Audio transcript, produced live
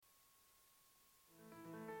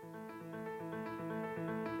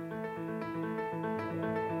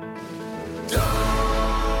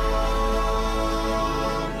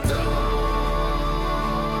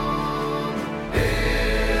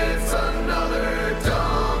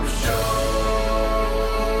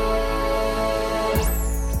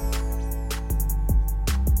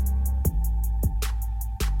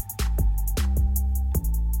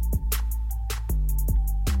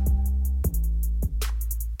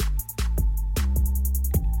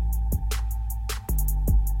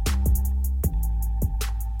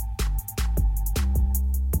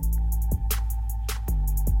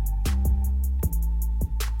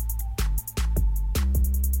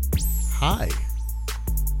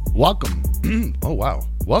Welcome. Oh, wow.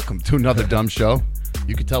 Welcome to another dumb show.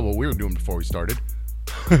 You could tell what we were doing before we started.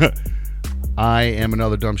 I am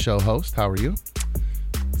another dumb show host. How are you?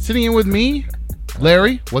 Sitting in with me,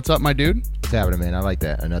 Larry. What's up, my dude? What's happening, man? I like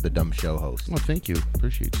that. Another dumb show host. Well, thank you.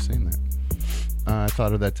 Appreciate you saying that. I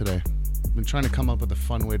thought of that today. Been trying to come up with a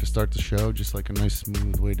fun way to start the show, just like a nice,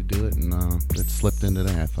 smooth way to do it, and it slipped in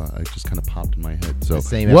today. I thought it just kind of popped in my head. So,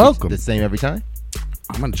 welcome. The same every time?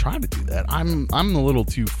 I'm gonna try to do that. I'm a little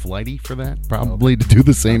too flighty for that, probably, to do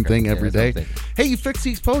the same thing every day. Hey, you fixed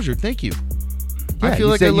the exposure. Thank you. Yeah, I feel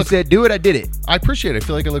like you said do it. I did it. I appreciate it. I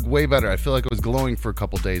feel like I look way better. I feel like I was glowing for a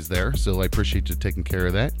couple days there, so I appreciate you taking care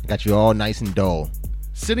of that. Got you all nice and dull.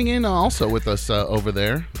 Sitting in also with us over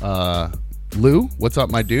there, Lou. What's up,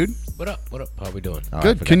 my dude? What up? What up? How we doing?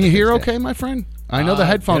 Good. Can you hear okay, my friend? I know the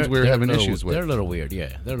headphones we were having issues with. They're a little weird,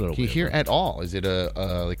 yeah. They're a little weird. Can you hear at all? Is it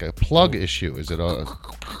a like a plug issue? Is it a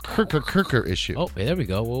kirker issue? Oh, there we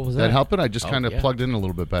go. What was that? That helping? I just kind of plugged in a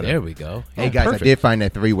little bit better. There we go. Hey, guys, perfect. I did find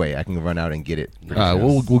that three-way. I can run out and get it.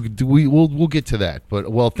 We'll get to that.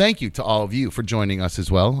 But, well, thank you to all of you for joining us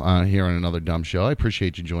as well here on another dumb show. I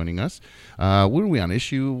appreciate you joining us. What are we on?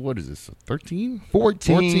 Issue, what is this, 13?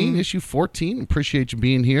 14. Issue 14. Appreciate you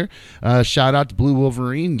being here. Shout out to Blue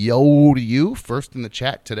Wolverine. Yo to you. First in the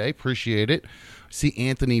chat today. Appreciate it. See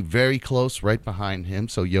Anthony very close right behind him.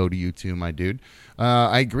 So yo to you too, my dude.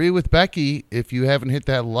 I agree with Becky. If you haven't hit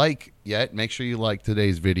that like yet, make sure you like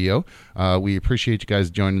today's video. We appreciate you guys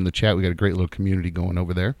joining the chat. We got a great little community going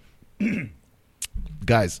over there.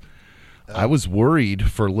 Guys, I was worried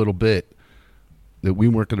for a little bit that we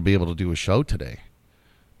weren't going to be able to do a show today.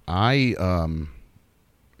 I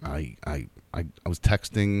was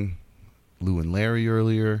texting Lou and Larry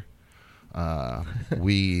earlier.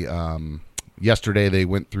 Yesterday they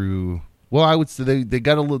went through. Well, I would say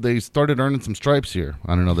they started earning some stripes here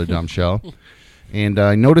on another dumb show, and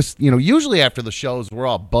I noticed, usually after the shows we're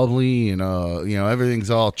all bubbly and everything's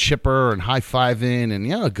all chipper and high fiving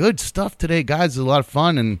and good stuff today, guys. It was a lot of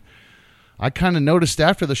fun, and I kind of noticed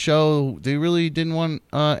after the show they really didn't want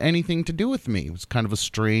anything to do with me. It was kind of a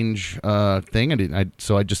strange thing.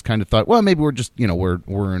 So I just kind of thought, well, maybe we're just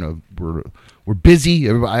we're busy.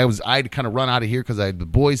 I had to kind of run out of here because I had the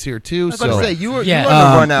boys here too. I was about to say you were on the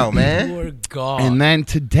run out, man. You were gone. And then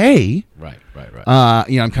today, right.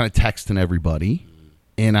 I'm kind of texting everybody,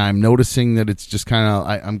 and I'm noticing that it's just kind of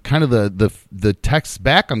I'm kind of the texts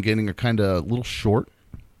back I'm getting are kind of a little short.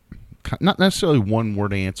 Not necessarily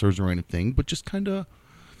one-word answers or anything, but just kind of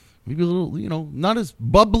maybe a little, not as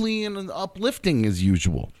bubbly and uplifting as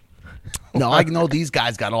usual. No, I know these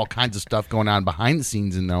guys got all kinds of stuff going on behind the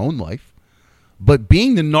scenes in their own life. But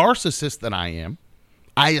being the narcissist that I am,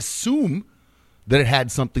 I assume that it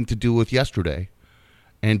had something to do with yesterday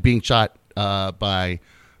and being shot by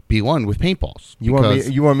B1 with paintballs. You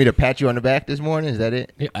want me to pat you on the back this morning? Is that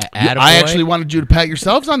it? I actually wanted you to pat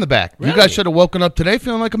yourselves on the back. Really? You guys should have woken up today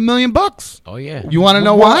feeling like $1 million. Oh, yeah. You want to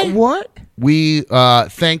know why? What? We,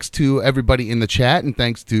 thanks to everybody in the chat and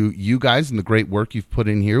thanks to you guys and the great work you've put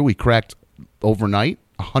in here, we cracked overnight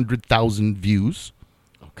 100,000 views.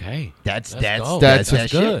 Okay. That's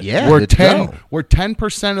good. Yeah. We're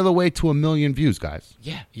 10% of the way to 1 million views, guys.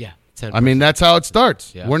 Yeah. 10%. I mean, that's how it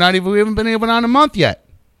starts. Yeah. We haven't been even on a month yet.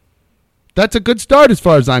 That's a good start as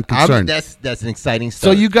far as I'm concerned. That's an exciting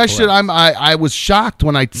start. So you guys should. I was shocked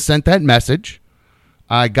when I sent that message.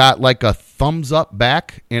 I got like a thumbs up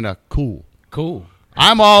back and a cool.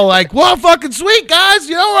 I'm all like, well, fucking sweet, guys.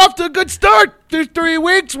 We're off to a good start. There's 3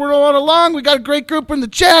 weeks. We're going along. We got a great group in the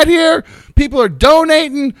chat here. People are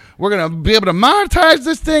donating. We're going to be able to monetize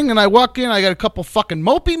this thing. And I walk in. I got a couple fucking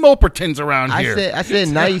Mopertons around here. I said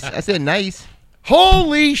nice. I said nice.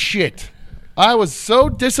 Holy shit. I was so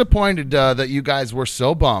disappointed that you guys were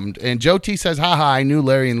so bummed. And Joe T says, haha, I knew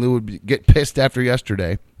Larry and Lou would get pissed after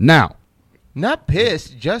yesterday. Now. Not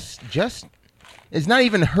pissed. Just it's not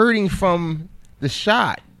even hurting from the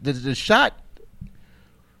shot. The shot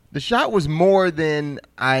was more than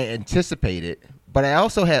I anticipated. But I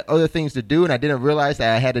also had other things to do, and I didn't realize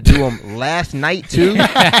that I had to do them last night, too.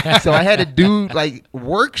 So I had to do,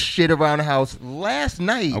 work shit around the house last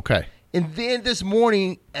night. Okay. And then this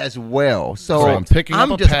morning as well. So I'm picking up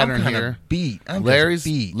a pattern here.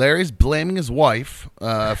 Larry's blaming his wife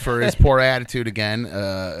for his poor attitude again.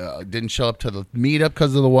 Didn't show up to the meetup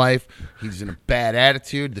because of the wife. He's in a bad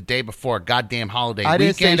attitude the day before a goddamn holiday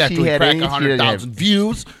weekend after he cracked 100,000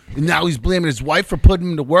 views. And now he's blaming his wife for putting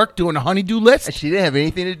him to work doing a honeydew list. She didn't have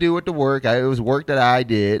anything to do with the work. It was work that I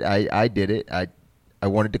did. I did it. I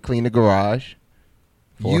wanted to clean the garage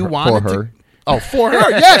for her. Oh, for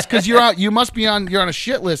her, yes, because you're on a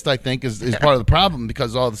shit list. I think is part of the problem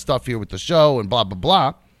because of all the stuff here with the show and blah blah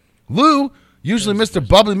blah. Lou, usually Mr.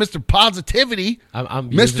 Bubbly, Mr. Positivity, I'm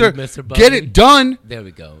Mr. Mr. Get it done. There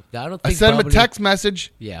we go. I don't I think sent him a Bubbly- text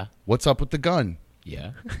message. Yeah. What's up with the gun?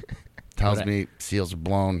 Yeah. Tells What I- me seals are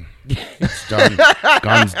blown. It's done.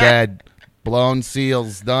 Gun's dead. Blown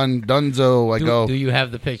seals. Done. Dunzo. I go. Do you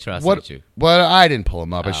have the picture I What? sent you? Well, I didn't pull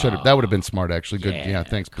him up. I should have. That would have been smart, actually. Good. Yeah. Yeah.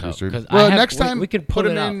 Thanks, producer. 'Cause I Well, have- next we- time we can put pull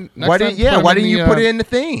him it out. in. Next Why time, didn't you put it in the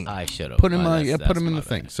thing? I should have. Put him. Put him in the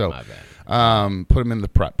thing. So, put him in the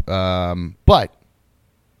prep. But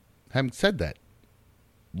having said that,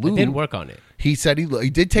 Lou I did work on it. He said he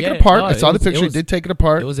did take Yeah, it apart. no, I saw it the was- picture. it was- he did take it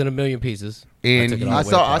apart. It was in a million pieces. And took it he- all I the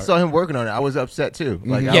way saw apart. him working on it. I was upset too.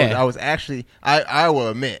 Like I was actually. I will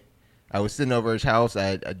admit. I was sitting over his house.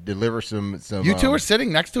 I delivered some. You two were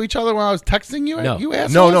sitting next to each other while I was texting you. No. You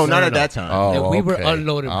assholes? No, not at that time. Oh, We were okay.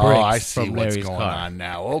 unloading Oh, bricks I see from what's Larry's going car. on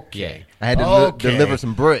now. Okay. I had to Okay. deliver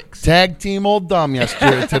some bricks. Tag team old dumb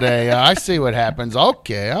yesterday today. I see what happens.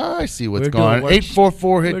 Okay, I see what's We're going doing on. work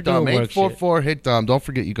 844 We're hit dumb. doing work 844 hit dumb. Don't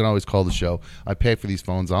forget you can always call the show. I pay for these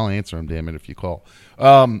phones. I'll answer them, damn it, if you call.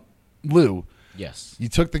 Lou, Yes. you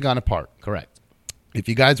took the gun apart. Correct. If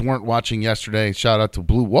you guys weren't watching yesterday, shout out to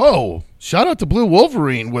Blue. Whoa! Shout out to Blue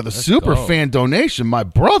Wolverine with a super go. fan donation. My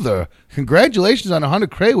brother, congratulations on 100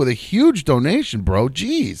 Cray with a huge donation, bro.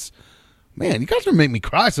 Jeez, man, you guys are make me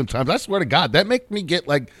cry sometimes. I swear to God, that makes me get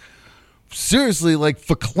like seriously like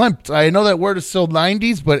verklempt. I know that word is so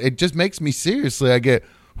 90s, but it just makes me seriously. I get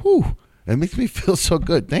whew. It makes me feel so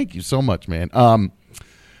good. Thank you so much, man.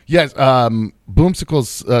 Yes,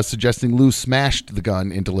 Boomsicle's suggesting Lou smashed the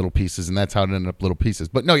gun into little pieces, and that's how it ended up little pieces.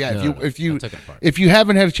 But no, yeah, No, if I you took it apart. if you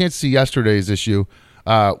haven't had a chance to see yesterday's issue,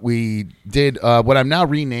 we did what I'm now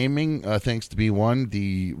renaming, thanks to B1,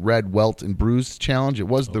 the Red, Welt, and Bruise challenge. It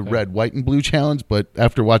was the Red, White, and Blue challenge, but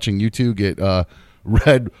after watching you two get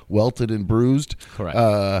red, welted, and bruised,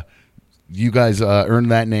 Correct. you guys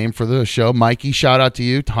earned that name for the show. Mikey, shout out to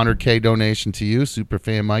you. 100K donation to you. Super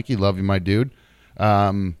fan Mikey. Love you, my dude.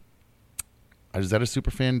 Is that a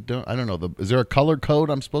super fan? I don't know. Is there a color code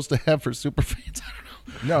I'm supposed to have for super fans?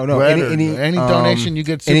 I don't know. No. Any donation you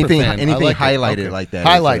get super anything fan. I anything like it. highlighted Okay. like that.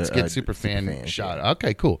 Highlights is a- get a super fan fan, shot. yeah.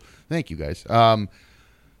 Okay, cool. Thank you guys.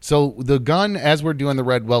 So the gun, as we're doing the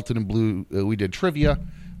red, welted, and blue, we did trivia.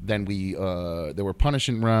 Then we there were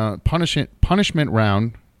punishment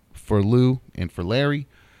round for Lou and for Larry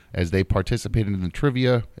as they participated in the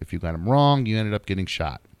trivia. If you got them wrong, you ended up getting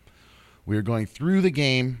shot. We were going through the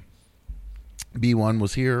game. B1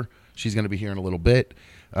 was here. She's going to be here in a little bit.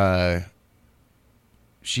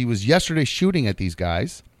 She was yesterday shooting at these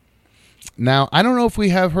guys. Now, I don't know if we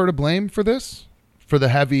have her to blame for this, for the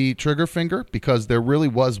heavy trigger finger, because there really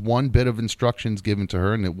was one bit of instructions given to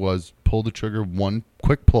her, and it was pull the trigger, one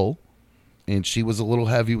quick pull. And she was a little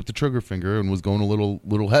heavy with the trigger finger and was going a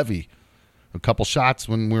little heavy. A couple shots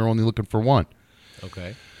when we were only looking for one.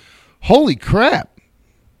 Okay. Holy crap.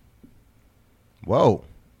 Whoa.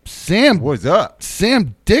 Sam What's up?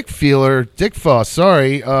 Sam Dickfoss,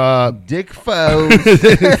 sorry. Dick Foes.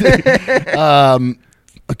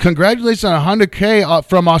 Congratulations on 100K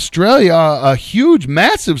from Australia. A huge,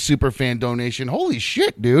 massive super fan donation. Holy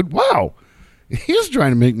shit, dude. Wow. He's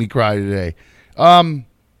trying to make me cry today.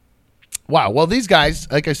 Wow. Well, these guys,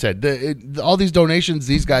 like I said, all these donations,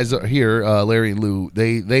 these guys are here, Larry and Lou,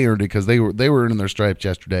 they earned it because they were earning their stripes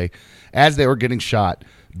yesterday as they were getting shot.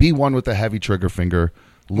 B1 with the heavy trigger finger.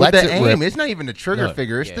 With Lets the it aim, rip. it's not even the trigger No,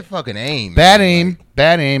 figure. It's yeah. the fucking aim. Bad aim. Hitting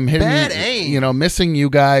Bad you, aim. Missing you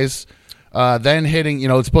guys. Then hitting,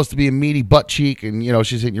 it's supposed to be a meaty butt cheek, and,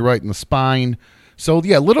 she's hitting you right in the spine. So,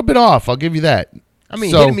 yeah, a little bit off. I'll give you that. I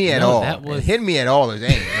mean, So- hitting me at No, all. that was- Hitting me at all is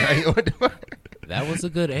aim. Right? What the fuck? That was a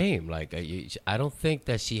good aim. Like, I don't think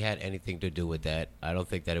that she had anything to do with that. I don't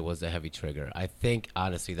think that it was a heavy trigger. I think,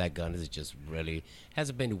 honestly, that gun is just really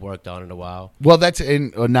hasn't been worked on in a while. Well,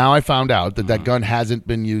 now I found out that gun hasn't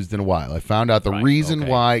been used in a while. I found out the Right, reason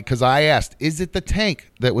okay. why, because I asked, is it the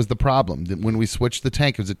tank that was the problem? That when we switched the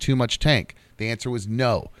tank, was it too much tank? The answer was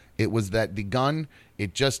no. It was that the gun,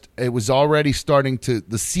 it was already starting to,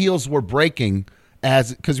 the seals were breaking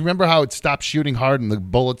because remember how it stopped shooting hard and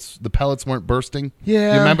the pellets weren't bursting?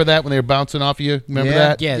 Yeah. You remember that when they were bouncing off you? Remember Yeah.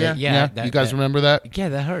 that? Yeah. You guys remember that? Yeah,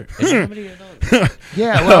 that hurt. How many of those?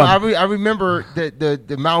 Yeah, well, I remember the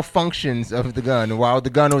malfunctions of the gun. While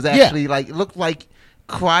the gun was actually it looked like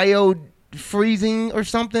cryo freezing or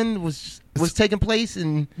something was taking place,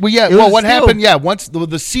 and Well, yeah. it Well, was what still- happened? Yeah, once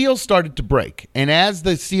the seals started to break, and as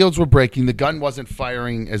the seals were breaking, the gun wasn't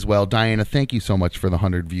firing as well. Diana, thank you so much for the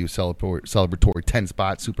 100-view celebratory 10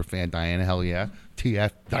 spot super fan. Diana, hell yeah,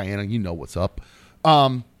 TF Diana, you know what's up.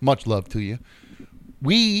 Much love to you.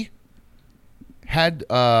 We had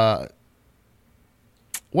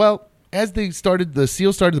well, as the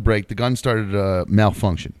seal started to break, the gun started to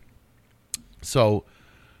malfunction. So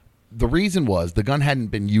the reason was the gun hadn't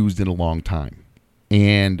been used in a long time,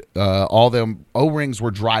 and all the O-rings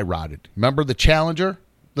were dry rotted. Remember the Challenger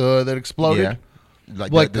that exploded? Yeah.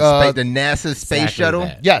 Like the NASA space Exactly shuttle.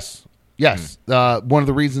 that. Yes. One of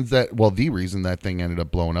the reasons the reason that thing ended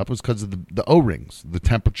up blowing up was because of the O-rings. The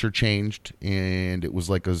temperature changed, and it was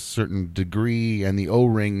like a certain degree, and the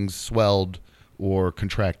O-rings swelled or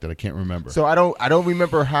contracted. I can't remember. So I don't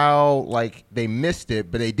remember how like they missed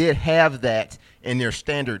it, but they did have that in their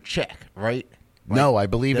standard check, right? No, I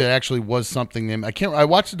believe it actually was something. I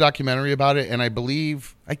watched a documentary about it, and I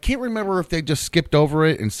can't remember if they just skipped over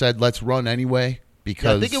it and said let's run anyway.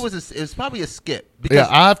 Because I think it was probably a skip. Yeah,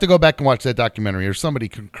 I'll have to go back and watch that documentary, or somebody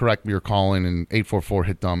can correct me or call in and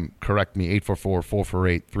 844-HIT-DUMB, correct me,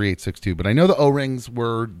 844-448-3862. But I know the O-rings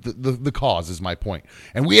were the cause, is my point.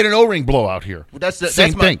 And we had an O-ring blowout here. That's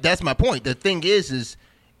thing. That's my point. The thing is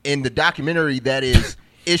in the documentary that is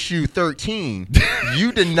issue 13,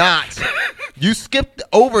 you did not. You skipped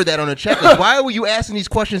over that on the checklist. Why were you asking these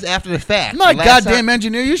questions after the fact? I'm not a goddamn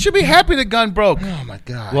engineer. You should be happy the gun broke. Oh, my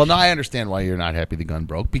God. Well, now I understand why you're not happy the gun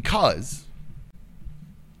broke. Because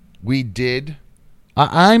we did.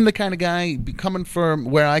 I'm the kind of guy, coming from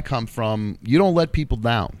where I come from, you don't let people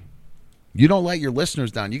down. You don't let your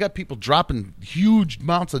listeners down. You got people dropping huge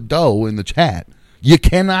amounts of dough in the chat. You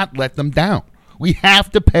cannot let them down. We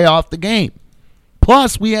have to pay off the game.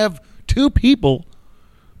 Plus, we have two people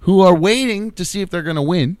who are waiting to see if they're going to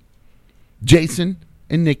win, Jason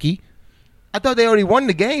and Nikki. I thought they already won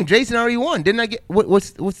the game. Jason already won. Didn't I get what?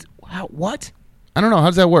 I don't know. How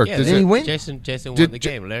does that work? Yeah, Does did he win? Jason won the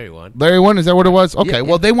game. Larry won. Larry won? Is that what it was? Okay. Yeah.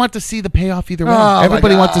 Well, they want to see the payoff either way. Oh,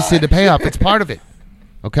 Everybody my wants to God. see the payoff. It's part of it.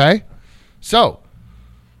 Okay? So,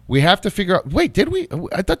 we have to figure out. Wait, did we?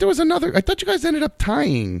 I thought there was another. I thought you guys ended up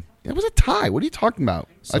tying. It was a tie. What are you talking about?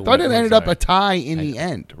 So I thought what it was ended up our- a tie in the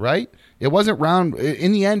end, right? It wasn't round.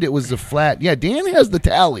 In the end, it was a flat. Yeah, Dan has the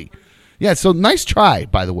tally. Yeah, so nice try,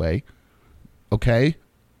 by the way. Okay?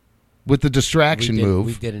 With the distraction move.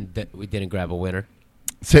 We didn't grab a winner.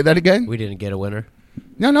 Say that again? We didn't get a winner.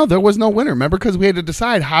 No, there was no winner. Remember, because we had to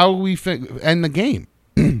decide how we end the game.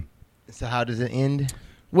 So how does it end?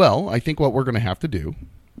 Well, I think what we're going to have to do,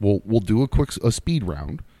 we'll do a speed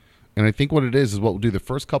round, and I think what it is what we'll do the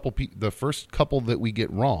first couple that we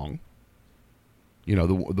get wrong. You know,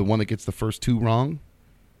 the one that gets the first two wrong,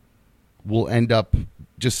 will end up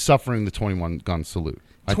just suffering the 21 gun salute.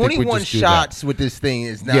 I think we 21 just do shots with this thing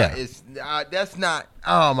is not. Yeah. It's that's not.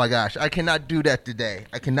 Oh my gosh, I cannot do that today.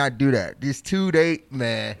 I cannot do that. These 2 day,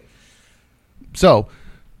 man. that. So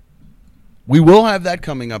we will have that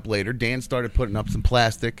coming up later. Dan started putting up some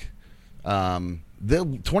plastic.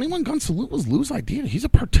 The 21 gun salute was Lou's idea. He's a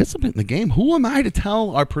participant in the game. Who am I to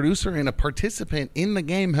tell our producer and a participant in the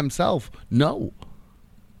game himself no?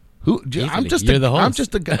 I'm Easily. just You're the host. I'm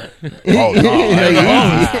just a guy. Oh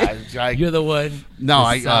no! You're the one. No,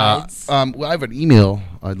 decides. well, I have an email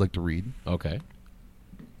I'd like to read. Okay.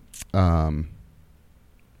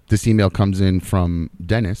 This email comes in from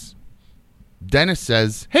Dennis. Dennis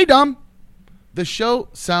says, "Hey, Dom, the show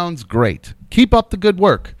sounds great. Keep up the good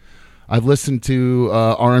work. I've listened to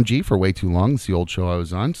RMG for way too long. It's the old show I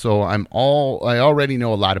was on, so I already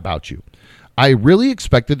know a lot about you. I really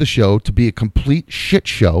expected the show to be a complete shit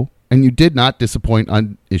show, and you did not disappoint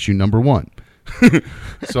on issue number 1.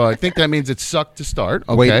 So I think that means it sucked to start.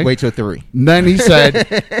 Okay. Wait till 3. And then he said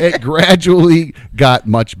it gradually got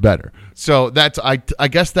much better. So I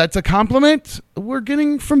guess that's a compliment we're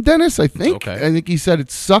getting from Dennis, I think. Okay. I think he said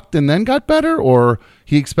it sucked and then got better, or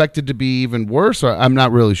he expected to be even worse, or I'm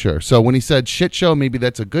not really sure. So when he said shit show, maybe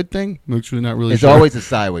that's a good thing. I'm actually not really It's sure. always a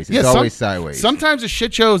sideways. It's Yeah, always sideways. Sometimes a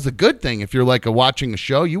shit show is a good thing. If you're like watching a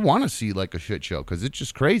show, you want to see like a shit show because it's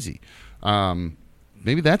just crazy.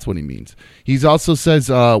 Maybe that's what he means. He also says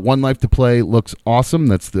One Life to Play looks awesome.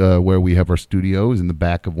 That's where we have our studios in the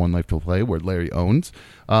back of One Life to Play, where Larry owns.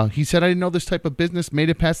 He said, I didn't know this type of business made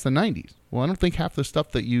it past the 90s. Well, I don't think half the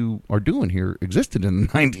stuff that you are doing here existed in the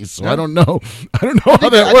 90s, so I don't know. I don't know how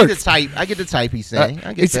that works. I get the type he's saying.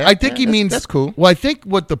 I get It's- that. I think he means that's cool. Well, I think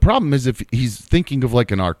what the problem is if he's thinking of like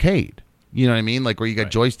an arcade. You know what I mean? Like where you got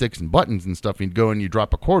joysticks and buttons and stuff, and you go and you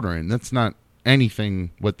drop a quarter in. That's not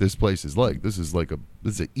anything what this place is like. This is like an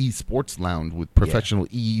esports lounge with professional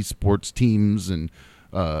esports teams and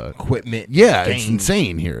Equipment. yeah, it's games,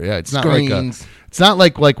 insane here. Yeah, it's not screens.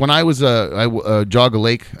 like when I was Jogga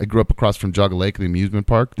Lake. I grew up across from Jogga Lake, the amusement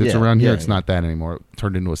park that's Yeah, around here. yeah, It's yeah. not that anymore. It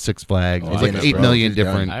turned into a Six Flags. Oh, It's I like know, 8 bro. million It's done.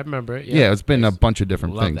 different. I remember it. Yeah, it's been a bunch of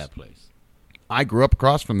different Love things. that place. I grew up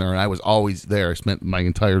across from there, and I was always there.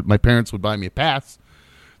 My parents would buy me a pass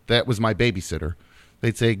that was my babysitter.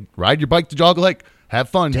 They'd say, ride your bike to Jogga Lake, have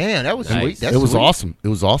fun. Damn, that was Nice. sweet. That's It was sweet. awesome. It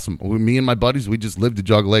was awesome. Me and my buddies, we just lived at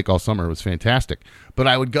Jogga Lake all summer. It was fantastic. But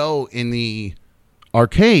I would go in the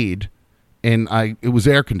arcade, and it was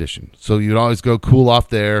air conditioned, so you'd always go cool off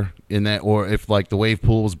there in that. Or if like the wave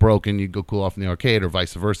pool was broken, you'd go cool off in the arcade, or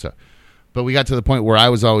vice versa. But we got to the point where I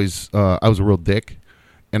was always I was a real dick,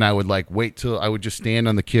 and I would like wait till I would just stand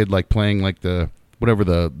on the kid like playing like the whatever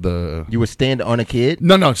the You would stand on a kid?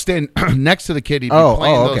 no stand next to the kid. He'd be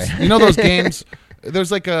playing okay. those. You know those games.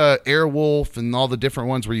 There's like a Airwolf and all the different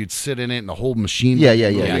ones where you'd sit in it and the whole machine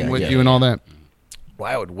with you and all that.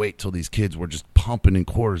 Well, I would wait till these kids were just pumping in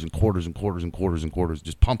quarters and quarters and quarters and quarters and quarters,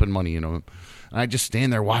 just pumping money, And I'd just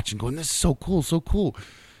stand there watching, going, "This is so cool, so cool."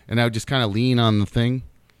 And I would just kind of lean on the thing,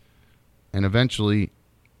 and eventually,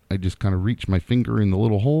 I just kind of reach my finger in the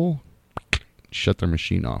little hole, shut their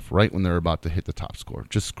machine off right when they're about to hit the top score.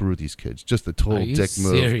 Just screw these kids. Just a total Are you dick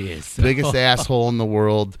serious? move. Biggest asshole in the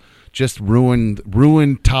world. Just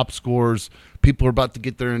ruined top scores. People are about to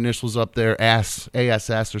get their initials up there,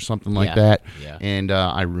 ASS or something like that. Yeah. And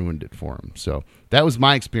I ruined it for them. So that was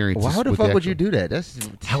my experience. Well, how the fuck would you do that?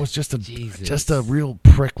 I was just Jesus. a real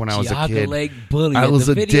prick when I was a Jogga kid. Lake bully I in was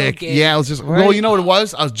the a video dick. game. Yeah, I was just. Right. Well, you know what it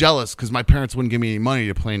was? I was jealous because my parents wouldn't give me any money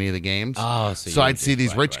to play any of the games. Oh, so I'd see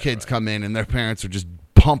these rich kids come in and their parents are just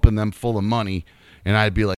pumping them full of money, and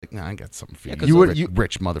I'd be like, "Nah, I got something for you. 'cause You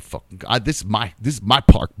rich motherfucker. This is my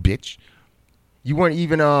park, bitch." You weren't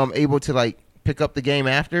even able to like pick up the game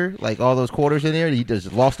after, like all those quarters in there. You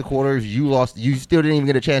just lost the quarters. You lost. You still didn't even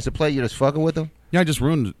get a chance to play. You're just fucking with them. Yeah, I just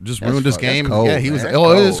ruined his That's game. cold, yeah, he was. man. Oh,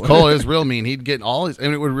 That's it is cold. cold. It was real mean. He'd get all his,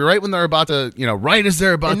 and it would be right when they're about to, right as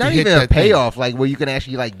they're about And to not hit even a that thing. payoff, like where you can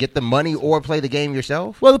actually like get the money or play the game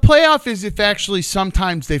yourself. Well, the playoff is if actually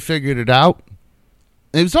sometimes they figured it out.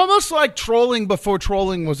 It was almost like trolling before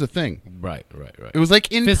trolling was a thing. Right. It was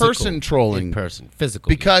like in-person Physical. trolling. In person, physical.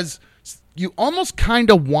 Because you almost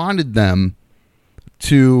kind of wanted them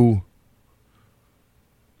to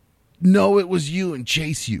know it was you and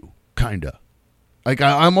chase you, kind of. Like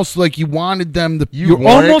I almost like you wanted them to. You You're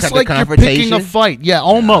wanted almost the like you're picking a confrontation? fight. Yeah,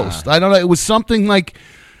 almost. I don't know. It was something like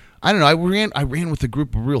I don't know. I ran with a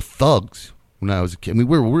group of real thugs when I was a kid. I mean,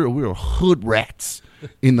 we were hood rats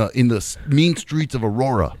in the mean streets of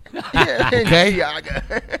Aurora. Okay,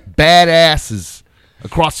 badasses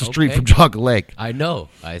across the street Okay. from Jogga Lake. I know.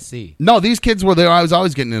 I see. No, these kids were there. I was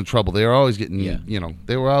always getting in trouble. They were always getting, Yeah.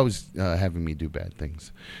 they were always having me do bad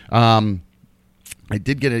things. I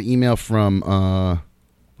did get an email from, I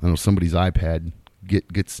don't know, somebody's iPad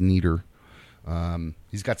gets neater.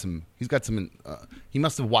 He's got some. He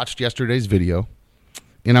must have watched yesterday's video,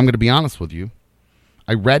 and I'm going to be honest with you.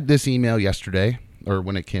 I read this email yesterday, or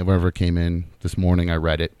whenever it came in this morning. I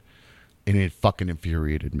read it, and it fucking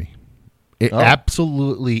infuriated me. It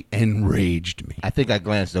absolutely enraged me. I think I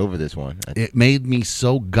glanced over this one. It made me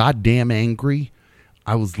so goddamn angry.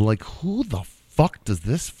 I was like, who the fuck does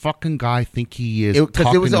this fucking guy think he is?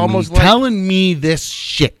 'Cause it was talking to almost me, like- telling me this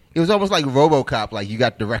shit. It was almost like RoboCop, like you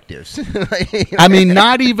got directives. I mean,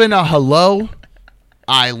 not even a hello,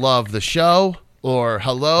 I love the show, or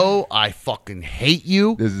hello, I fucking hate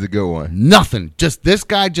you. This is a good one. Nothing. Just this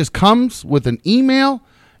guy just comes with an email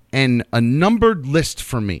and a numbered list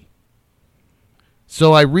for me.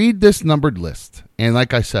 So I read this numbered list, and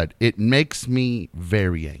like I said, it makes me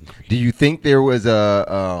very angry. Do you think there was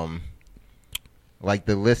a like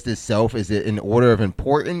the list itself? Is it in order of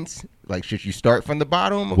importance? Like, should you start from the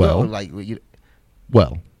bottom? Or Well- go, like you,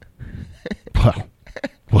 Well.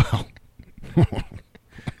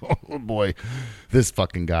 Oh boy, this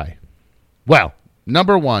fucking guy. Well,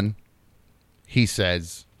 number one, he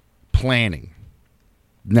says planning.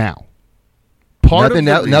 Now, part nothing of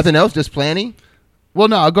the else. reason- Nothing else. Just planning. Well,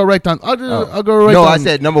 no, I'll go right down. I'll go right. No, down. I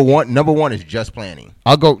said number one. Number one is just planning.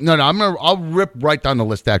 I'll go. No. I'll rip right down the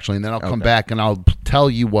list actually, and then I'll come Okay. back and I'll tell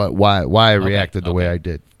you why I reacted the way I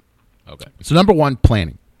did. Okay. So number one,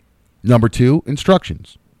 planning. Number two,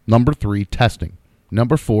 instructions. Number three, testing.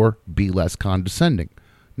 Number four, be less condescending.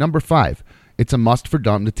 Number five, it's a must for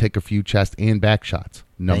dumb to take a few chest and back shots.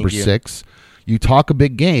 Number Thank you. six, you talk a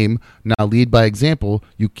big game. Now lead by example.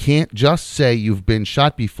 You can't just say you've been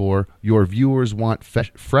shot before. Your viewers want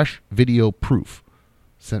fresh video proof.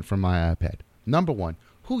 Sent from my iPad. Number one,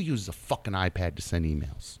 who uses a fucking iPad to send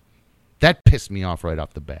emails? That pissed me off right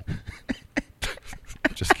off the bat.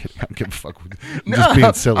 Just kidding. I don't give a fuck. I'm just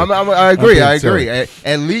being silly. I agree. I'm being silly.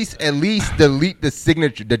 At least delete the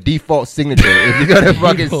signature, the default signature. If you're gonna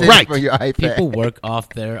fucking send Right. it from your iPad, People work off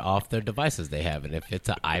their devices they have, and if it's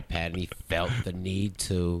an iPad and he felt the need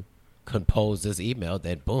to compose this email,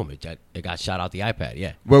 then boom, it got shot out the iPad.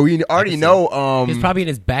 Yeah. Well, we already know. He's probably in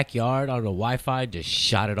his backyard on the Wi-Fi, just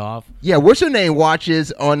shot it off. Yeah, what's your name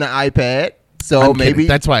watches on the iPad. So I'm maybe kidding.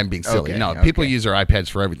 That's why I'm being silly. Okay, No, okay. people use their iPads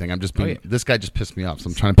for everything. I'm just being. This guy just pissed me off, so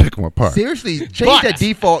I'm trying to pick him apart. Seriously, change But- that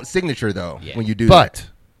default signature though Yeah. when you do But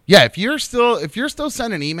yeah, if you're still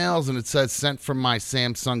sending emails and it says sent from my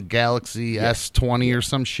Samsung Galaxy S20 or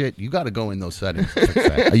some shit, you got to go in those settings. To fix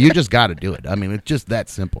that. You just got to do it. I mean, it's just that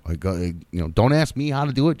simple. Don't ask me how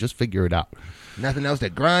to do it. Just figure it out. that. Nothing else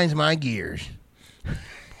that grinds my gears.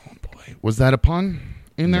 Was that a pun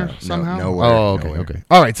in there No, somehow? nowhere, Oh, okay, nowhere. okay.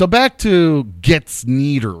 All right, so back to Gets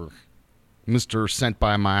Neater, Mr. Sent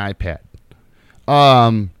by my iPad.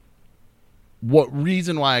 What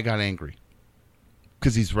reason why I got angry?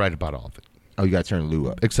 Because he's right about all of it. Oh, you got to turn Lou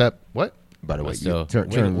up. Except, what? By the way, So turn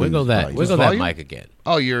wiggle Lou's that volume. wiggle that volume? mic again.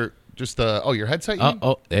 Oh, you're just, your headset? You mean?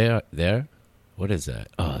 Oh, there. What is that?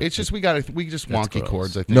 Oh, It's just, we just That's wonky gross.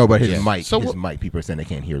 chords, I think. No, but his Yeah. mic. So his what- mic. People are saying they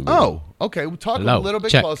can't hear Lou. Oh, okay. We'll talk Hello. a little bit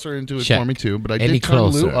Check. closer into it Check. for me, too. But I Any did turn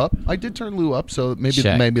Lou closer? up. I did turn Lou up, so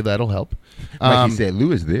Check. maybe that'll help. Like he said,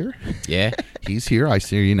 Lou is there. yeah. He's here. I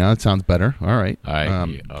see you now. It sounds better. All right. All right.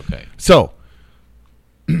 Yeah, okay. So,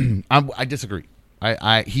 I disagree.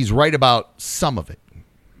 He's right about some of it,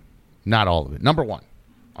 not all of it. Number one,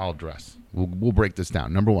 I'll address. We'll break this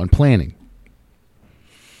down. Number one, planning.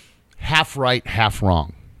 Half right, half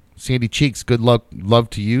wrong. Sandy Cheeks, good luck, love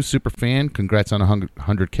to you, super fan. Congrats on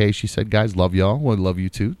 100K. She said, guys, love y'all. Well, love you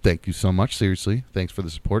too. Thank you so much. Seriously, thanks for the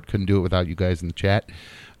support. Couldn't do it without you guys in the chat.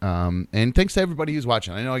 And thanks to everybody who's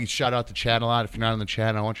watching. I know I shout out the chat a lot. If you're not in the chat,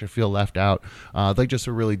 I don't want you to feel left out. They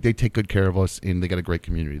take good care of us, and they got a great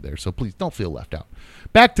community there. So please don't feel left out.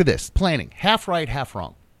 Back to this planning, half right, half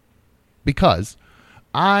wrong, because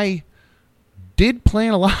I did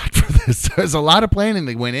plan a lot for this. There's a lot of planning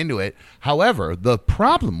that went into it. However, the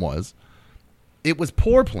problem was it was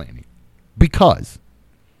poor planning because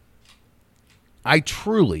I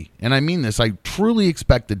truly, and I mean this, I truly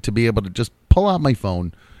expected to be able to just pull out my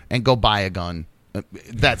phone and go buy a gun.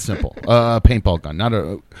 That simple. A paintball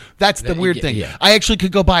gun. That's the weird thing. Yeah. I actually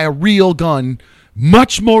could go buy a real gun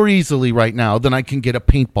much more easily right now than I can get a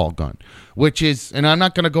paintball gun, which is, and I'm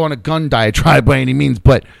not going to go on a gun diatribe by any means,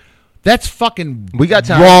 but that's fucking We got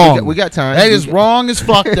time. wrong. We got time. That is wrong as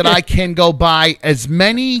fuck that I can go buy as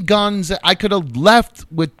many guns. I could have left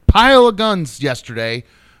with pile of guns yesterday,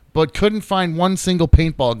 but couldn't find one single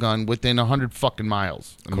paintball gun within 100 fucking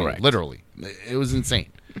miles. I mean, Correct. literally. It was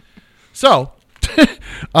insane. So,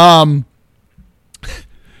 I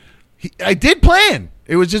did plan.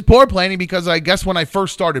 It was just poor planning because I guess when I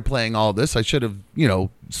first started playing all this, I should have,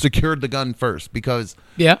 secured the gun first because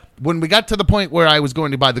Yeah. when we got to the point where I was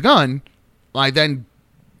going to buy the gun,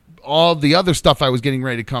 all the other stuff I was getting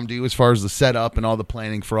ready to come to as far as the setup and all the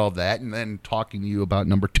planning for all of that, and then talking to you about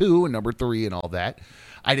number 2 and number 3 and all that,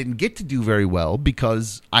 I didn't get to do very well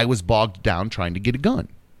because I was bogged down trying to get a gun.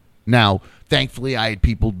 Now, thankfully, I had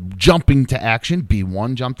people jumping to action.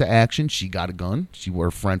 B1 jumped to action. She got a gun. She were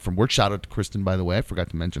a friend from work. Shout out to Kristen, by the way. I forgot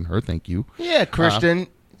to mention her. Thank you. Yeah, Kristen.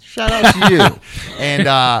 Shout out to you.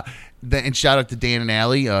 And shout out to Dan and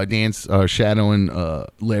Allie. Dan's shadowing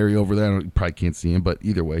Larry over there. You probably can't see him, but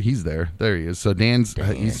either way, he's there. There he is. So Dan's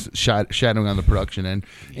he's shadowing on the production end,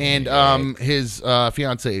 and his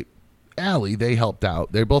fiance Allie. They helped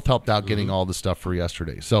out. They both helped out getting all the stuff for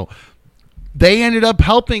yesterday. So they ended up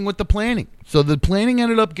helping with the planning. So the planning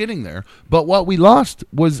ended up getting there. But what we lost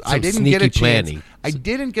was I didn't get a chance. planning. I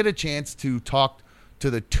didn't get a chance to talk to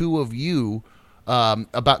the two of you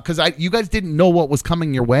about, because you guys didn't know what was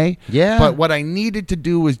coming your way. Yeah. But what I needed to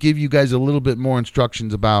do was give you guys a little bit more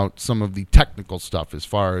instructions about some of the technical stuff as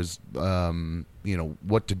far as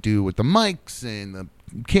what to do with the mics and the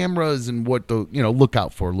cameras and what to look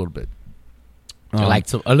out for a little bit. A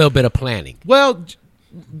little bit of planning. Well,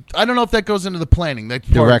 I don't know if that goes into the planning. That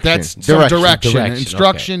part, Direction. that's some Direction. Direction,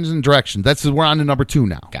 instructions, and direction. We're on to number 2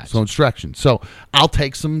 now. Gotcha. So instructions. So I'll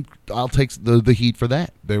take the heat for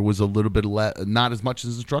that. There was a little bit not as much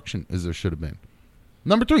as instruction as there should have been.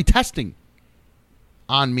 Number 3, testing.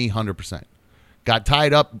 On me, 100%. Got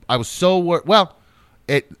tied up. I was so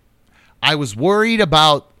I was worried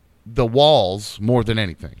about the walls more than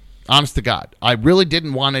anything. Honest to God, I really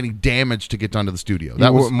didn't want any damage to get done to the studio.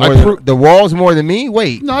 That was the walls more than me.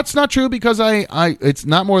 Wait, no, it's not true because it's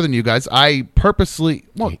not more than you guys. I purposely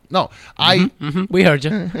We heard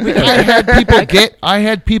you. I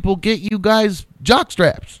had people get you guys jock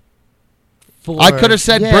straps. I could have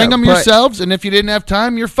said bring them but- yourselves, and if you didn't have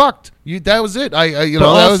time, you're fucked. That was it. But that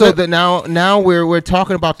was also it. that now we're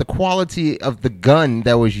talking about the quality of the gun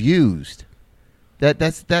that was used. I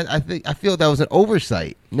feel that was an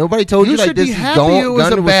oversight. Nobody told you, You like should this be is happy going. it was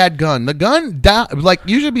a bad gun. The gun,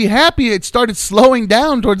 you should be happy it started slowing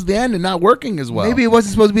down towards the end and not working as well. Maybe it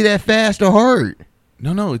wasn't supposed to be that fast or hard.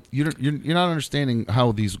 No, you're not understanding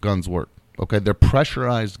how these guns work. Okay, they're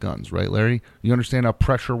pressurized guns, right, Larry? You understand how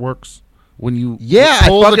pressure works? When you I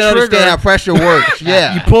pull fucking the trigger, understand how pressure works.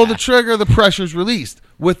 Yeah, you pull the trigger, the pressure's released.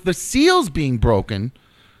 With the seals being broken,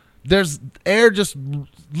 there's air just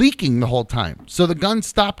leaking the whole time. So the gun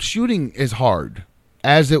stopped shooting as hard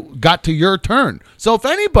as it got to your turn. So if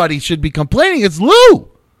anybody should be complaining, it's Lou.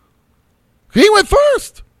 He went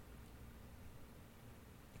first.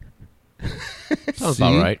 Sounds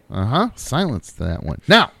about right. Silence to that one.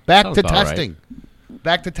 Now, back Sounds to about testing.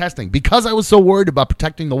 Back to testing. Because I was so worried about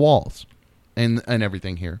protecting the walls and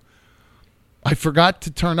everything here, I forgot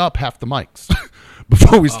to turn up half the mics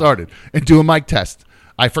before we started and do a mic test.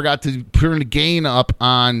 I forgot to turn the gain up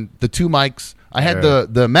on the 2 mics. I had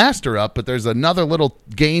the master up, but there's another little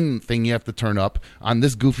gain thing you have to turn up on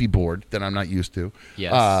this goofy board that I'm not used to.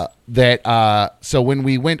 Yes. So when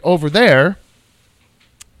we went over there,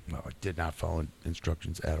 I did not follow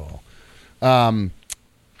instructions at all. 100%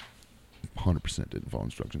 didn't follow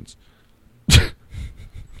instructions.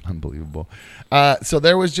 Unbelievable. So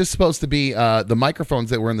there was just supposed to be the microphones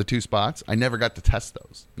that were in the 2 spots. I never got to test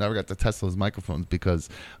those. Never got to test those microphones because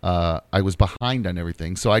I was behind on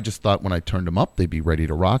everything. So I just thought when I turned them up, they'd be ready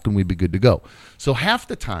to rock and we'd be good to go. So half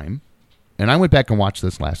the time, and I went back and watched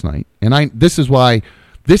this last night, and this is why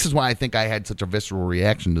I think I had such a visceral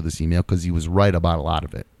reaction to this email, because he was right about a lot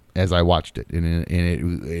of it as I watched it,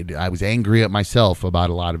 and I was angry at myself about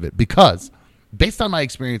a lot of it because, based on my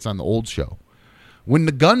experience on the old show, when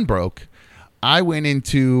the gun broke, I went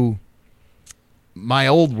into my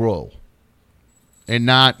old role and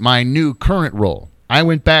not my new current role. I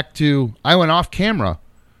went off camera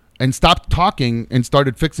and stopped talking and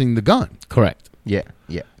started fixing the gun. Correct. Yeah.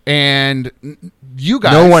 And you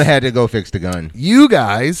guys, no one had to go fix the gun. You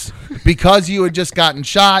guys, because you had just gotten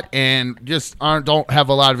shot and just don't have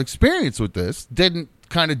a lot of experience with this, didn't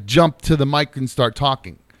kind of jump to the mic and start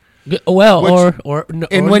talking. Well,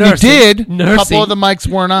 and when nursing, you did, a nursing. couple of the mics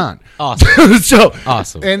weren't on. Awesome.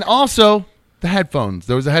 Awesome. And also the headphones.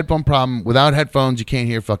 There was a headphone problem. Without headphones, you can't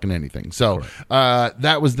hear fucking anything. So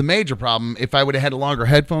that was the major problem. If I would have had a longer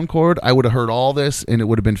headphone cord, I would have heard all this, and it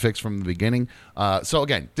would have been fixed from the beginning. So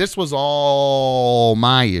again, this was all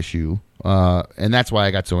my issue, and that's why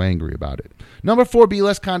I got so angry about it. Number 4, be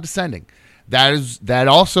less condescending. That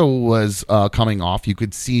also was coming off. You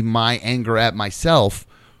could see my anger at myself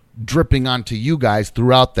dripping onto you guys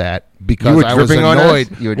throughout that, because I was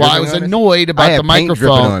annoyed. I was annoyed about the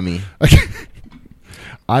microphone. On me.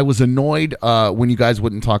 I was annoyed when you guys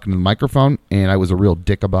wouldn't talk into the microphone, and I was a real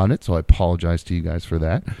dick about it. So I apologize to you guys for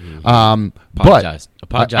that. Apologize.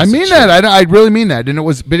 I mean that. I really mean that.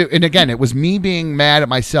 And again, it was me being mad at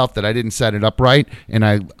myself that I didn't set it up right, and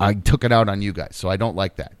I took it out on you guys. So I don't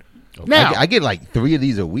like that. Okay. Now I get like 3 of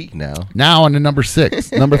these a week now. Now on to number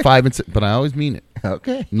 6, number 5, and 6, but I always mean it.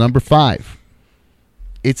 Okay. Number 5.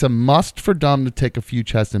 It's a must for Dumb to take a few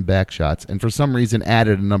chest and back shots, and for some reason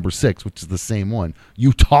added a number 6, which is the same one.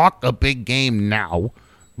 You talk a big game now.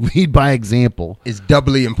 Lead by example. It's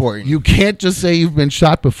doubly important. You can't just say you've been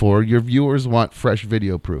shot before. Your viewers want fresh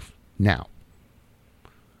video proof. Now,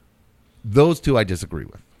 those 2 I disagree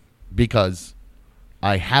with, because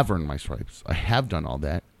I have earned my stripes. I have done all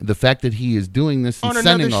that. The fact that he is doing this and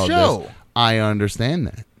sending all this, I understand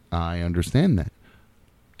that.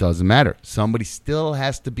 Doesn't matter. Somebody still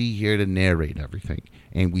has to be here to narrate everything.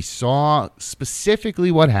 And we saw specifically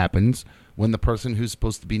what happens when the person who's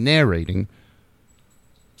supposed to be narrating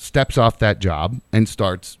steps off that job and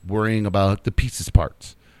starts worrying about the pieces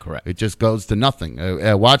parts. Correct. It just goes to nothing.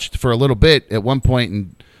 I watched for a little bit at one point,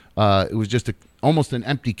 and it was just almost an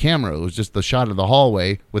empty camera. It was just the shot of the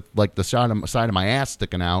hallway with like the side of my ass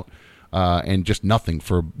sticking out, and just nothing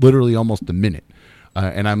for literally almost a minute.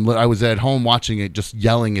 And I was at home watching it, just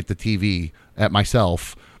yelling at the TV at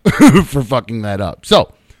myself for fucking that up.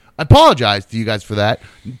 So I apologize to you guys for that.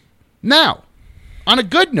 Now, on a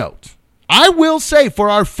good note, I will say for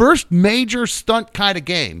our first major stunt kind of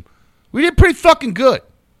game, we did pretty fucking good.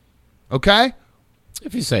 Okay?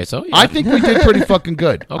 If you say so. Yeah. I think we did pretty fucking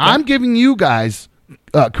good. Okay. I'm giving you guys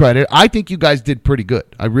credit. I think you guys did pretty good.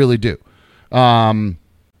 I really do.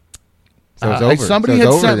 So it's over. Somebody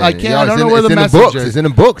so had sent. I can't. I don't know where the message is. It's in the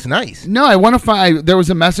books. Nice. No, I want to find. There was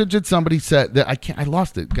a message that somebody said that I can't. I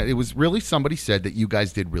lost it. It was really somebody said that you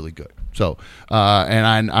guys did really good. So,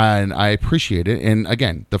 and I appreciate it. And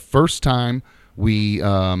again, the first time we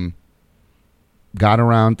got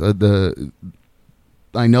around the,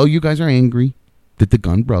 I know you guys are angry that the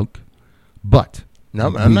gun broke, but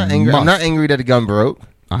No, I'm not angry. I'm not angry that the gun broke.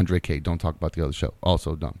 Andre K, don't talk about the other show.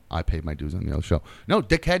 Also dumb. I paid my dues on the other show. No,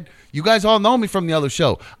 dickhead. You guys all know me from the other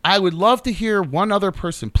show. I would love to hear one other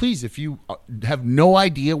person. Please, if you have no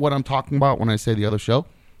idea what I'm talking about when I say the other show,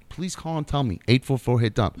 please call and tell me.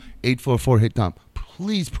 844-HIT-DUMP. 844-HIT-DUMP.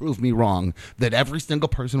 Please prove me wrong that every single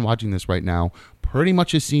person watching this right now pretty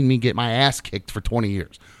much has seen me get my ass kicked for 20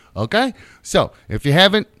 years. Okay? So, if you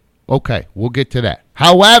haven't, okay, we'll get to that.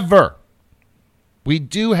 However, we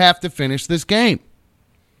do have to finish this game.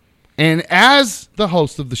 And as the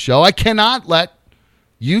host of the show, I cannot let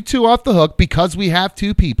you two off the hook because we have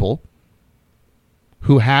two people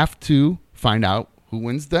who have to find out who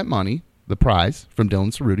wins that money, the prize from Dylan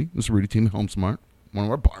Cerruti, the Cerruti team at HomeSmart, one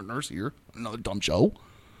of our partners here, another dumb show.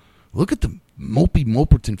 Look at the mopey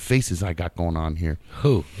Moperton faces I got going on here.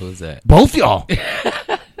 Who's that? Both y'all.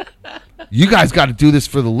 You guys got to do this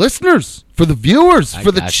for the listeners, for the viewers,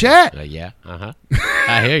 for the chat. Yeah,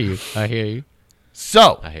 I hear you.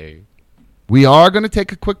 So, I hear you. We are going to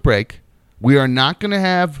take a quick break. We are not going to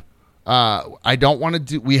have. I don't want to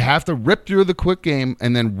do. We have to rip through the quick game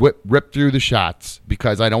and then rip through the shots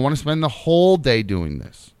because I don't want to spend the whole day doing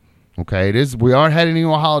this. Okay, it is. We are heading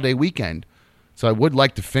into a holiday weekend, so I would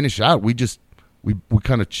like to finish out. We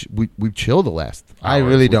kind of we chill the last. I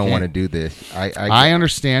really don't want to do this. I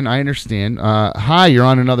understand. Hi, you're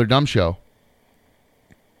on another dumb show.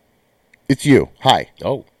 It's you. Hi.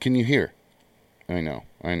 Oh, can you hear? I know.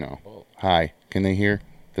 Oh. Hi. Can they hear?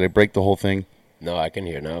 Did I break the whole thing? No, I can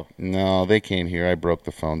hear now. No, they can't hear. I broke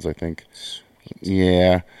the phones, I think.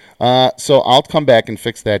 Yeah. So I'll come back and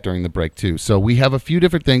fix that during the break, too. So we have a few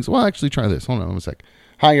different things. Well, actually, try this. Hold on one sec.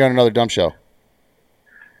 Hi, you're on another dumb show.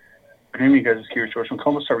 Good evening, guys. It's Curious George from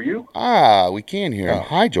Columbus. How are you? We can hear. Oh.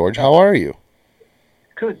 Hi, George. How are you?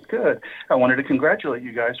 Good. I wanted to congratulate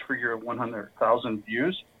you guys for your 100,000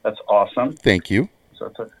 views. That's awesome. Thank you.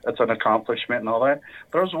 So that's an accomplishment and all that.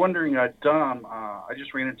 But I was wondering, Dom, I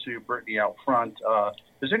just ran into Brittany out front.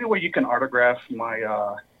 Is there any way you can autograph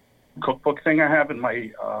my cookbook thing I have in my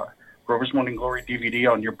Grover's Morning Glory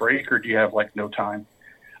DVD on your break, or do you have, no time?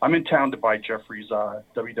 I'm in town to buy Jeffrey's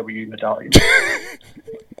WWE medallion.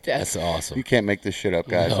 That's awesome. You can't make this shit up,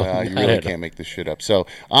 guys. No, you really can't make this shit up. So,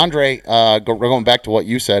 Andre, going back to what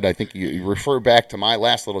you said, I think you refer back to my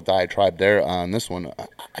last little diatribe there on this one.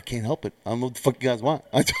 I can't help it. I don't know what the fuck you guys want.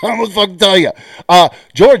 I don't know what the fuck to tell you.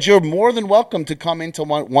 George, you're more than welcome to come into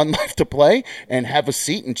One Life to Play and have a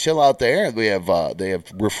seat and chill out there. They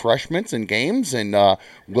have refreshments and games, and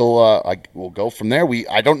we'll go from there.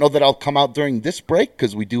 I don't know that I'll come out during this break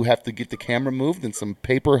because we do have to get the camera moved and some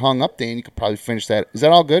paper hung up. Dan, you could probably finish that. Is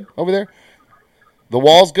that all good over there? The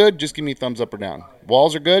wall's good? Just give me a thumbs up or down.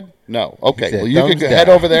 Walls are good? No. Okay. Well, you can head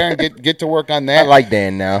over there and get to work on that. I like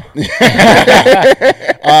Dan now.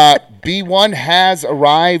 B1 has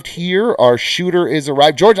arrived here. Our shooter is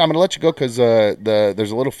arrived. George, I'm going to let you go because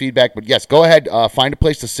there's a little feedback. But, yes, go ahead. Find a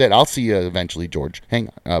place to sit. I'll see you eventually, George. Hang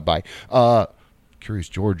on. Bye. Curious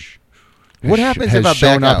George. What happens if I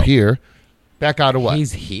shown back up out? Here? Back out of what?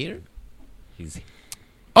 He's here?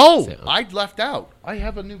 Oh, I left out. I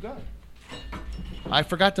have a new gun. I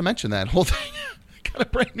forgot to mention that whole thing. I got a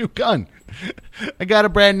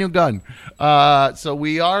brand new gun. So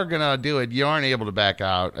we are going to do it. You aren't able to back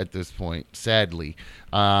out at this point, sadly.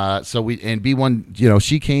 And B1,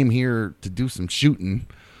 she came here to do some shooting.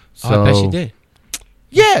 So, I bet she did.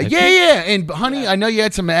 Yeah. And, honey, I know you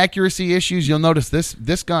had some accuracy issues. You'll notice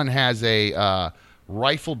this gun has a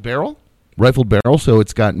rifled barrel, so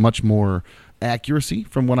it's got much more accuracy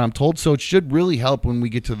from what I'm told. So it should really help when we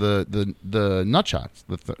get to the nut shots,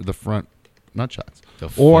 the front nut shots.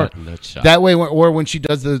 Nut shot. That way, or when she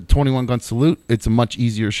does the 21 gun salute, it's a much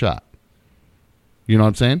easier shot. You know what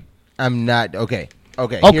I'm saying? I'm not okay.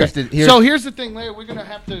 Here's the thing, Larry. We're gonna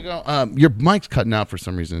have to go. Your mic's cutting out for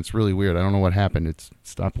some reason. It's really weird. I don't know what happened. It's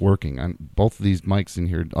stopped working. Both of these mics in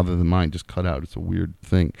here, other than mine, just cut out. It's a weird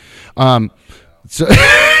thing. So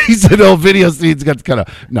he said, video scenes got cut out.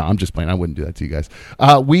 No, I'm just playing. I wouldn't do that to you guys.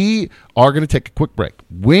 We are going to take a quick break.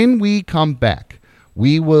 When we come back,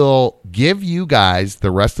 we will give you guys the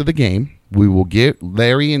rest of the game. We will get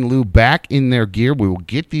Larry and Lou back in their gear. We will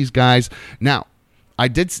get these guys. Now, I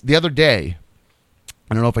did the other day,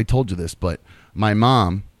 I don't know if I told you this, but my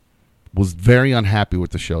mom was very unhappy with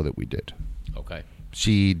the show that we did. Okay.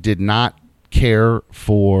 She did not care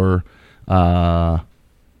for...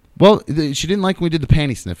 she didn't like when we did the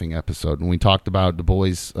panty sniffing episode when we talked about the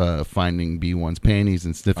boys finding B1's panties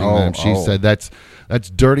and sniffing them. She said that's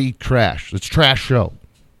dirty trash. It's trash show.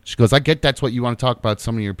 She goes, I get that's what you want to talk about.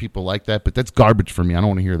 Some of your people like that, but that's garbage for me. I don't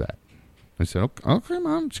want to hear that. I said, okay,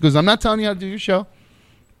 Mom. She goes, I'm not telling you how to do your show,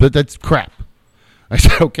 but that's crap. I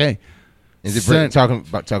said, okay. Is it Sent- talking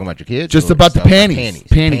about your kids? just or about the stuff like panties.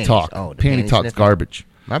 Panty talk. Oh, the panty panty talk's sniffing? garbage.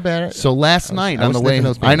 My bad. So last night I on was the way, sniffing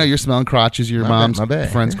those I know panties. you're smelling crotches, your My bad, mom's my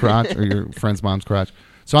bad. friend's crotch or your friend's mom's crotch.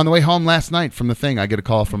 So on the way home last night from the thing, I get a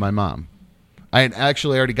call from my mom. I had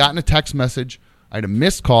actually already gotten a text message. I had a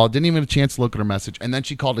missed call, didn't even have a chance to look at her message, and then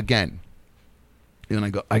she called again. And I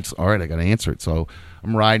go, all right, I got to answer it. So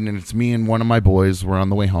I'm riding, and it's me and one of my boys. We're on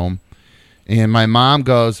the way home, and my mom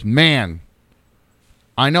goes, "Man,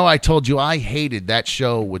 I know I told you I hated that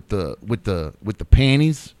show with the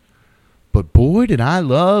panties, but boy, did I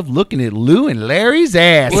love looking at Lou and Larry's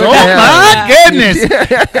ass. What Oh the hell? my goodness!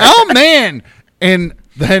 Oh man!" And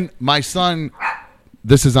then my son,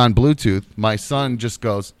 this is on Bluetooth. My son just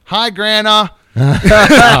goes, "Hi, Grandma." And she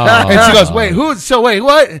goes, wait,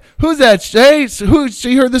 what? Who's that? Hey,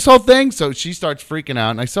 she heard this whole thing? So she starts freaking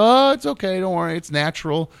out. And I said, oh, it's okay. Don't worry. It's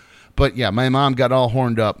natural. But yeah, my mom got all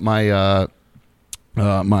horned up. My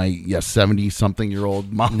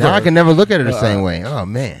 70-something-year-old mom. Now I can never look at her the same way. Oh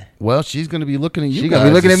man. Well, she's going to be looking at you She's guys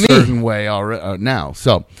gonna be looking a at me. certain way already, now.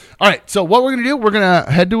 So, all right. So what we're going to do, we're going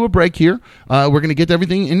to head to a break here. We're going to get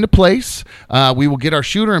everything into place. We will get our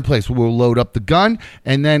shooter in place. We'll load up the gun,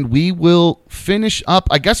 and then we will finish up.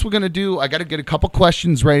 I guess we're going to do, I got to get a couple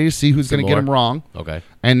questions ready to see who's going to get them wrong. Okay.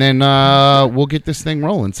 And then we'll get this thing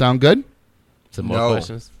rolling. Sound good? Some more No.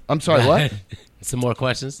 questions? I'm sorry, what? Some more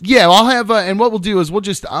questions? Yeah, I'll have, and what we'll do is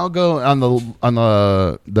I'll go on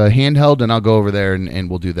the handheld, and I'll go over there, and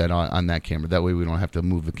we'll do that on that camera. That way we don't have to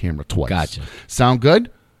move the camera twice. Gotcha. Sound good?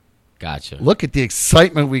 Gotcha. Look at the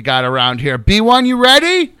excitement we got around here. B1, you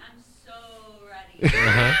ready? I'm so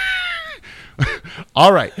ready.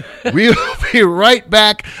 All right. We'll be right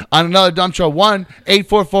back on another Dumb Show.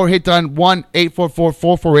 1-844-HIT-DONE,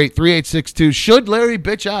 1-844-448-3862. Should Larry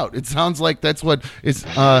bitch out? It sounds like that's what is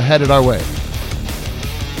headed our way.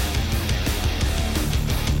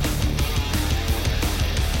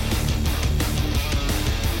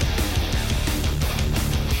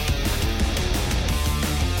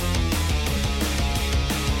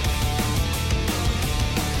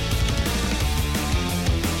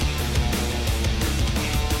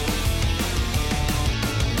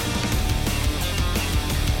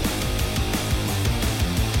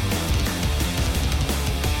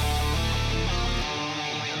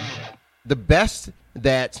 The best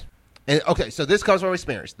that, and okay, so this comes from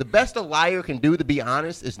experience. The best a liar can do, to be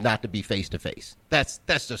honest, is not to be face to face. That's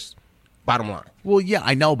just bottom line. Well, yeah,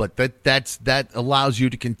 I know, but that allows you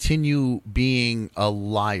to continue being a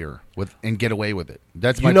liar and get away with it.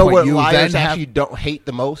 That's my You know point. what You liars then have actually don't hate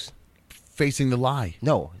the most? facing the lie.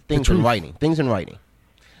 No, things truth. in writing. Things in writing.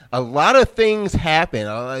 A lot of things happen.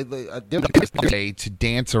 To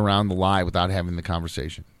dance around the lie without having the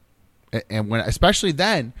conversation, and when especially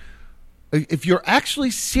then, if you're actually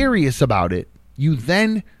serious about it, you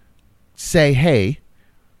then say, "Hey,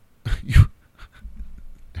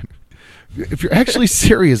 if you're actually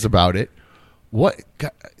serious about it, what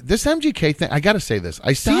this MGK thing? I got to say this.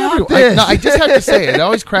 I see everyone. I just have to say it. It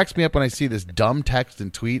always cracks me up when I see this dumb text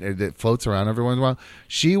and tweet that floats around every once in a while.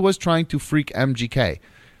 She was trying to freak MGK.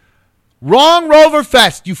 Wrong Rover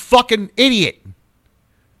Fest, you fucking idiot.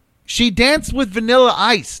 She danced with Vanilla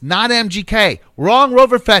Ice, not MGK. Wrong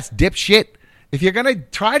Rover Fest, dipshit. If you're going to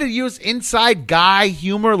try to use inside guy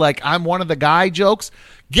humor like I'm one of the guy jokes,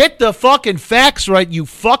 get the fucking facts right, you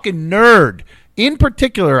fucking nerd. In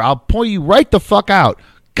particular, I'll point you right the fuck out.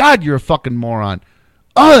 God, you're a fucking moron.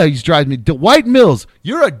 Oh, he's driving me. Dwight Mills,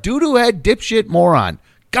 you're a doo-doo head dipshit moron.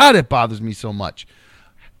 God, it bothers me so much.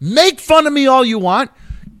 Make fun of me all you want.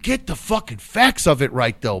 Get the fucking facts of it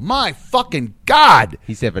right, though. My fucking God.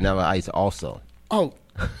 He said Vanilla Ice also. Oh.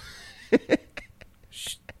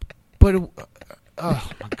 But, oh,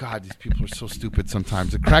 my God, these people are so stupid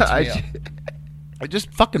sometimes. It cracks me up. They're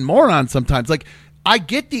just fucking morons sometimes. Like, I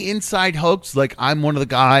get the inside hoax, like I'm one of the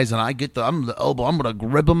guys, and I'm the elbow, I'm going to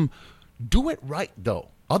grip them. Do it right, though.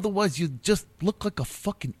 Otherwise, you just look like a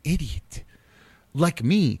fucking idiot. Like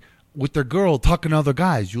me, with their girl talking to other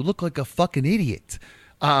guys. You look like a fucking idiot.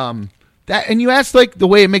 And you ask like the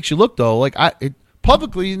way it makes you look though. Like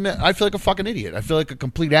publicly, I feel like a fucking idiot. I feel like a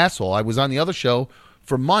complete asshole. I was on the other show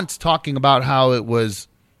for months talking about how it was.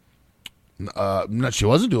 She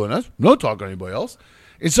wasn't doing this. No talking to anybody else.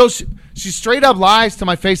 And so she straight up lies to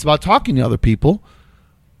my face about talking to other people.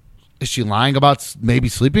 Is she lying about maybe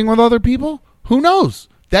sleeping with other people? Who knows?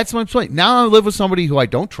 That's my point. Now I live with somebody who I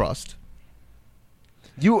don't trust.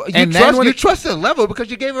 You trust a level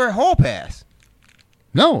because you gave her a hall pass.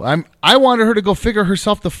 No, I wanted her to go figure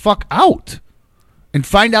herself the fuck out and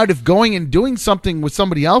find out if going and doing something with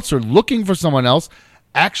somebody else or looking for someone else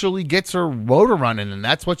actually gets her motor running, and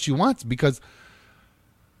that's what she wants because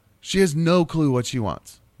She has no clue what she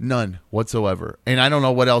wants. None whatsoever. And I don't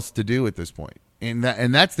know what else to do at this point. And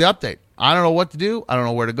that's the update. I don't know what to do. I don't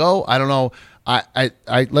know where to go. I don't know. I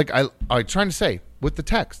trying to say with the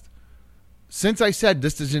text. Since I said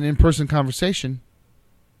this is an in-person conversation,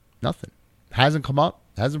 nothing. Hasn't come up.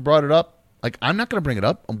 Hasn't brought it up. Like, I'm not going to bring it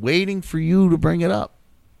up. I'm waiting for you to bring it up.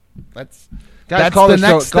 That's call the the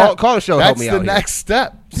next show. step. Call the show. That's Help me out the here. next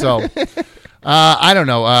step. So, I don't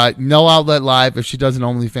know. No Outlet Live. If she does an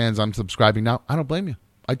OnlyFans, I'm subscribing now. I don't blame you.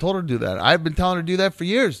 I told her to do that. I've been telling her to do that for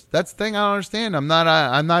years. That's the thing I don't understand. I'm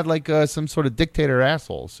not like some sort of dictator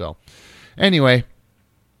asshole. So, anyway,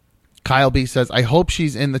 Kyle B says, I hope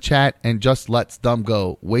she's in the chat and just lets them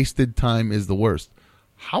go. Wasted time is the worst.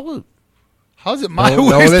 How's it my Don't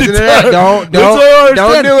wasted listen to time? that. Don't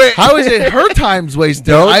do it. How is it her time's wasted?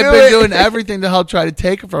 Don't I've do been it. doing everything to help try to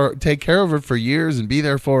take care of her for years and be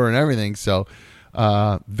there for her and everything. So,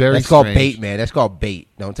 very That's called strange. bait, man. That's called bait.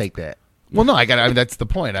 Don't take that. Well, no, that's the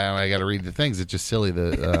point. I got to read the things. It's just silly.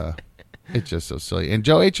 It's just so silly. And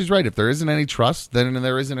Joe H is right. If there isn't any trust, then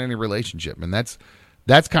there isn't any relationship, and that's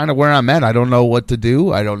kind of where I'm at. I don't know what to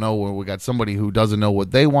do. I don't know where we got somebody who doesn't know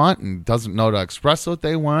what they want and doesn't know to express what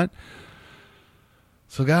they want.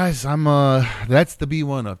 So, guys, that's the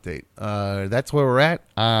B1 update. That's where we're at.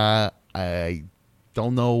 I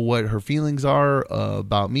don't know what her feelings are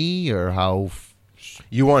about me or how.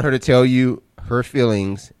 You want her to tell you her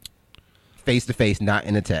feelings face to face, not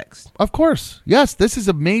in a text. Of course. Yes, this is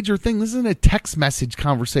a major thing. This isn't a text message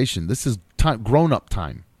conversation. This is grown up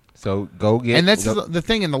time. So go get. And that's the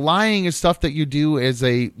thing. And the lying is stuff that you do as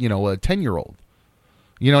a 10-year-old.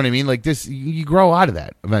 You know what I mean? Like this, you grow out of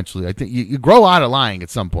that eventually. I think you grow out of lying at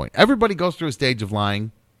some point. Everybody goes through a stage of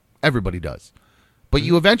lying. Everybody does. But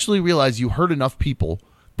you eventually realize you hurt enough people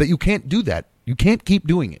that you can't do that. You can't keep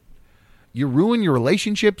doing it. You ruin your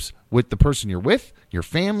relationships with the person you're with, your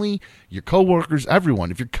family, your coworkers,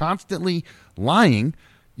 everyone. If you're constantly lying,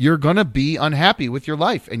 you're going to be unhappy with your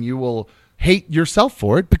life and you will hate yourself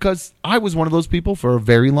for it, because I was one of those people for a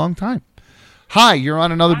very long time. Hi, you're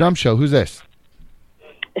on Another Dumb Show. Who's this?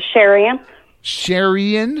 Sherian.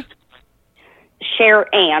 Sherian?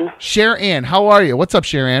 Sharan. How are you? What's up,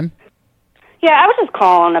 Sharan? Yeah, I was just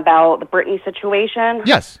calling about the Britney situation.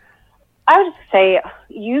 Yes. I would just say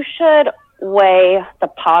you should weigh the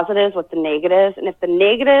positives with the negatives, and if the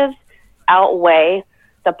negatives outweigh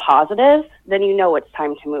the positives, then you know it's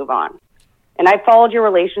time to move on. And I followed your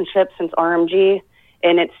relationship since RMG,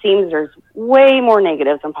 and it seems there's way more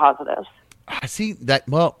negatives than positives. I see that.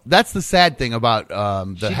 Well, that's the sad thing about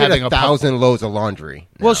She having did 1,000 loads of laundry.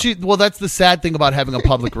 Well, that's the sad thing about having a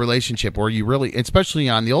public relationship where you really, especially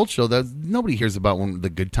on the old show, that nobody hears about the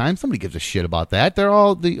good times. Nobody gives a shit about that. They're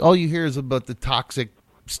all you hear is about the toxic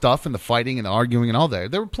stuff and the fighting and the arguing and all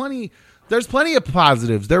that. There's plenty of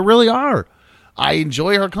positives. There really are. I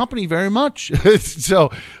enjoy her company very much. So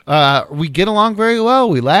we get along very well.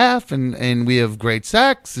 We laugh and we have great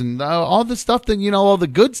sex and all the stuff that, all the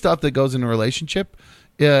good stuff that goes in a relationship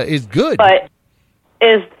is good. But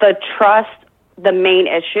is the trust the main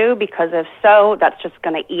issue? Because if so, that's just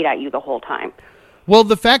going to eat at you the whole time. Well,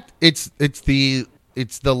 the fact it's the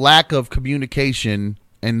lack of communication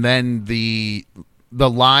and then the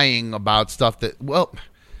lying about stuff that,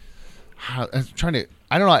 I'm trying to,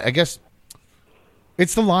 I don't know, I guess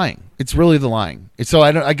it's the lying. It's really the lying. So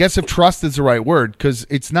I guess if trust is the right word, because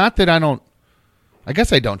it's not that I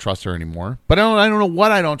guess I don't trust her anymore, but I don't know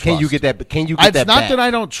what I don't trust. Can you get that? It's not that I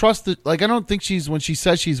don't trust it. Like, I don't think when she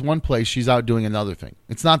says she's one place, she's out doing another thing.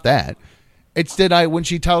 It's not that. It's that when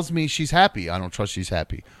she tells me she's happy, I don't trust she's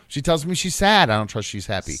happy. She tells me she's sad, I don't trust she's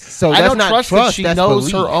happy. So I that's don't not trust trust, that she that's knows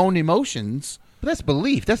belief. her own emotions. But that's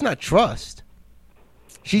belief. That's not trust.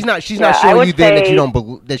 She's not I showing would you then that say- you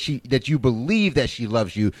don't that you believe that she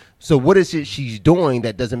loves you. So what is it she's doing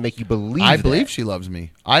that doesn't make you believe? I believe that? she loves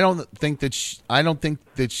me. I don't think that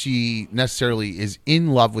she necessarily is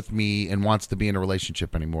in love with me and wants to be in a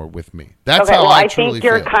relationship anymore with me. That's Okay, how well, I I truly think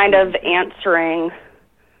you're feel. kind of answering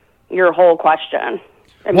your whole question.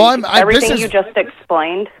 I Well, mean, this everything is- you just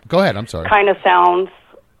explained Go ahead. I'm sorry. kind of sounds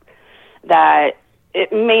that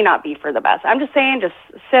it may not be for the best. I'm just saying, just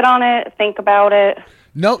sit on it, think about it,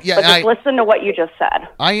 No, but yeah, just listen to what you just said.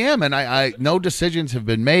 I am, and I no decisions have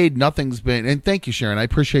been made. Nothing's been, and thank you, Sharon. I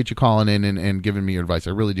appreciate you calling in and giving me your advice.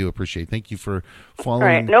 I really do appreciate it. Thank you for following. All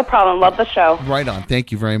right, no problem. Love the show. Right on.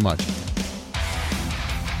 Thank you very much.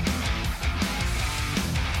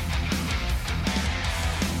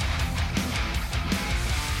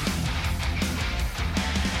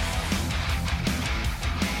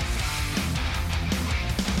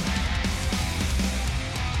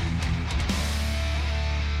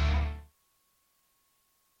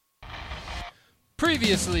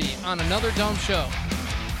 Previously on Another Dumb Show.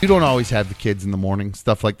 You don't always have the kids in the morning,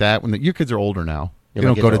 stuff like that. Your kids are older now. Yeah, they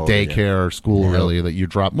my don't go kids to are older, daycare or school, No. really, that you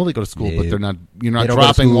drop. Well, they go to school, but Yeah. you're not They don't go to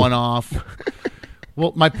dropping school. one off.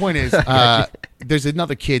 Well, my point is, there's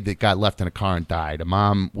another kid that got left in a car and died. A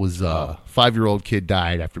mom was a 5-year-old kid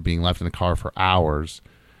died after being left in the car for hours.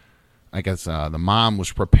 I guess the mom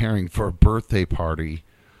was preparing for a birthday party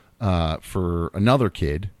for another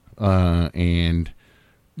kid, and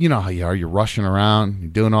you know how you are. You're rushing around, you're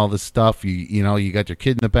doing all this stuff. You know, you got your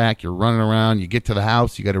kid in the back. You're running around. You get to the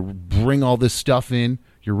house. You got to bring all this stuff in.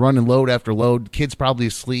 You're running load after load. Kid's probably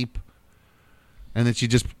asleep. And then she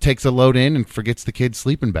just takes a load in and forgets the kid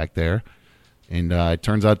sleeping back there. And it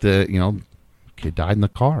turns out the kid died in the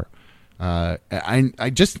car.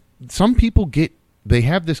 Some people they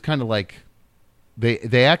have this kind of like,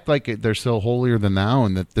 they act like they're so holier than thou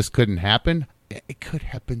and that this couldn't happen. It could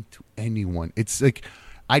happen to anyone. It's like,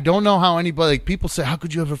 I don't know how anybody, like people say, how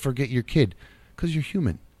could you ever forget your kid? Because you're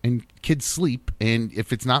human and kids sleep. And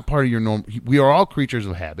if it's not part of your norm, we are all creatures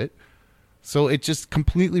of habit. So it's just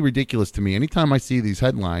completely ridiculous to me. Anytime I see these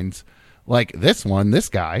headlines like this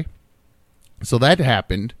guy. So that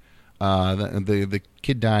happened. The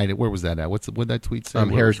kid died. Where was that at? What that tweet say?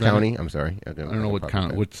 Harris County. I'm sorry. I don't know what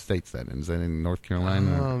county. What state's that in? Is that in North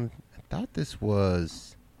Carolina? I thought this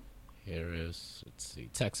was Let's see,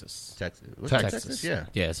 Texas. Texas. Texas. Yeah.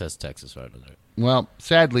 Yeah, it says Texas right on there. Well,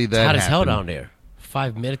 sadly, that It's hot as hell happened. down there.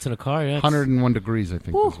 5 minutes in a car. Yeah, 101 degrees, I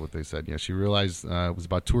think, is what they said. Yeah, she realized it was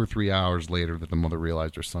about 2 or 3 hours later that the mother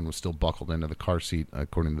realized her son was still buckled into the car seat,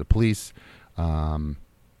 according to the police. And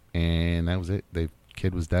that was it. The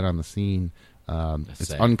kid was dead on the scene. It's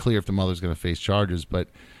sad. unclear if the mother's going to face charges. But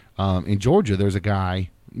in Georgia, there's a guy.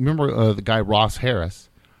 Remember the guy Ross Harris?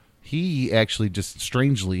 He actually just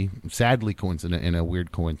strangely, sadly coincident, in a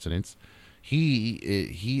weird coincidence,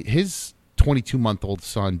 his 22-month-old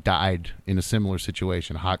son died in a similar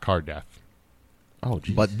situation, a hot car death. Oh,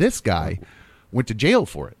 geez. But this guy went to jail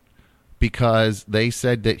for it because they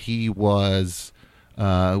said that he was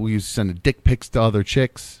we used to send dick pics to other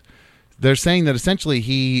chicks. They're saying that essentially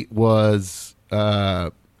he was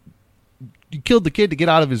he killed the kid to get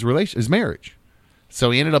out of his marriage.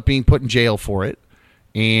 So he ended up being put in jail for it.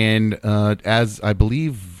 And as I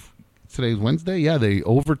believe today's Wednesday, yeah, they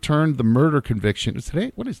overturned the murder conviction. Is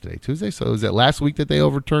today? What is today? Tuesday? So is it last week that they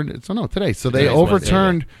overturned it? So no, today. So they Today's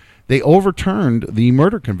overturned. Wednesday, They overturned the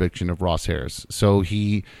murder conviction of Ross Harris. So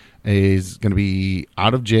he is going to be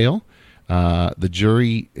out of jail. The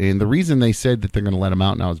jury, and the reason they said that they're going to let him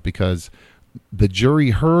out now is because the jury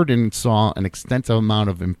heard and saw an extensive amount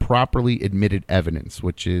of improperly admitted evidence,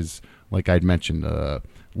 which is, like I'd mentioned,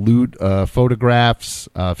 lewd photographs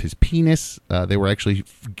of his penis. They were actually,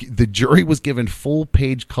 the jury was given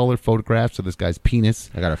full-page color photographs of this guy's penis.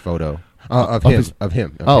 I got a photo of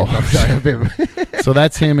him. Oh. I'm sorry, of him. So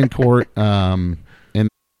that's him in court. And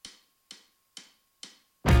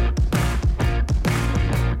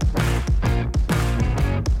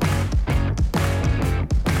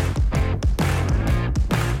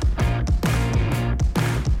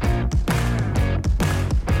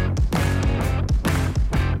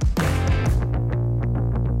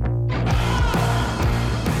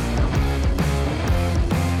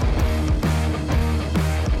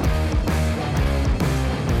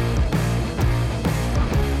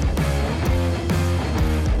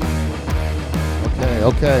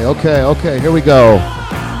Okay. Here we go.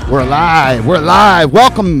 We're live.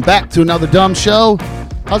 Welcome back to another dumb show.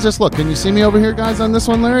 How's this look? Can you see me over here, guys, on this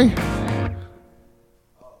one, Larry?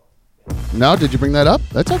 No? Did you bring that up?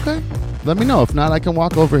 That's okay. Let me know. If not, I can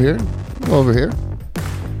walk over here. Go over here.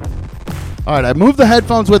 All right, I moved the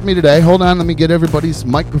headphones with me today. Hold on. Let me get everybody's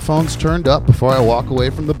microphones turned up before I walk away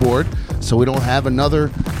from the board so we don't have another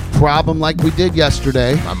problem like we did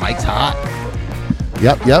yesterday. My mic's hot.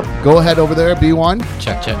 Yep. Go ahead over there, B1.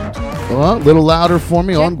 Check. Well, a little louder for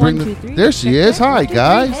me. Check, 1, 2, 3. There she Check, is. check, Hi, 1, 2, 3.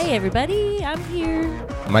 guys. Hey, everybody. I'm here.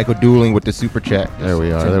 Michael dueling with the super chat. There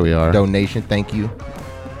we are. Donation. Thank you.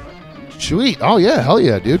 Sweet. Oh, yeah. Hell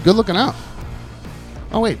yeah, dude. Good looking out.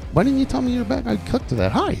 Oh, wait. Why didn't you tell me you're back? I clicked to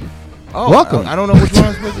that. Hi. Oh, Welcome. I don't know which one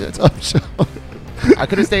I'm supposed to. It's up show. I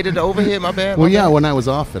could have stayed at the overhead. My bad. Well, my yeah, bad. when I was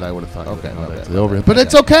off it, I would have thought. Okay, my bad. The overhead. But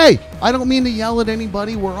it's okay. I don't mean to yell at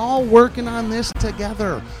anybody. We're all working on this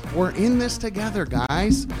together. We're in this together,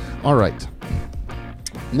 guys. All right.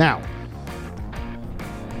 Now,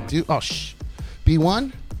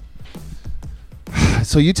 B1.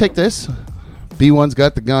 So you take this. B1's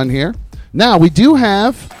got the gun here. Now, we do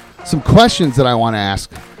have some questions that I want to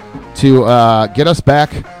ask to get us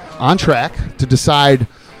back on track to decide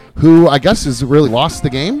who, I guess, has really lost the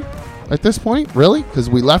game at this point, really, because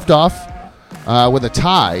we left off with a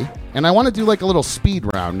tie, and I want to do like a little speed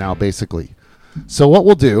round now, basically. So what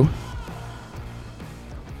we'll do,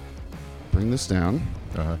 bring this down.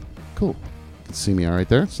 Cool. You can see me all right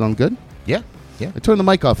there. Sound good? Yeah. Yeah. I turned the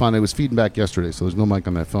mic off on. It was feeding back yesterday, so there's no mic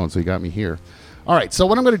on that phone, so you got me here. All right, so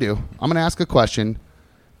what I'm going to do, I'm going to ask a question,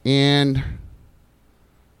 and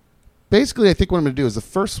basically I think what I'm going to do is the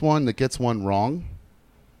first one that gets one wrong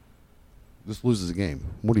just loses the game.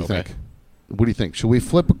 What do you think? What do you think? Should we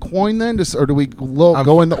flip a coin then, or do we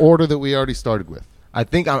go in the order that we already started with? I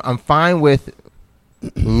think I'm fine with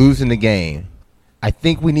losing the game. I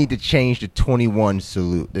think we need to change the 21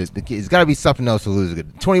 salute. It's got to be something else to lose.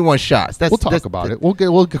 21 shots. We'll talk about it.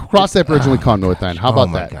 We'll cross that bridge when we come to it then. How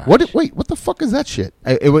about that? Gosh. What the fuck is that shit?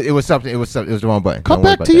 It was something. It was the wrong button. Come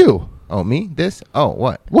back to you. Oh, me? This? Oh,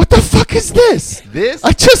 what? What the fuck is this? This?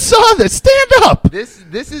 I just saw this. Stand up. This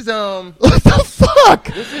is What the fuck?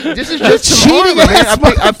 This is just cheating, man.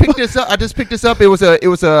 I picked this up. I just picked this up. It was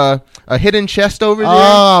a hidden chest over there.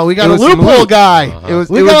 Oh, we got a loophole guy.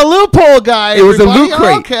 We got a loophole guy. It was a loot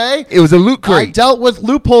crate. Okay. It was a loot I crate. dealt with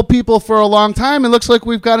loophole people for a long time. It looks like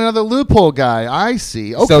we've got another loophole guy. I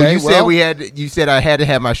see. Okay. So you said I had to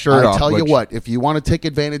have my shirt off. I tell you what, if you want to take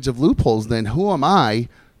advantage of loopholes, then who am I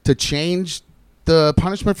to change the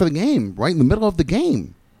punishment for the game right in the middle of the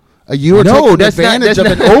game? You are taking advantage of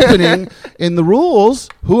an opening in the rules.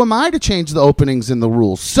 Who am I to change the openings in the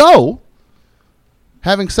rules? So,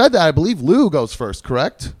 having said that, I believe Lou goes first,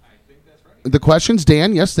 correct? I think that's right. The questions,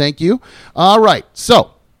 Dan. Yes, thank you. All right.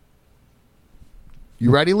 So, you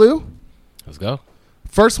ready, Lou? Let's go.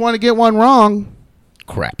 First one to get one wrong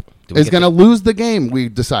Crap. is going to lose the game, we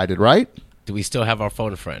decided, right? Do we still have our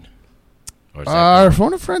phone a friend? Our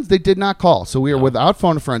phone and friends, they did not call. So we are without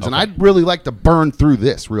phone and friends. Okay. And I'd really like to burn through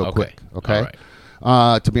this real quick. Okay?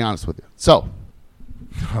 All right. To be honest with you. So.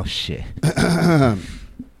 Oh, shit.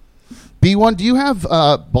 B1, do you have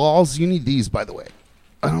balls? You need these, by the way.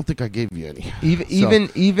 I don't think I gave you any.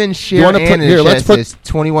 Even share and here, let's put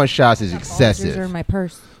 21 shots is excessive. Balls are in my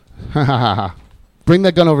purse. Bring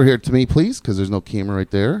that gun over here to me, please, because there's no camera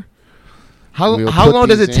right there. How long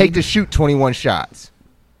does it take to shoot 21 shots?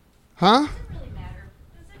 Huh?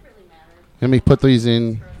 Let me put these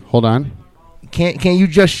in. Hold on. Can you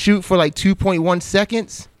just shoot for like 2.1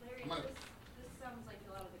 seconds?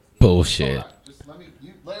 Bullshit.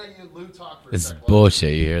 This is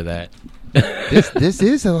bullshit. You hear that? This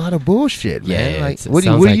is a lot of bullshit, man. Yeah, like, what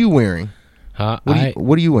are you wearing? Huh?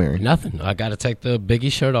 What are you wearing? Nothing. I got to take the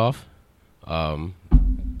Biggie shirt off.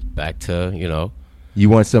 Back to You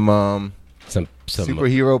want some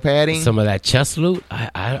superhero padding? Some of that chest loot.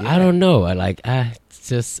 I don't know.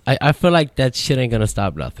 I feel like that shit ain't gonna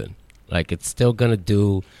stop nothing. Like it's still gonna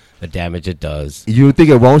do the damage it does. You think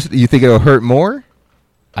it won't? You think it'll hurt more?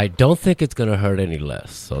 I don't think it's gonna hurt any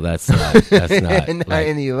less. So that's not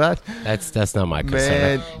any less. That's not my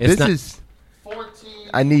concern. Man, it's this is 14.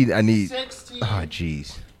 I need 16. Oh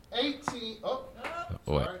jeez. 18. Oh.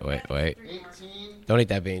 Wait. 18. Don't eat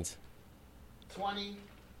that beans.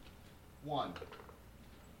 21.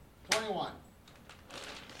 21.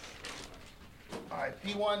 All right,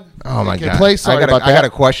 P1. Oh my God! I got a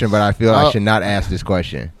question, but I feel I should not ask this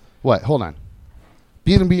question. What? Hold on.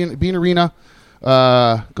 Bean Arena.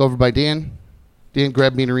 Go over by Dan. Dan,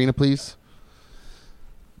 grab Bean Arena, please.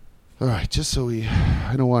 All right, just so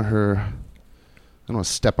I don't want to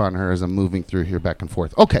step on her as I'm moving through here back and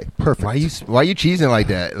forth. Okay, perfect. Why you cheesing like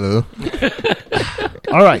that, Lou?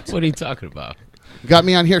 All right. What are you talking about? Got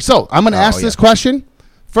me on here. So I'm going to ask this question.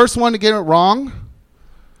 First one to get it wrong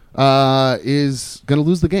is going to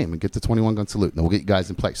lose the game and get the 21 gun salute. And we'll get you guys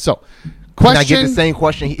in place. So, question. Can I get the same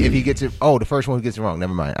question if he gets it? Oh, the first one who gets it wrong.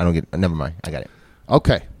 Never mind. Never mind. I got it.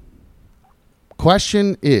 Okay.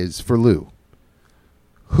 Question is for Lou.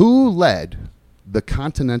 Who led the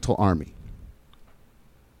Continental Army?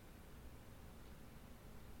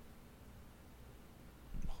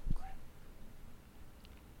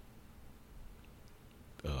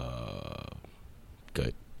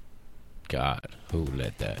 Good God, who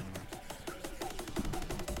led that?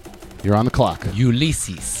 You're on the clock.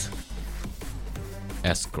 Ulysses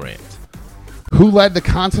S. Grant. Who led the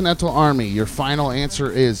Continental Army? Your final answer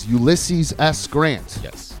is Ulysses S. Grant.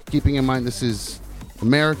 Yes. Keeping in mind this is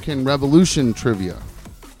American Revolution trivia.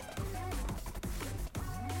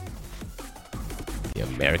 The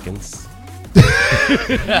Americans?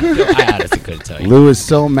 I honestly couldn't tell you. Lou is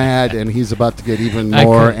so mad, and he's about to get even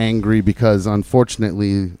more angry because,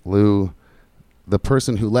 unfortunately, Lou, the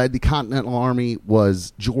person who led the Continental Army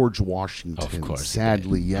was George Washington. Of course,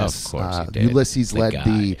 sadly, yes. Of course, he did. Ulysses led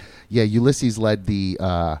guy. Ulysses led the.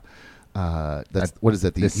 What is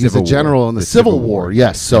that? He's Civil a general War. in the Civil War.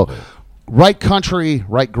 Yes. So, right country,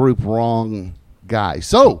 right group, wrong guy.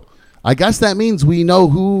 So I guess that means we know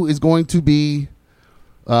who is going to be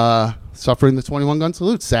suffering the 21 gun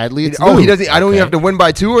salute. Sadly, it's Lou. He doesn't. I don't even have to win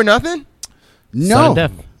by 2 or nothing. No.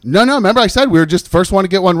 Remember, I said we were just first one to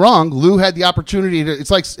get one wrong. Lou had the opportunity to. It's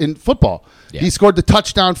like in football. Yeah. He scored the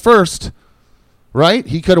touchdown first, right?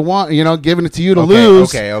 He could have given it to you to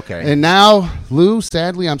lose. Okay. And now, Lou,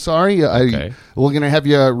 sadly, I'm sorry. We're gonna have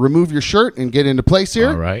you remove your shirt and get into place here.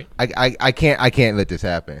 All right. I can't let this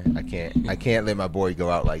happen. I can't let my boy go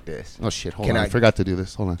out like this. Oh shit! Hold on. I forgot to do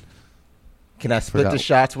this. Hold on. Can I split the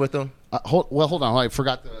shots with him? Hold on. I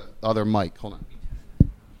forgot the other mic. Hold on.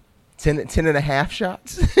 10 and a half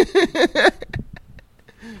shots?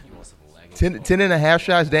 10 and a half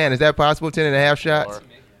shots, Dan. Is that possible? 10 and a half shots?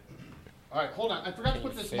 All right, hold on. I forgot to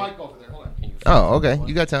put this mic over there. Hold on. Oh, okay.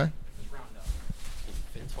 You got time.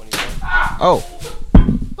 Oh.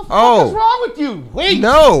 What is wrong with you? Wait.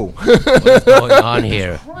 No. What's going on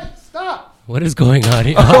here? Christ, stop. What is going on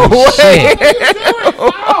here? Oh, shit. What are you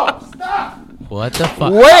doing? Ow, stop. What the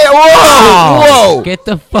fuck? Wait, whoa. Get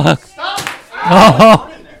the fuck. Stop. Oh.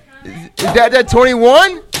 Is that 21?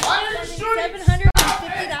 Why are you shooting?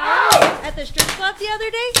 $750 at the strip club the other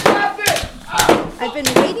day. Stop it. I've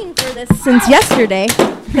been waiting for this since yesterday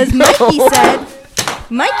because Mikey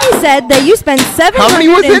said that you spent How many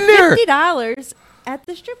was in there? $750 at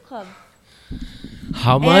the strip club.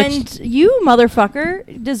 How much? And you,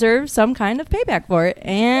 motherfucker, deserve some kind of payback for it.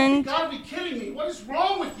 And You gotta be kidding me. What is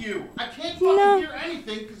wrong with you? I can't fucking hear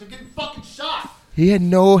anything because they're getting fucking shot. He had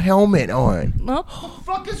no helmet on. well, What the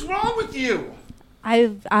fuck is wrong with you?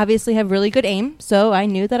 I obviously have really good aim, so I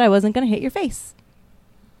knew that I wasn't going to hit your face.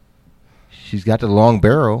 She's got the long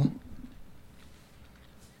barrel.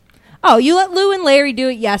 Oh, you let Lou and Larry do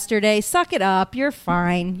it yesterday. Suck it up. You're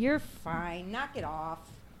fine. You're fine. Knock it off.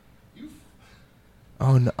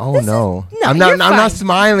 Oh no! Oh This is- no! no, I'm you're not fine.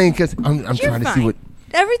 smiling because I'm You're trying to see fine. what.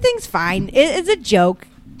 Everything's fine. It's a joke.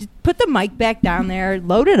 Just put the mic back down there.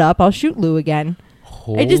 Load it up. I'll shoot Lou again.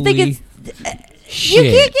 I just think it's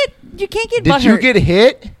shit. you can't get Did you butthurt. get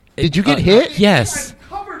hit? Did you get hit? Yes. I'm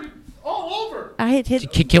covered all over. I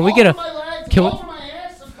hit. Can we get All over my legs, can we all over my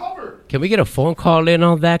ass, I'm covered. can we get a phone call in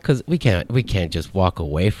on that? Because we can't just walk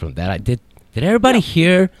away from that. Did everybody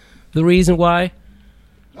hear the reason why?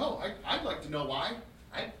 No, I'd like to know why.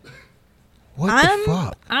 What the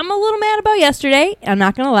fuck? I'm a little mad about yesterday. I'm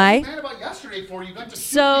not gonna lie. Mad about yesterday for you got to shoot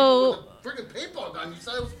So- people with a friggin' paintball gun. You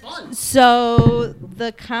said it was fun. So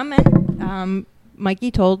the comment,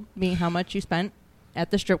 Mikey told me how much you spent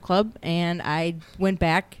at the strip club, and I went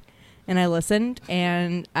back and I listened,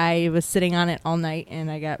 and I was sitting on it all night,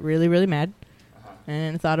 and I got really, really mad,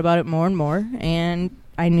 and thought about it more and more, and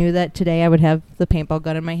I knew that today I would have the paintball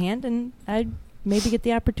gun in my hand, and I'd maybe get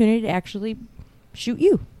the opportunity to actually shoot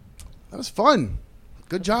you. That was fun.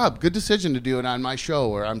 Good job. Good decision to do it on my show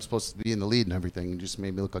where I'm supposed to be in the lead and everything. You just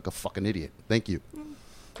made me look like a fucking idiot. Thank you.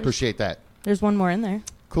 Appreciate that. There's one more in there.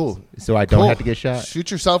 Cool. So I don't have to get shot.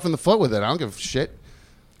 Shoot yourself in the foot with it. I don't give a shit.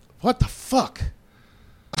 What the fuck?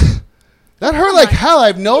 That hurt like hell. I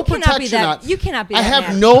have no You cannot be protection that- on. you cannot be I that have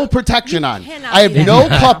mad. no protection on. cannot I have be that no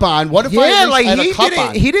mad. cup on. What if I Yeah, at least like had a he cup didn't.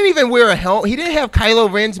 on? He didn't even wear a helmet. He didn't have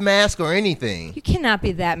Kylo Ren's mask or anything. You cannot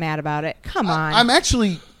be that mad about it. Come on. I'm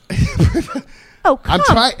actually. oh, come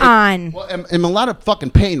on. Well, I'm in a lot of fucking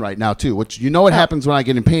pain right now too. Which you know what happens when I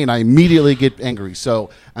get in pain? I immediately get angry. So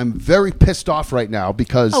I'm very pissed off right now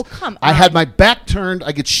because Oh, come I had on. my back turned.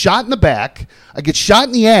 I get shot in the back. I get shot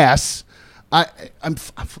in the ass. I'm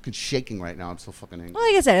fucking shaking right now. I'm so fucking angry. Well,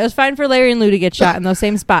 like I said, it was fine for Larry and Lou to get shot in those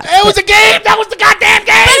same spots. It was a game. That was the goddamn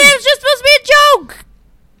game. But it was just supposed to be a joke.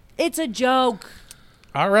 It's a joke.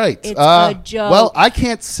 All right. It's a joke. Well, I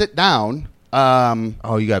can't sit down.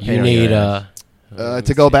 Oh, you got paint You on need your ass.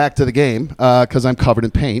 To go back to the game because I'm covered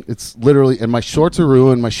in paint. It's literally, and my shorts are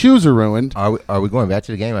ruined. My shoes are ruined. Are we going back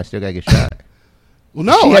to the game? I still gotta get shot. Well,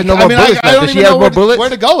 no, She has no more bullets I left. don't Does she even have know more bullets? where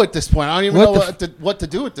to go at this point. I don't even know What the what to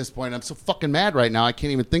do at this point. I'm so fucking mad right now. I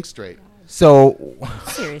can't even think straight. So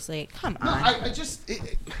Seriously, come No, on. I just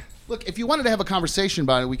look. If you wanted to have a conversation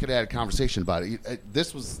about it, we could have had a conversation about it.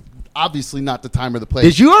 This was obviously not the time or the place.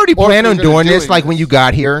 did you already Or if plan we're on gonna doing do this? it. Like when you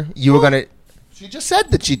got here, you were gonna. She just said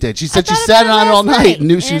that she did. She said she thought sat about on it it all last night night, and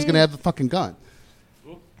knew she was and- going to have the fucking gun.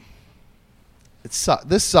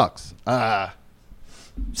 This sucks.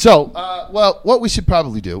 Well, what we should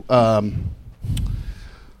probably do. Come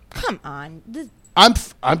on. I'm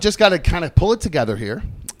just got to kind of pull it together here.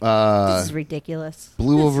 This is ridiculous.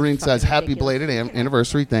 Blue This is Wolverine says, fucking "Happy ridiculous. belated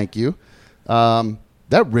anniversary." Thank you.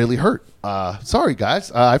 That really hurt. Sorry,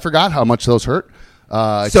 guys. I forgot how much those hurt.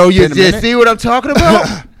 It's So you been a minute. see what I'm talking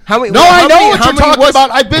about? How many? No, I know what you're talking was-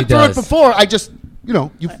 about. I've been He through does. it before. I just, you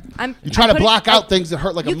know, you're I'm trying to putting- block out things that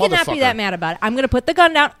hurt like a You motherfucker. cannot be that mad about it. I'm gonna put the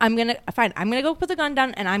gun down. I'm gonna go put the gun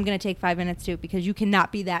down, and I'm gonna take 5 minutes too because you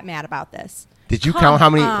cannot be that mad about this. Did you Come count how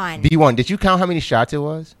many? on. B1. Did you count how many shots it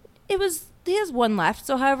was? He has one left,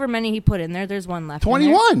 so however many he put in there's one left. in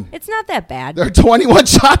 21. there. It's not that bad. There are 21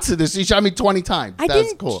 shots in this. He shot me 20 times. I That's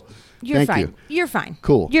didn't. cool. You're Thank fine. you. You're fine.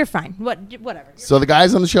 Cool. You're fine. Whatever. So the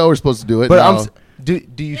guys on the show are supposed to do it. But now.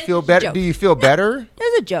 do you feel It's a better? joke. Do you feel better? It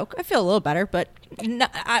was a joke. I feel a little better, but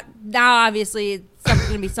now obviously it's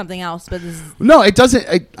going to be something else. But this is, No, it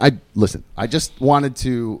doesn't. I listen. I just wanted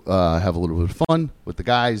to have a little bit of fun with the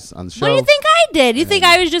guys on the show. what do you think I did? You think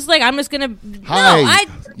I was just like I'm just going to? Hi,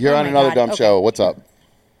 No, you're oh on my another God. dumb Okay. show. What's up?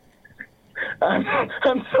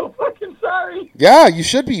 I'm so fucking sorry. Yeah, you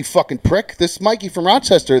should be, you fucking prick. This Mikey from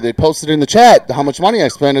Rochester, they posted in the chat how much money I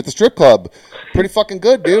spent at the strip club. Pretty fucking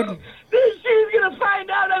good, dude. She's gonna find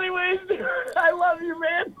out anyways. I love you,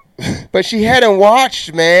 man. But she hadn't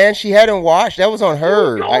watched, man. She hadn't watched. That was on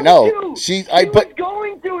her. I know. He But was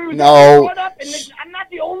going to. He was No. going to put up, and I'm not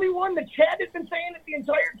the only one. The chat has been saying it the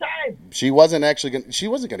entire time. she wasn't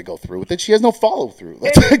gonna go through with it. She has no follow through.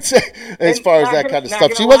 As far as that kind of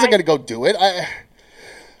stuff, she wasn't gonna go do it.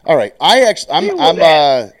 All right,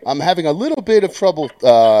 I'm having a little bit of trouble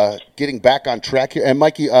getting back on track here. And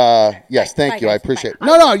Mikey, yes, thank Bye, you, I guys. appreciate it. Bye.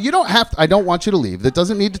 No, you don't have to. I don't want you to leave. That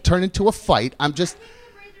doesn't need to turn into a fight. I'm just.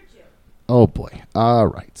 Oh boy. All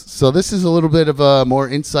right. So this is a little bit of more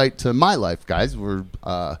insight to my life, guys. Where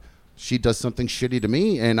she does something shitty to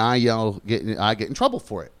me, and I get in trouble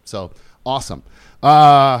for it. So awesome.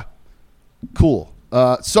 Cool.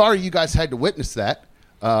 Sorry you guys had to witness that.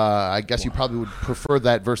 I guess you probably would prefer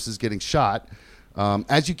that versus getting shot.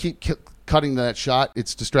 As you keep cutting that shot,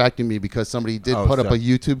 it's distracting me because somebody did put up a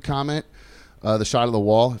YouTube comment, the shot of the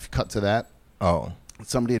wall. If you cut to that. Oh.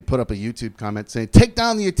 Somebody had put up a YouTube comment saying, "Take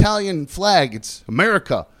down the Italian flag. It's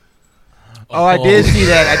America." Oh, I did see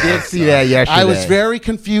that. I did see that yesterday. I was very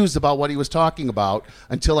confused about what he was talking about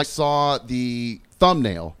until I saw the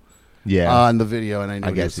thumbnail on the video, and I knew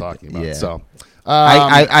what he was talking about. yeah. So,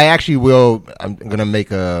 I actually will. I'm gonna make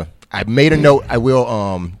a. I made a note. I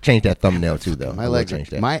will change that thumbnail too, though. my I will legs, change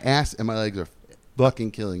that. my ass, and my legs are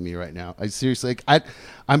fucking killing me right now. I seriously, I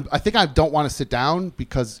think I don't want to sit down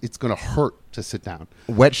because it's gonna hurt to sit down.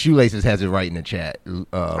 Wet Shoelaces has it right in the chat. can't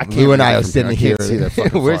Lou and read I it are from sitting here. I here. can't see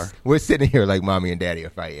that fucking far. We're sitting here like mommy and daddy are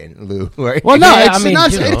fighting. Lou, right? Well, no, Yeah, it's I mean,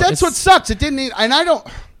 not. you know, That's it's- what sucks. It didn't. And I don't.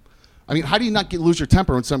 I mean, how do you not lose your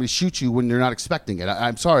temper when somebody shoots you when you're not expecting it?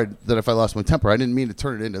 I'm sorry that if I lost my temper, I didn't mean to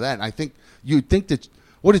turn it into that. And I think you'd think that.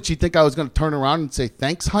 What did she think I was going to turn around and say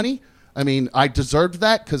thanks, honey? I mean, I deserved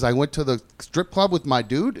that because I went to the strip club with my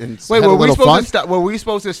dude and Wait, had a were we little supposed fun. to stop? Were we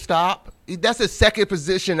supposed to stop? That's the second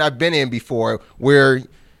position I've been in before, where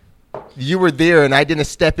you were there and I didn't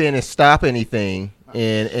step in and stop anything,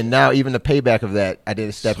 and now even the payback of that, I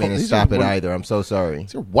didn't step in and these stop are it one- either. I'm so sorry.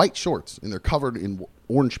 These are white shorts and they're covered in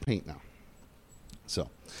orange paint now. So,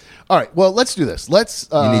 all right. Well, let's do this. Let's.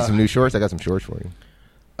 You need some new shorts? I got some shorts for you.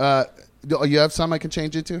 You have some I can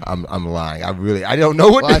change into? I'm lying. I don't know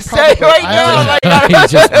what Well, I to say probably- right I- now.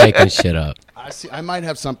 He's just making shit up. I see. I might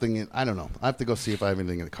have something in. I don't know. I have to go see if I have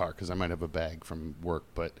anything in the car because I might have a bag from work.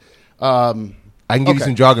 But I can give you okay.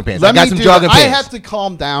 some jogging pants. Let I got me some do jogging that. pants. I have to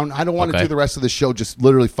calm down. I don't want to Okay. do the rest of the show just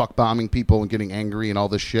literally fuck bombing people and getting angry and all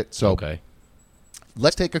this shit. So Okay.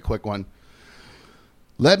 let's take a quick one.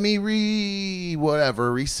 Let me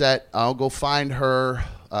reset. I'll go find her.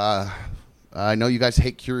 I know you guys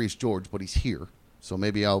hate Curious George, but he's here. So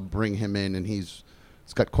maybe I'll bring him in, and he's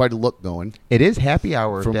got quite a look going. It is happy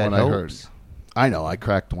hour. From that what I heard. helps. I know, I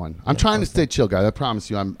cracked one. I'm trying to stay chill, guys. I promise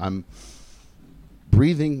you. I'm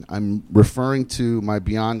breathing. I'm referring to my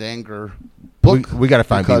Beyond Anger book. We got to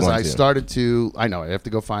find because B1 I too. started to. I know I have to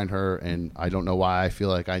go find her, and I don't know why I feel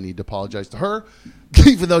like I need to apologize to her,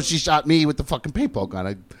 even though she shot me with the fucking paintball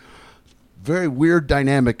gun. Very weird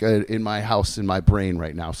dynamic in my house, in my brain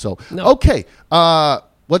right now. So okay,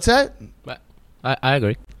 what's that? I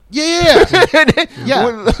agree. Yeah.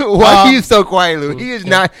 Yeah. Why are you so quiet, Lou? He is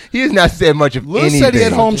not. He has not said much of Lou anything. said he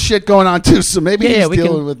had home shit going on too, so maybe Yeah, he's we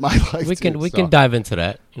dealing can- with my life. We can too, we so. can dive into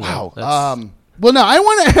that. You know, Wow. that's- Well, no, I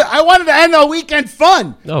wanted to end the weekend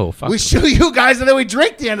fun. No, fuck we it. shoot you guys, and then we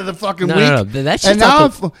drink the end of the fucking No, week. no, no, that's and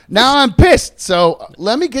just now I'm pissed. So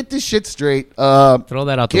let me get this shit straight. Throw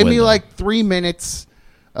that out the Give me window. like 3 minutes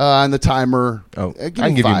on the timer. Oh, Give I me can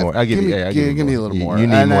give you 5. more. I'll give you- yeah, I'll give you give me a more. little You- more. you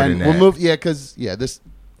need and more then than we'll that. move. Yeah, because this.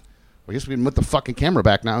 I guess we can put the fucking camera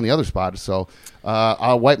back now in the other spot. So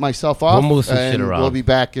I'll wipe myself off. We'll move some shit and around. We'll be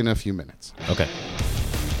back in a few minutes. Okay.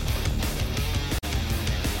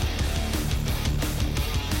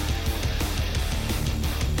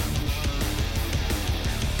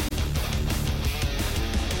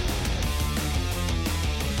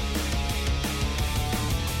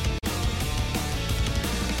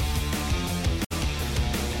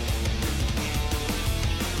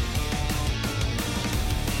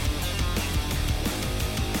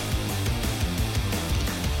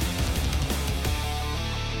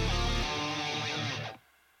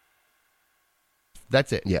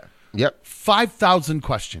 That's it. Yeah. Yep. 5,000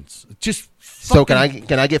 questions. Just So fucking-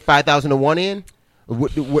 can I get 5,000 to one in?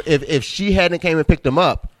 If she hadn't came and picked them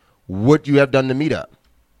up, would you have done the meetup?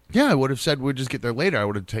 Yeah, I would have said we'd just get there later. I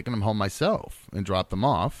would have taken them home myself and dropped them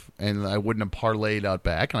off, and I wouldn't have parlayed out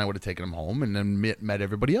back, and I would have taken them home and then met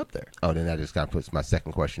everybody up there. Oh, then that just kind of puts my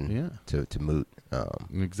second question to moot.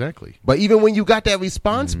 Exactly. But even when you got that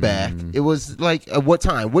response back, it was like, at what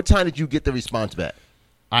time? What time did you get the response back?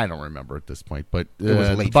 I don't remember at this point, but It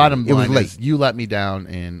was late the bottom for you. It was line late. is you let me down,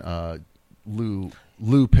 and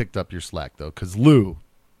Lou picked up your slack, though, because Lou,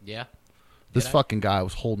 Yeah. this Did I? fucking guy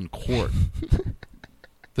was holding court.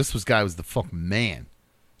 This guy was the fucking man.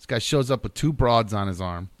 This guy shows up with 2 broads on his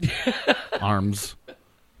arms.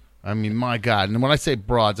 I mean, my God. And when I say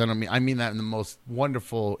broads, I mean that in the most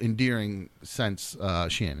wonderful, endearing sense.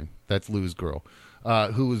 Shannon, that's Lou's girl,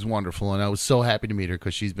 who was wonderful, and I was so happy to meet her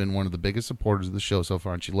because she's been one of the biggest supporters of the show so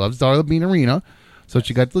far, and she loves Darla Bean Arena. So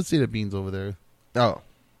she got, let's see the beans over there. Oh.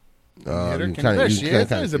 There she is.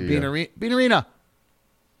 There's a Bean Arena.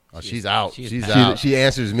 Oh, she's out. She's out. She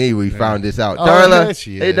answers me. We found this out. Oh, Darla. there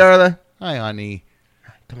she Hey, is. Darla. Hi, honey.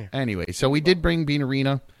 Come here. Anyway, so we did bring Bean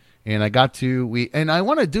Arena, and I got to and I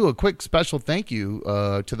want to do a quick special thank you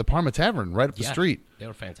to the Parma Tavern right up the street. They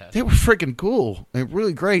were fantastic. They were freaking cool and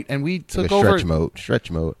really great, and we took Like over.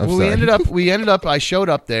 Stretch mode. I'm Well, sorry. we ended up. I showed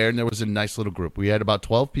up there, and there was a nice little group. We had about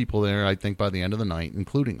 12 people there, I think, by the end of the night,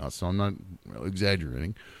 including us. So I'm not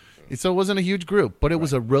exaggerating. So it wasn't a huge group, but it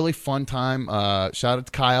was a really fun time. Shout out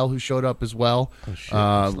to Kyle, who showed up as well. Oh, shit.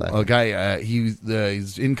 I'm slacking. A guy,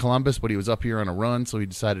 he's in Columbus, but he was up here on a run, so he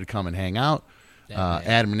decided to come and hang out.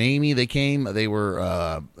 Adam and Amy, they came.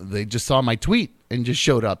 They just saw my tweet and just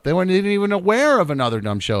showed up. They weren't even aware of another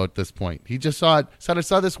dumb show at this point. He just saw it. Said, I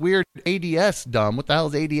saw this weird ADS dumb. What the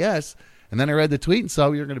hell is ADS? And then I read the tweet and saw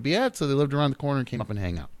where you were going to be at, so they lived around the corner and came up and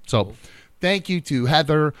hang out. So thank you to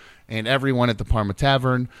Heather and everyone at the Parma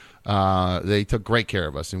Tavern. They took great care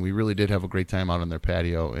of us, and we really did have a great time out on their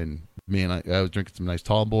patio. And me and I was drinking some nice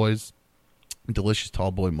tall boys, delicious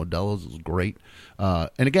tall boy Modelo's. It was great. And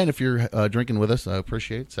again, if you're drinking with us, I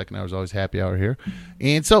appreciate it. Second hour is always happy hour here.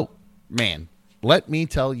 And so, man, let me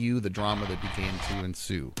tell you the drama that began to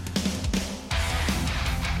ensue.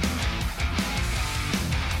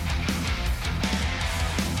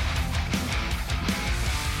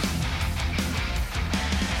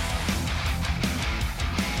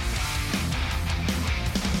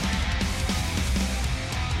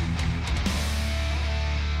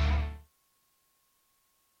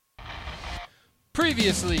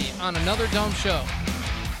 Previously on Another Dumb Show.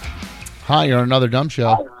 Hi, you're on Another Dumb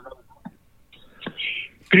Show.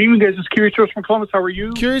 Good evening, guys. It's Curious George from Columbus. How are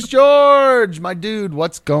you? Curious George, my dude,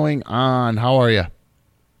 what's going on? How are you?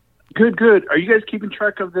 Good, good. Are you guys keeping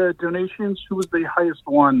track of the donations? Who was the highest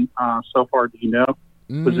one so far? Do you know?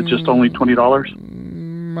 Was it just only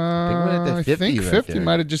 $20? I think 50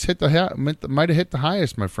 might have just hit might have hit the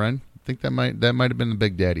highest, my friend. I think that might have been the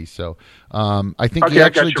Big Daddy. So, I think Okay, he I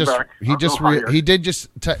actually got your just back. he I'll just go higher. he did just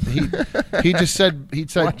he just said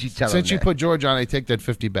Why'd you tell him since you that? put George on, I take that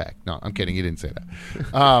 50 back. No, I'm kidding. He didn't say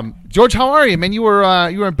that. George, how are you, man? You were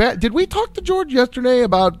in bed. Did we talk to George yesterday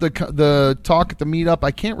about the talk at the meetup?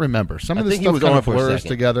 I can't remember. Some of I this think he stuff was kind on of for a blurs second.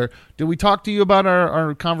 together. Did we talk to you about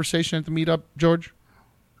our conversation at the meetup, George?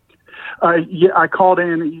 Yeah, I called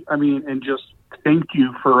in. And just thank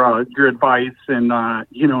you for your advice and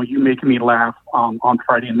you making me laugh on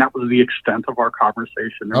Friday, and that was the extent of our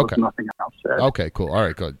conversation. There Okay. was nothing else said. Okay, cool. All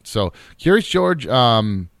right, good. So, Curious George,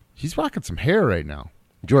 he's rocking some hair right now.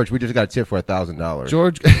 George, we just got a tip for $1,000.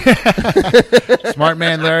 George, smart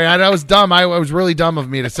man, Larry. I was dumb. I was really dumb of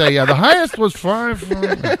me to say, yeah, the highest was 5.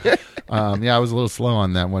 Yeah, I was a little slow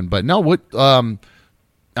on that one, but no. What?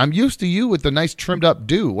 I'm used to you with the nice trimmed up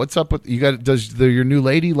do. What's up with you? Does your new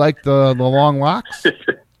lady like the long locks?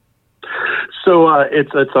 So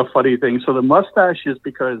it's a funny thing. So the mustache is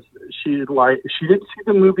because she didn't see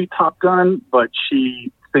the movie Top Gun, but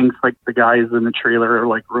she thinks like the guys in the trailer are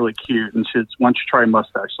like really cute, and she's wants to try a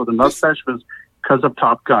mustache. So the mustache was because of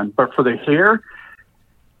Top Gun, but for the hair,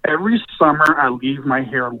 every summer I leave my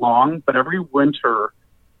hair long, but every winter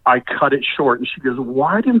I cut it short. And she goes,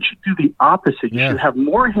 "Why didn't you do the opposite? You Yeah. should have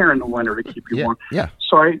more hair in the winter to keep you warm." Yeah.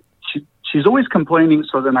 So she's always complaining.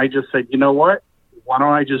 So then I just said, you know what? Why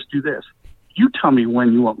don't I just do this? You tell me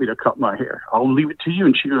when you want me to cut my hair. I'll leave it to you.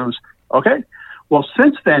 And she goes, okay. Well,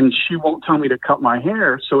 since then, she won't tell me to cut my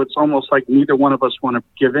hair. So it's almost like neither one of us want to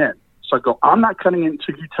give in. So I go, I'm not cutting it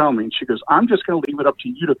until you tell me. And she goes, I'm just going to leave it up to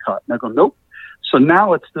you to cut. And I go, nope. So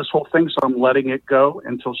now it's this whole thing. So I'm letting it go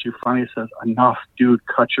until she finally says, enough, dude,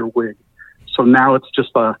 cut your wig. So now it's just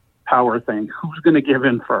a power thing. Who's going to give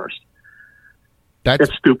in first?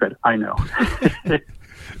 It's stupid. I know.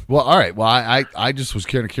 Well, all right. Well, I just was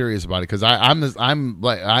kind of curious about it because I'm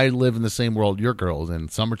like I live in the same world your girls. In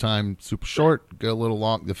summertime, super short, get a little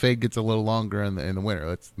long. The fade gets a little longer in the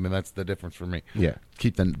winter. That's the difference for me. Yeah,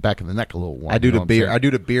 keep the back of the neck a little warm. I do the beard. I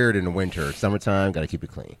do the beard in the winter. Summertime, got to keep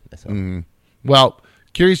it clean. That's all. Well,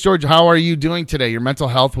 Curious George, how are you doing today? Your mental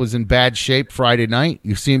health was in bad shape Friday night.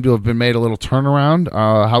 You seem to have been made a little turnaround.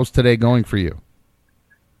 How's today going for you?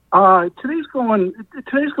 Today's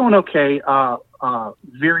going okay.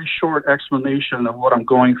 Very short explanation of what I'm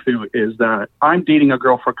going through is that I'm dating a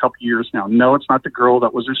girl for a couple years now. No, it's not the girl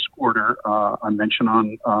that was a squirter. I mentioned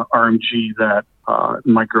on RMG that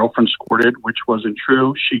my girlfriend squirted, which wasn't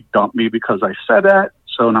true. She dumped me because I said that.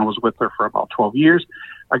 So, and I was with her for about 12 years.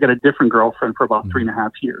 I got a different girlfriend for about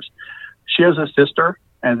 3.5 years. She has a sister.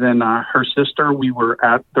 And then her sister, we were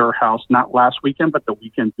at their house, not last weekend, but the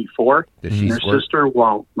weekend before. Did she and her sister,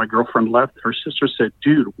 while my girlfriend left, her sister said,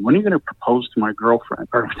 dude, when are you going to propose to my girlfriend?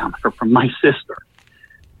 Or not my girlfriend, my sister.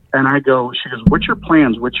 And I go, she goes, what's your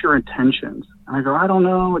plans? What's your intentions? And I go, I don't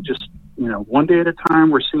know. Just, one day at a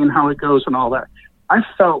time, we're seeing how it goes and all that. I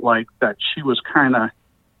felt like that she was kind of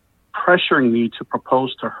pressuring me to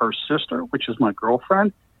propose to her sister, which is my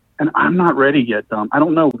girlfriend. And I'm not ready yet, Dom. I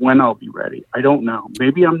don't know when I'll be ready. I don't know.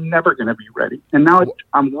 Maybe I'm never going to be ready. And now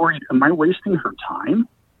I'm worried. Am I wasting her time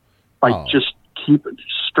by just keep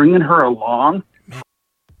stringing her along?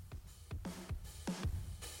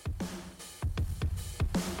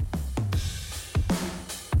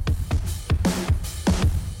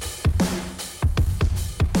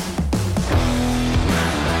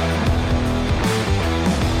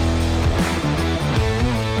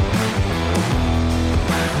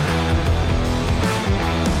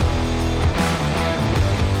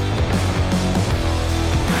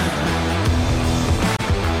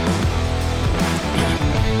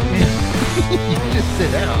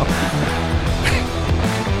 Sit down.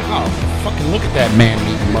 Oh, fucking look at that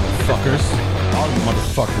man-eating motherfuckers. All you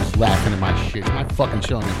motherfuckers laughing at my shit. It's my fucking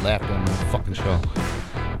show and you laughed at my fucking show.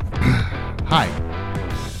 Hi.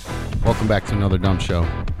 Welcome back to another dumb show.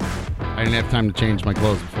 I didn't have time to change my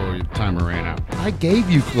clothes before the timer ran out. I gave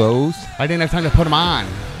you clothes. I didn't have time to put them on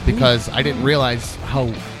because I didn't realize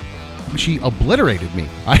how she obliterated me.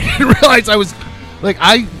 I didn't realize I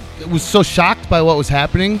was so shocked by what was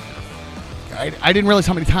happening. I didn't realize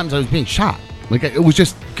how many times I was being shot. Like it was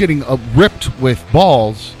just getting ripped with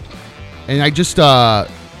balls, and I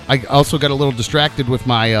also got a little distracted with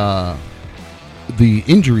my the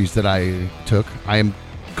injuries that I took. I am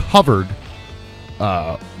covered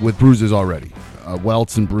with bruises already,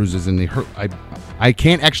 welts and bruises, and they hurt. I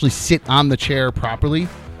can't actually sit on the chair properly.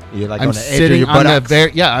 You're like I'm on the edge sitting of your buttocks.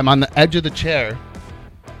 I'm on the edge of the chair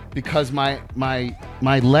because my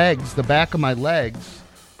legs, the back of my legs,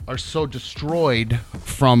 are so destroyed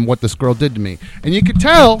from what this girl did to me. And you can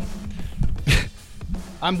tell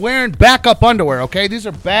I'm wearing backup underwear, okay? These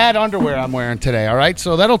are bad underwear I'm wearing today, all right?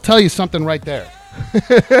 So that'll tell you something right there.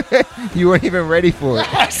 You weren't even ready for it.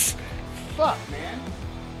 Yes! Fuck, man.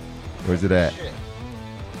 Where's it at? Shit.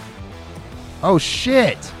 Oh,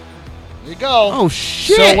 shit. There you go. Oh,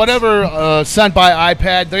 shit. So whatever sent by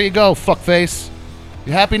iPad, there you go, fuckface.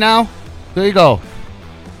 You happy now? There you go.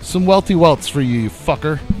 Some welty welts for you, you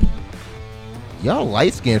fucker. Y'all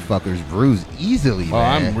light-skinned fuckers bruise easily,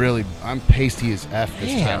 man. I'm pasty as F this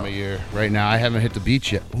Damn. time of year. Right now, I haven't hit the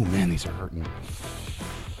beach yet. Oh, man, these are hurting.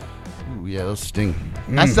 Ooh, yeah, those sting.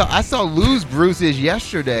 I saw Lou's bruises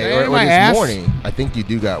yesterday or my this ass? morning. I think you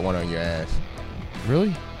do got one on your ass.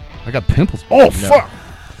 Really? I got pimples. Oh, fuck.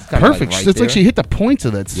 It's kinda Perfect. right it's there. like she hit the points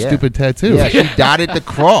of that stupid tattoo. Yeah, she dotted the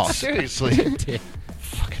cross. Seriously.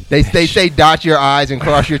 They say dot your I's and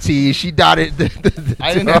cross your T's. She dotted the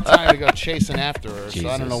I didn't have time to go chasing after her, so I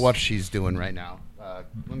Jesus. don't know what she's doing right now.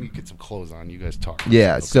 Let me get some clothes on. You guys talk.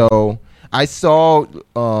 Yeah, Okay. so I saw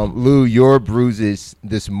Lou your bruises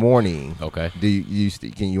this morning. Okay. Do you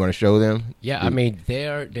want to show them? Yeah, I mean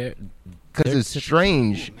they're Because it's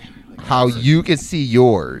strange how you can see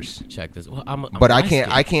yours, check this. Well, but I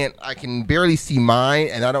can barely see mine,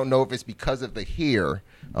 and I don't know if it's because of the hair.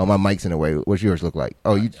 Oh, my mic's in the way. What's yours look like?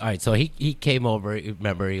 Oh, you. All right, so he came over.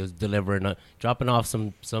 Remember, he was delivering, dropping off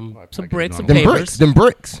some bricks, some Them pavers,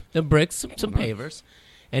 bricks. some pavers,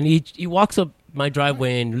 and he walks up my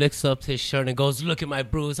driveway and licks up his shirt and goes, "Look at my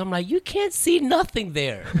bruise." I'm like, "You can't see nothing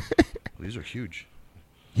there." These are huge.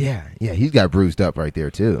 Yeah, he's got bruised up right there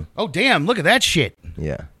too. Oh, damn. Look at that shit.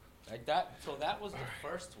 Yeah. So that was the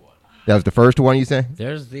first one. That was the first one you say?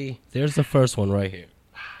 There's the first one right here.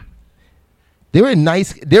 They're in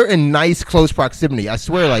nice close proximity. I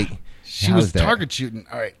swear, like She was target shooting.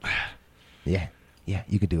 All right. Yeah,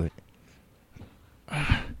 you could do it.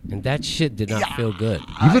 And that shit did not feel good.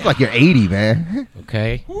 You look like you're 80, man.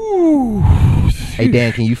 Okay. Hey,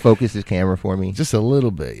 Dan, can you focus this camera for me? Just a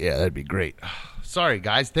little bit. Yeah, that'd be great. Sorry,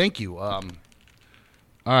 guys. Thank you. All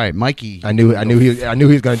right, Mikey. I knew he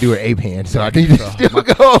was going to do an ape hand, so I need to still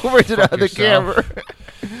go over to the other camera.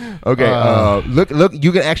 Okay. Look.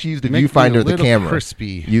 You can actually use the viewfinder of the camera.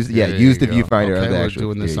 Crispy. Use the viewfinder of the we're actual.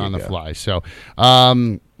 doing this on the fly. So,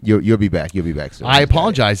 you'll be back. You'll be back soon. I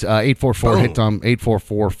apologize. 844 hit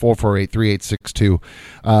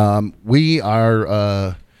 844-448-3862. We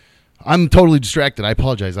are. I'm totally distracted. I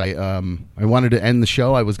apologize. I wanted to end the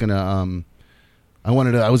show. I was gonna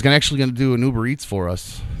actually gonna do an Uber Eats for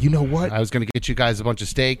us. You know what? I was gonna get you guys a bunch of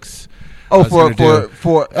steaks. Oh, as a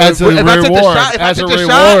reward. As a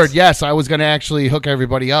reward, yes, I was gonna actually hook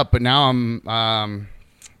everybody up, but now I'm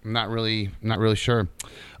not really sure.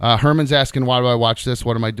 Herman's asking, why do I watch this?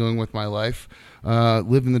 What am I doing with my life?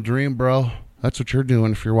 Living the dream, bro. That's what you're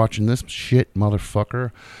doing if you're watching this shit,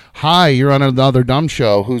 motherfucker. Hi, you're on another dumb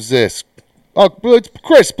show. Who's this? Oh, it's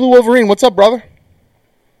Chris, Blue Wolverine. What's up, brother?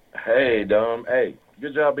 Hey, Dom. Hey,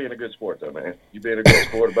 good job being a good sport, though, man. You being a good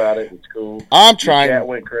sport about it. It's cool. I'm trying. The chat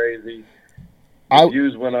went crazy. The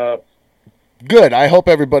views went up. Good. I hope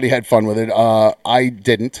everybody had fun with it. I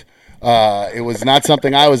didn't. It was not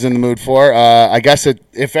something I was in the mood for. I guess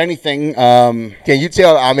if anything, can you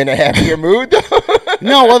tell I'm in a happier mood?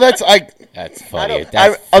 No, well, that's funny.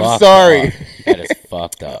 I'm sorry. That is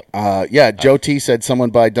fucked up. Yeah, Joe T said someone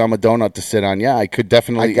buy Dom a donut to sit on. Yeah, I could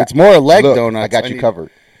definitely. It's more a leg donut. I got you covered.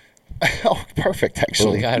 Oh, perfect.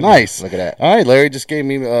 Actually, Ooh, nice. Look at that. All right, Larry just gave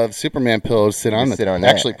me the Superman pillow to sit on. Sit on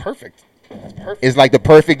Actually, that. perfect. That's perfect. It's like the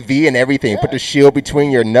perfect V and everything. Yeah. Put the shield between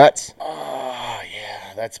your nuts. Oh,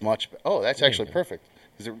 yeah, that's much. That's actually perfect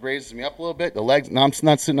because it raises me up a little bit. The legs. No, I'm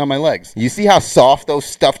not sitting on my legs. You see how soft those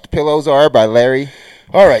stuffed pillows are by Larry?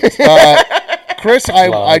 All right. Chris,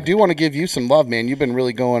 I do want to give you some love, man. You've been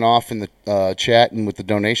really going off in the chat and with the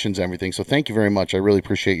donations and everything. So thank you very much. I really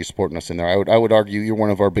appreciate you supporting us in there. I would argue you're one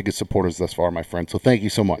of our biggest supporters thus far, my friend. So thank you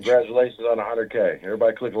so much. Congratulations on 100K.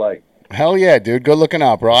 Everybody click like. Hell yeah, dude. Good looking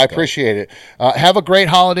out, bro. I appreciate it. Have a great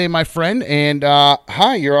holiday, my friend. And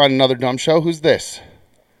hi, you're on another dumb show. Who's this?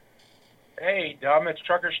 Hey, Dom, it's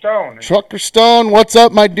Trucker Stone. Trucker Stone, what's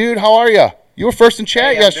up, my dude? How are you? You were first in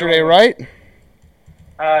chat yesterday, right?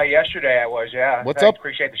 Yesterday I was, yeah. What's up?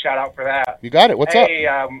 Appreciate the shout out for that. You got it. What's up? Hey,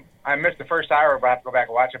 I missed the first hour, but I have to go back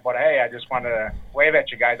and watch it. But hey, I just wanted to wave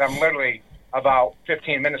at you guys. I'm literally about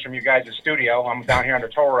 15 minutes from you guys' studio. I'm down here on the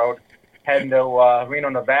toll road, heading to Reno,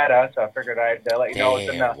 Nevada. So I figured I'd let you know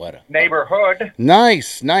it's in the neighborhood.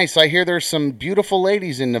 Nice. I hear there's some beautiful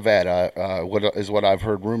ladies in Nevada. What I've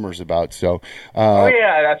heard rumors about. So. Oh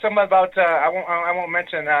yeah, that's something about. I won't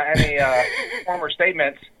mention any former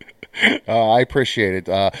statements. I appreciate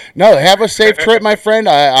it. No, have a safe trip, my friend.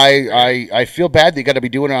 I feel bad that you got to be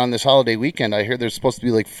doing it on this holiday weekend. I hear there's supposed to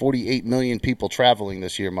be like 48 million people traveling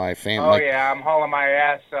this year. My family. Oh yeah, I'm hauling my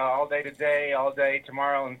ass all day today, all day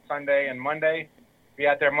tomorrow, and Sunday and Monday. Be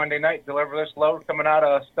out there Monday night, deliver this load coming out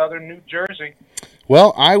of Southern New Jersey.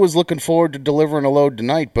 Well, I was looking forward to delivering a load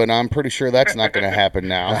tonight, but I'm pretty sure that's not going to happen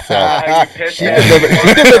now. So. She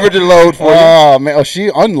delivered the load for you. Oh man, she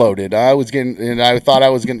unloaded. I thought I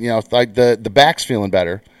was going to, like the back's feeling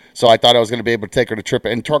better, so I thought I was going to be able to take her to trip.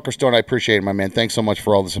 And Trucker Stone, I appreciate it, my man. Thanks so much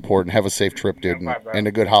for all the support, and have a safe trip, dude, and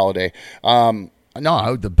a good holiday.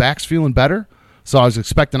 No, the back's feeling better, so I was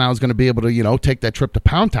expecting I was going to be able to, take that trip to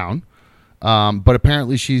Pound Town. But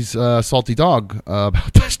apparently she's a salty dog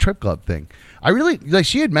about the strip club thing. I really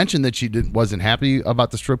she had mentioned that she wasn't happy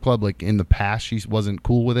about the strip club. Like in the past, she wasn't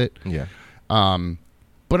cool with it. Yeah.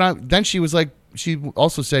 But then she was like, she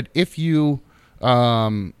also said, if you,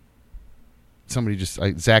 Zach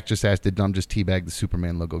just asked, did Dumb just teabag the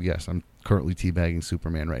Superman logo? Yes, I'm currently teabagging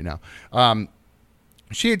Superman right now.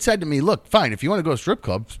 She had said to me, look, fine, if you want to go to strip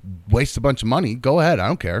clubs, waste a bunch of money, go ahead. I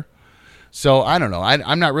don't care. So I don't know.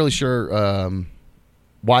 I'm not really sure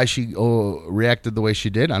why she reacted the way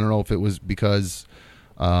she did. I don't know if it was because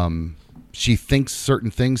she thinks certain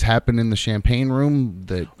things happen in the champagne room.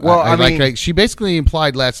 She basically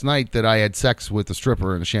implied last night that I had sex with a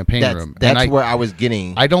stripper in the champagne room. That's where I was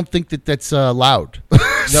getting. I don't think that's loud.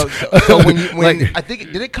 No. So when I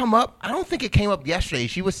think did it come up? I don't think it came up yesterday.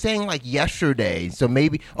 She was saying like yesterday. So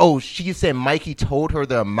maybe. Oh, she said Mikey told her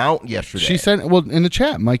the amount yesterday. She said, well, in the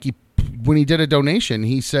chat, Mikey. When he did a donation,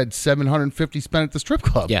 he said $750 spent at the strip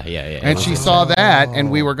club. Yeah. And she saw that, and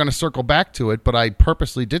we were going to circle back to it, but I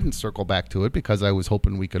purposely didn't circle back to it because I was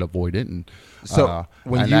hoping we could avoid it. And so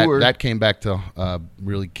that came back to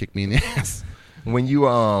really kick me in the ass. When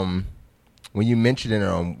you mentioned it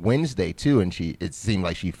on Wednesday too, and it seemed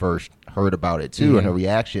like she first heard about it too and her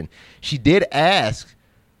reaction. She did ask,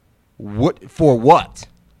 "What for? What?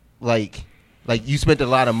 Like you spent a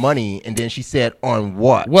lot of money," and then she said, "On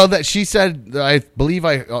what?" Well, that she said, I believe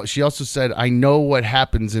she also said, "I know what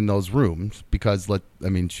happens in those rooms because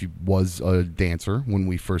she was a dancer when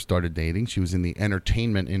we first started dating. She was in the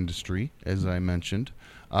entertainment industry, as I mentioned.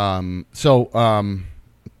 I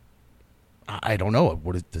don't know.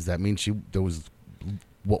 Does that mean there was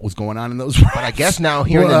what was going on in those rooms? But I guess now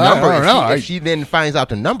hearing the number, if she then finds out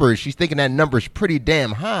the number, she's thinking that number's pretty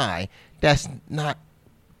damn high. That's not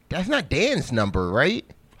Dan's number, right?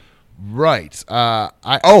 Right.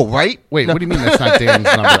 Right? Wait, what do you mean that's not Dan's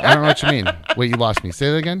number? I don't know what you mean. Wait, you lost me.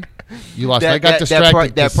 Say that again? You lost me. I got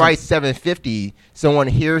distracted. That price $750, someone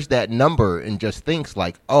hears that number and just thinks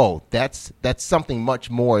like, oh, that's something much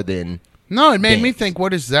more than... No, it made me think,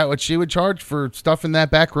 what is that? What she would charge for stuff in that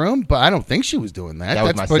back room? But I don't think she was doing that.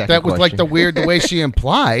 That was like the way she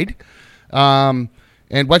implied. And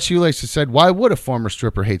what she said, why would a former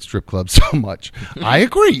stripper hate strip clubs so much? I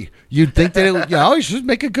agree. You'd think that you should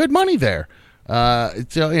make a good money there.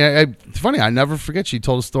 It's funny. I never forget. She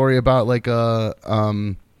told a story about like a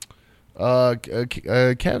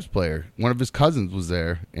Cavs player. One of his cousins was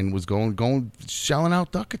there and was going shelling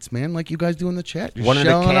out ducats, man, like you guys do in the chat. One of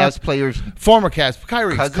the Cavs players, former Cavs,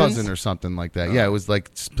 Kyrie's cousin or something like that. Yeah, it was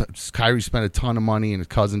like Kyrie spent a ton of money and his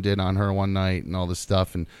cousin did on her one night and all this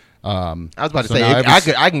stuff. And I was about to say,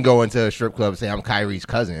 I can go into a strip club and say I'm Kyrie's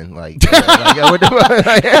cousin. Wow.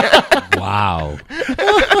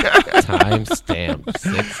 Timestamp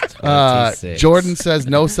 6:26. Jordan says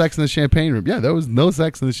no sex in the champagne room. Yeah, there was no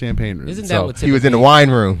sex in the champagne room. Isn't that what he was in the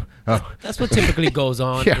wine room? Oh. That's what typically goes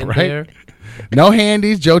on in there. No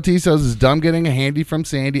handies. Joe T says it's dumb getting a handy from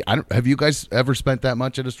Sandy. Have you guys ever spent that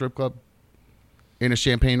much at a strip club in a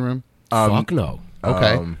champagne room? Fuck no.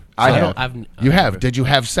 Okay. I have. You have. Did you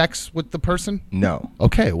have sex with the person? No.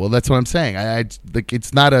 Okay. Well, that's what I'm saying.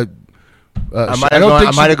 It's not a. I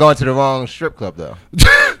might have gone to the wrong strip club though.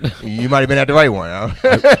 You might have been at the right one.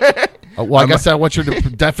 I guess what your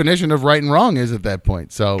definition of right and wrong is at that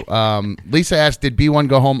point. So Lisa asked, "Did B1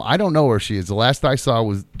 go home?" I don't know where she is. The last I saw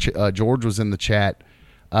was George was in the chat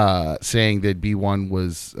saying that B1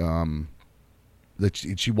 was that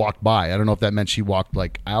she walked by. I don't know if that meant she walked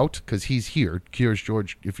like out because he's here. Curious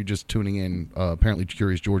George, if you're just tuning in, apparently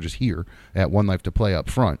Curious George is here at One Life to Play up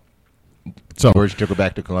front. So George took her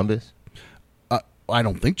back to Columbus. I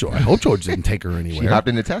don't think George. I hope George didn't take her anywhere. She hopped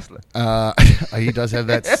in the Tesla. He does have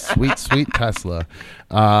that sweet Tesla.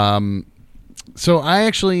 So I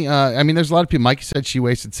actually, there's a lot of people. Mikey said she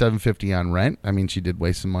wasted $750 on rent. I mean, she did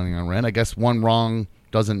waste some money on rent. I guess one wrong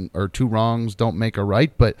or two wrongs don't make a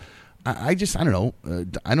right. But I don't know.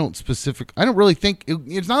 I don't really think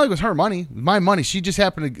it's not like it was her money. It was my money. She just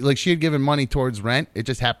happened to she had given money towards rent. It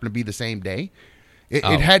just happened to be the same day. It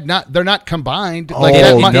had not. They're not combined. I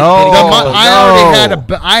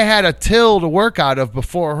had a till to work out of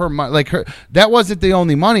before her money. That wasn't the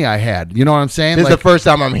only money I had. You know what I'm saying? This is the first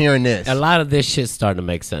time I'm hearing this. A lot of this shit's starting to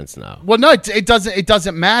make sense now. Well, no, it doesn't. It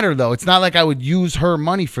doesn't matter though. It's not like I would use her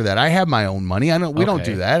money for that. I have my own money. We don't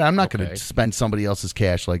do that. I'm not going to spend somebody else's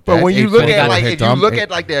cash like that. But when you look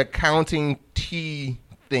at the accounting T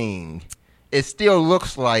thing, it still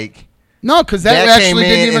looks like. No, because that actually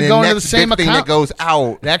didn't even go into the same account. That goes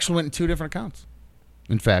out. It actually went in two different accounts,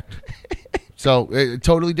 in fact. So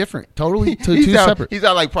totally different. Totally two separate. He's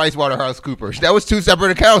not like PricewaterhouseCoopers. That was two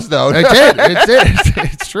separate accounts, though. It did.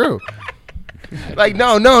 It's true.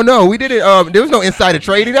 No. We didn't. There was no insider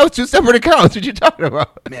trading. That was two separate accounts. What you talking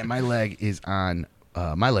about? Man, my leg is on.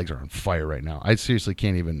 My legs are on fire right now. I seriously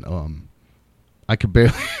can't even. I could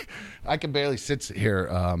barely sit here.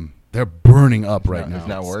 They're burning up right now. It's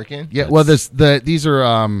not working? Yeah, well, these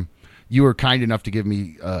are you were kind enough to give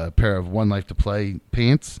me a pair of One Life to Play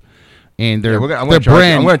pants, and they're I'm going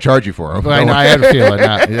to charge you for them. I had a feeling.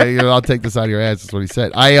 I'll take this out of your ass. That's what he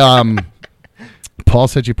said. Paul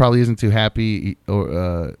said she probably isn't too happy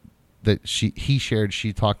that he shared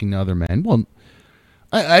she talking to other men. Well,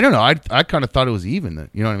 I don't know. I kind of thought it was even.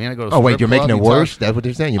 You know what I mean? I go to wait, you're making it worse? That's what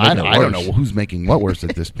they're saying? You're making it worse. I don't know who's making what worse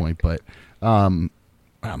at this point, but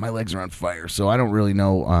my legs are on fire, so I don't really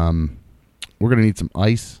know. We're going to need some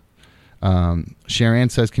ice. Sharon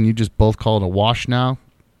says, can you just both call it a wash now?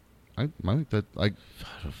 I think that,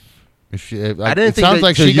 it sounds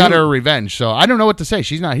like she got her revenge, so I don't know what to say.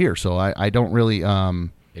 She's not here, so I don't really.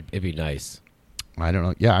 It'd be nice. I don't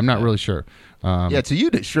know. Yeah, I'm not really sure. To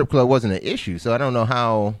you, the strip club wasn't an issue, so I don't know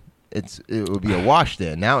how it would be a wash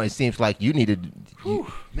then. Now it seems like you needed.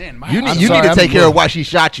 Man, you need to take care of why she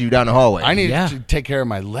shot you down the hallway. I need to take care of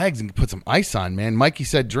my legs and put some ice on, man. Mikey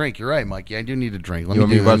said drink. You're right, Mikey. I do need a drink. You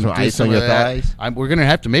want me to rub some ice on your thighs? We're going to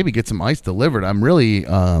have to maybe get some ice delivered. I'm really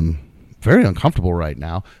very uncomfortable right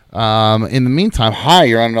now. In the meantime, hi,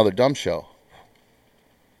 you're on another dumb show.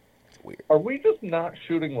 Weird. Are we just not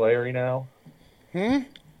shooting Larry now? I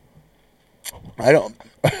don't.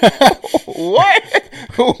 What?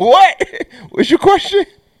 What? What's your question?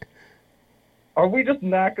 Are we just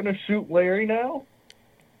not going to shoot Larry now?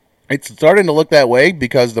 It's starting to look that way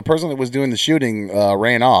because the person that was doing the shooting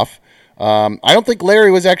ran off. I don't think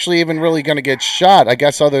Larry was actually even really going to get shot, I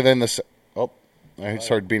guess, other than the... Oh, I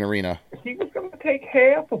started being Arena. He was going to take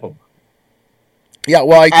half of them. Yeah,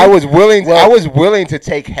 well, I was willing to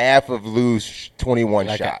take half of Lou's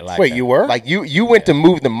 21 shots. Wait, you were? Like, you went to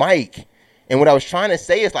move the mic, and what I was trying to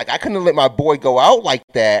say is, like, I couldn't let my boy go out like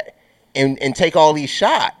that and take all these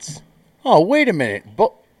shots. Oh, wait a minute.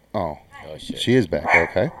 Oh, shit. She is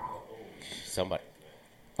back. Okay. Somebody.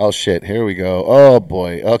 Oh, shit. Here we go. Oh,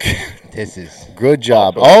 boy. Okay. This is... Good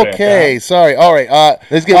job. Okay. Sorry. All right.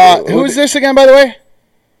 Let's get... who's this again, by the way?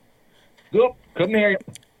 Nope. Couldn't hear you.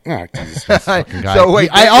 Oh, Jesus, this fucking guy. So,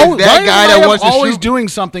 wait, that guy that wants to always shoot? doing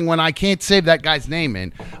something when I can't save that guy's name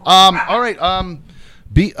in. All right.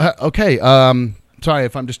 Okay. Sorry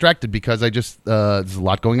if I'm distracted because I just there's a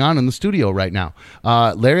lot going on in the studio right now.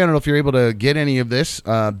 Larry, I don't know if you're able to get any of this.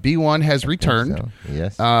 B1 has returned. So.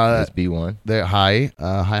 Yes. Yes, B1. Hi,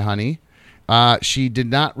 honey. She did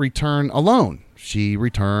not return alone. She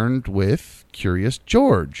returned with Curious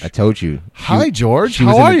George. I told you. Hi, George.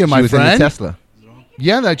 How are you, my friend? In the Tesla.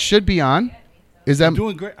 Yeah, that should be on. Is that I'm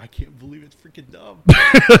doing great? I can't believe it's freaking dumb.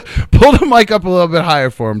 Pull the mic up a little bit higher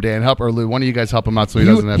for him, Dan. Help or Lou. One of you guys help him out so he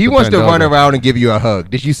doesn't have to. He wants to bend run over. around and give you a hug.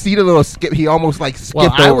 Did you see the little skip? He almost like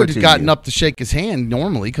skipped over I would have to gotten you. up to shake his hand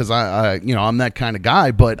normally because I'm that kind of guy.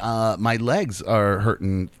 But my legs are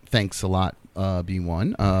hurting. Thanks a lot,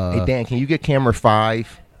 B1. Hey Dan, can you get camera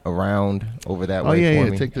 5 around over that way? Yeah,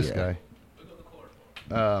 for me? take this guy.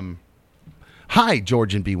 Hi,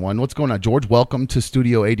 George and B1. What's going on, George? Welcome to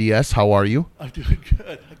Studio ADS. How are you? I'm doing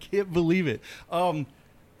good. I can't believe it. I'm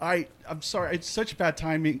sorry. It's such bad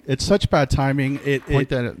timing. Point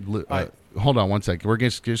that at hold on one second. We're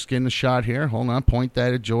just getting a shot here. Hold on. Point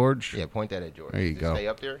that at George. Yeah, point that at George. There you go. Stay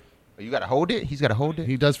up there. Oh, you got to hold it? He's got to hold it?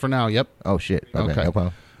 He does for now. Yep. Oh, shit. Okay. No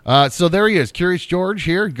problem. So there he is. Curious George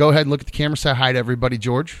here. Go ahead and look at the camera. Say hi to everybody,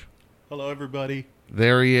 George. Hello, everybody.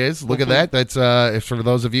 There he is. Look at that. That's if for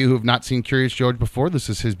those of you who have not seen Curious George before, this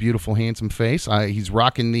is his beautiful, handsome face. He's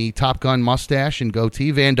rocking the Top Gun mustache and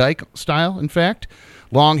goatee, Van Dyke style, in fact.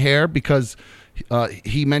 Long hair because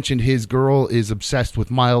he mentioned his girl is obsessed with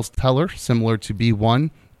Miles Teller, similar to B1.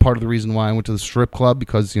 Part of the reason why I went to the strip club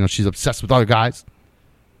because, she's obsessed with other guys.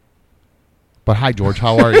 But hi, George.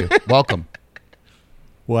 How are you? Welcome.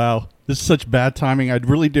 Wow. This is such bad timing. I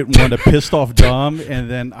really didn't want to piss off Dom, and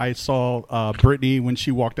then I saw Brittany when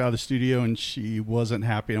she walked out of the studio, and she wasn't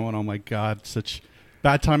happy. And I went, oh, my God, such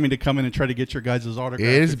bad timing to come in and try to get your guys' autograph.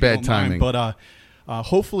 It is bad timing. But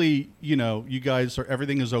hopefully, you guys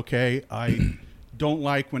everything is okay. I don't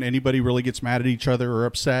like when anybody really gets mad at each other or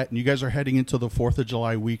upset, and you guys are heading into the 4th of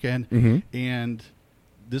July weekend, and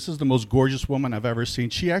this is the most gorgeous woman I've ever seen.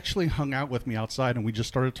 She actually hung out with me outside, and we just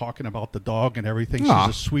started talking about the dog and everything. Aww.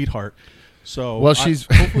 She's a sweetheart. So well,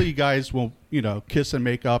 hopefully you guys will, kiss and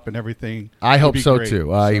make up and everything. I hope so great.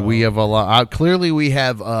 too. We have a lot. Clearly, we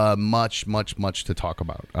have much to talk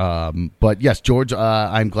about. But yes, George,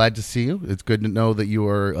 I'm glad to see you. It's good to know that you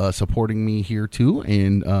are supporting me here too.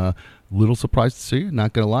 And little surprised to see you.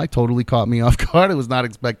 Not gonna lie, totally caught me off guard. I was not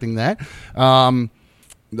expecting that.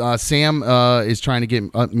 Sam is trying to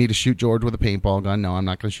get me to shoot George with a paintball gun. No, I'm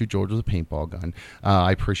not going to shoot George with a paintball gun.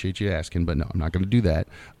 I appreciate you asking, but no, I'm not going to do that.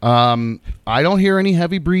 I don't hear any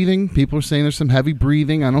heavy breathing. People are saying there's some heavy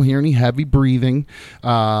breathing. I don't hear any heavy breathing.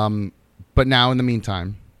 But now, in the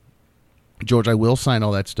meantime, George, I will sign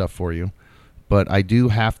all that stuff for you. But I do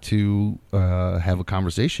have to have a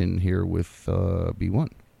conversation here with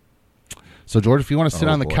B1. So, George, if you want to sit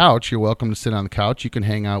on the couch, you're welcome to sit on the couch. You can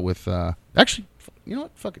hang out with actually, you know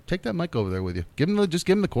what? Fuck it. Take that mic over there with you. Just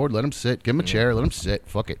give him the cord. Let him sit. Give him a chair. Let him sit.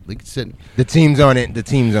 Fuck it. He can sit. The team's on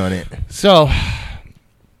it. So,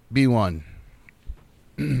 B1.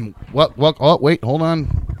 What? Oh, wait. Hold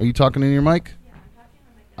on. Are you talking in your mic?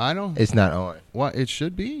 I don't. It's not on. What? It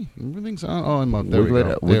should be. Everything's on. Oh, I'm up. There we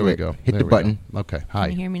go. There we go. Hit the button. Okay. Hi.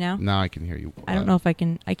 Can you hear me now? Now I can hear you. I don't know if I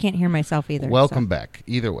can. I can't hear myself either. Welcome back.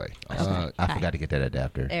 Either way. Okay. I forgot to get that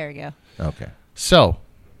adapter. There we go. Okay. So,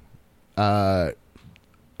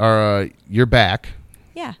 you're back.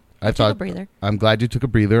 Yeah. I took thought a breather. I'm glad you took a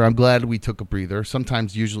breather. I'm glad we took a breather.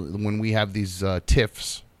 Sometimes, usually, when we have these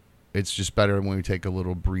tiffs, it's just better when we take a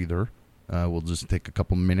little breather. We'll just take a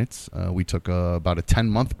couple minutes. We took about a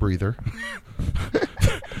 10-month breather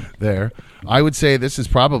there. I would say this is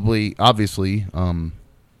probably, obviously,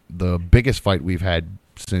 the biggest fight we've had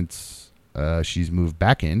since she's moved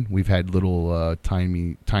back in. We've had little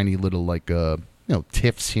tiny little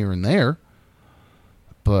tiffs here and there,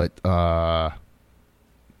 but I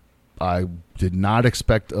did not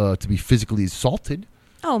expect to be physically assaulted.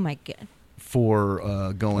 Oh my god!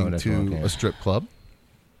 For going to a strip club.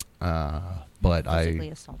 But physically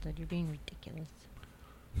assaulted. You're being ridiculous.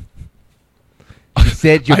 She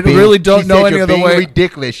said I really don't know any other way.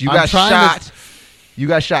 Ridiculous. You got shot. You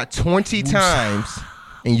got shot 20 times,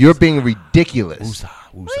 and you're being ridiculous.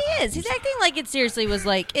 Well, he is. He's acting like it seriously was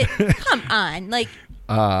like, come on. Like,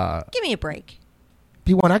 give me a break.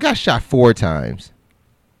 P1, I got shot 4 times.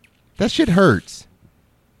 That shit hurts.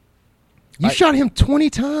 You shot him 20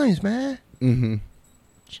 times, man. Mm-hmm.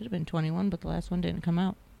 Should have been 21, but the last one didn't come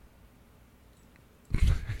out.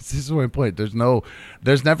 This is my point. There's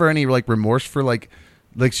never any remorse for like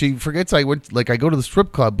she forgets I went I go to the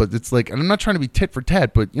strip club, but it's and I'm not trying to be tit for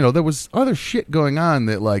tat, but there was other shit going on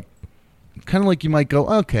that kind of you might go,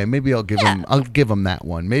 okay, maybe I'll give him that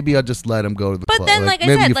one. Maybe I'll just let him go to the club. But then, I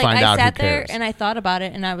said, I sat there and I thought about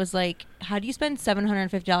it, and I was like, how do you spend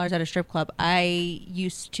 $750 at a strip club? I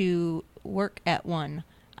used to work at one.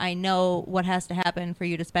 I know what has to happen for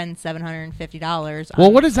you to spend $750.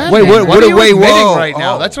 Well, what is that? Wait, what are you admitting right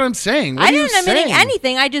now? That's what I'm saying. I didn't admitting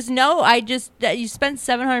anything. I just know. You spent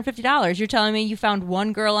 $750. You're telling me you found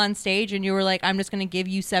one girl on stage and you were like, I'm just going to give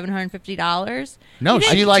you $750. No,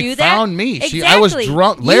 she found me. Exactly. I was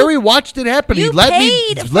drunk. Larry watched it happen. He let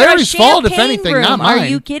me. Larry's fault, if anything, not mine. Are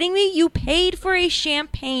you kidding me? You paid for a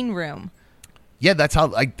champagne room. Yeah, that's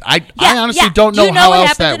how. I honestly don't know how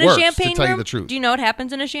else that works. To tell you the truth, do you know what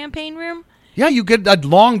happens in a champagne room? Yeah, you get a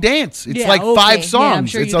long dance. It's 5 songs.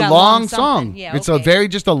 Sure it's a long song. Yeah, it's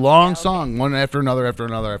a long song, one after another, after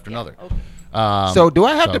another, after another. Okay. So do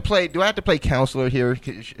I have to play? Do I have to play counselor here?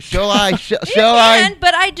 Shall I?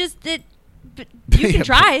 But I just did. You can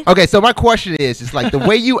try. Okay, so my question is the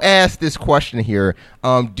way you asked this question here.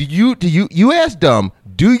 Do you asked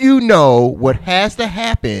do you know what has to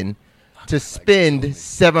happen to spend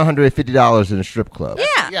 $750 in a strip club?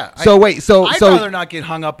 Yeah. So I'd rather not get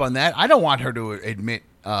hung up on that. I don't want her to admit.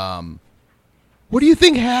 What do you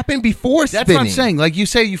think happened before spinning? That's what I'm saying. You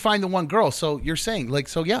say you find the one girl, so you're saying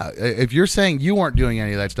if you're saying you weren't doing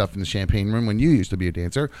any of that stuff in the champagne room when you used to be a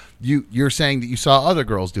dancer, you're saying that you saw other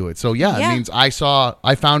girls do it. So it means I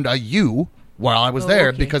found a you while I was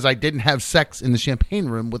there because I didn't have sex in the champagne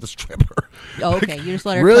room with a stripper. Oh, okay. You just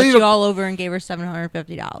let her touch you all over and gave her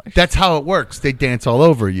 $750. That's how it works. They dance all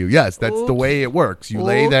over you. Yes, that's the way it works. You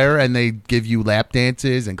lay there and they give you lap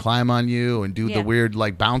dances and climb on you and do the weird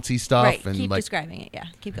bouncy stuff. Right. And keep describing it. Yeah.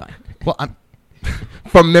 Keep going. Well, I'm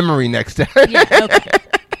from memory next time. Yeah. Okay.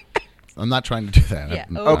 I'm not trying to do that. Yeah.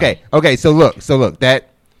 Okay. So look.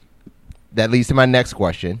 That leads to my next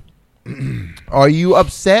question. Are you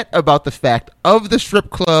upset about the fact of the strip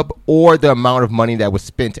club or the amount of money that was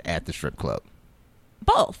spent at the strip club?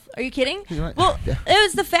 Both. Are you kidding? Well, it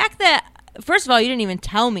was the fact that, first of all, you didn't even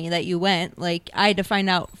tell me that you went. I had to find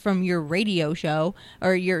out from your radio show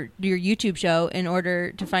or your YouTube show in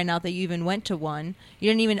order to find out that you even went to one. You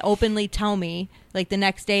didn't even openly tell me, the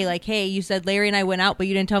next day, hey, you said Larry and I went out, but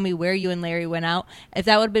you didn't tell me where you and Larry went out. If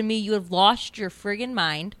that would have been me, you would have lost your friggin'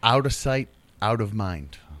 mind. Out of sight, out of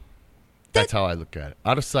mind. That's how I look at it.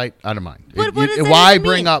 Out of sight, out of mind. What does that why even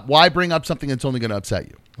bring mean? up? Why bring up something that's only going to upset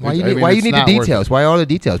you? Why you need the details? Why all the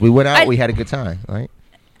details? We went out. We had a good time, right?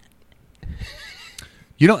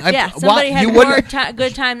 Somebody had more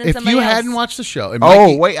good time than somebody else. If you hadn't watched the show,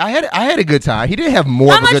 wait, I had a good time. He didn't have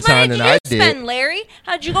more of a good time than I did. How much money did you spend, Larry?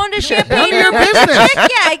 How'd you go into champagne? None of your business.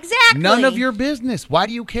 Yeah, exactly. None of your business. Why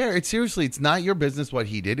do you care? It's not your business what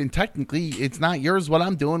he did, and technically, it's not yours what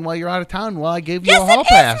I'm doing while you're out of town. Well, I gave you a hall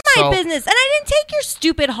pass. Yes, it is my business, and I didn't take your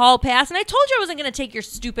stupid hall pass, and I told you I wasn't going to take your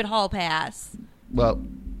stupid hall pass. Well,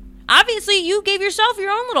 obviously, you gave yourself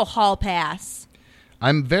your own little hall pass.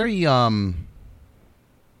 I'm very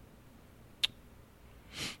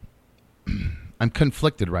I'm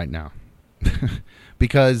conflicted right now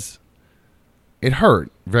because it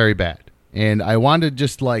hurt very bad, and I wanted to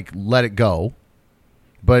just let it go,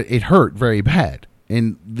 but it hurt very bad.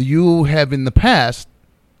 And you have in the past,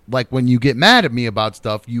 when you get mad at me about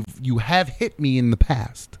stuff, you have hit me in the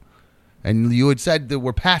past, and you had said that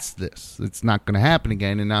we're past this. It's not going to happen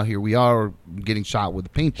again, and now here we are getting shot with a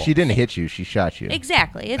paintball. She didn't hit you; she shot you.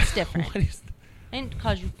 Exactly, it's different. I didn't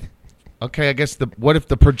cause you. Okay, I guess what if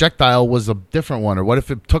the projectile was a different one, or what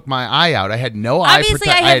if it took my eye out? I had no eye Obviously,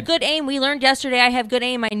 protection. I have good aim. We learned yesterday I have good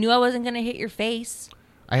aim. I knew I wasn't going to hit your face.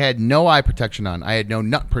 I had no eye protection on. I had no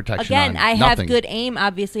nut protection on. Again, I Nothing. have good aim.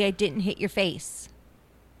 Obviously, I didn't hit your face.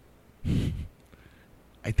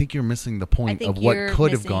 I think you're missing the point of what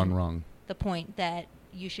could have gone wrong. The point that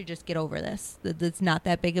you should just get over this. That it's not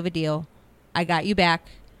that big of a deal. I got you back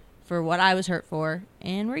for what I was hurt for,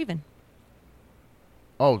 and we're even.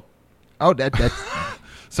 Oh, that's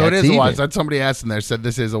so it that's is a wash. even. That somebody asked in there said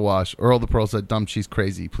this is a wash. Earl the Pearl said, "Dumb, she's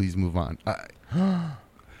crazy. Please move on."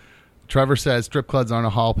 Trevor says strip clubs aren't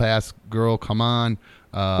a hall pass. Girl, come on.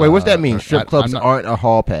 Wait, what's that mean? Strip clubs aren't a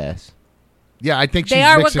hall pass. Yeah, I think she's they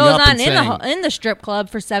are what mixing goes up on and saying, in the strip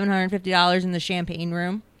club for $750 in the champagne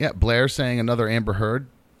room. Yeah, Blair saying another Amber Heard.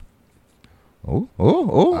 Oh!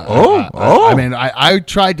 I mean, I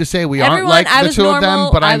tried to say we aren't like the two of them,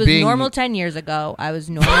 but I I'm was being normal 10 years ago. I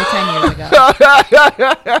was normal 10 years ago.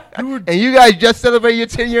 And you guys just celebrated your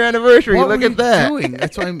 10-year anniversary. What Look were at you that. doing?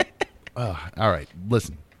 That's why I'm. All right,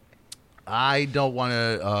 listen. I don't want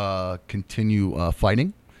to continue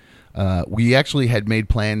fighting. We actually had made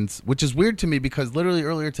plans, which is weird to me because literally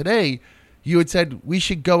earlier today, you had said we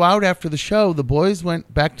should go out after the show. The boys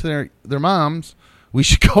went back to their moms. We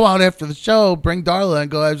should go out after the show, bring Darla, and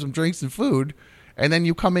go have some drinks and food. And then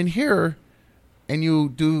you come in here and you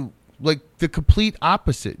do like the complete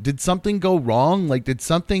opposite. Did something go wrong? Like, did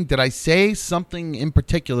I say something in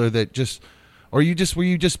particular that just, or were you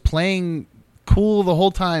just playing cool the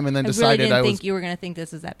whole time and then decided I really didn't think you were going to think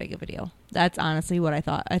this is that big of a deal. That's honestly what I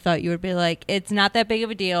thought. I thought you would be like, it's not that big of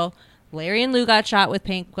a deal. Larry and Lou got shot with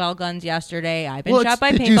paintball guns yesterday. I've been shot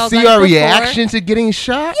by paintball guns Did you see our reaction to getting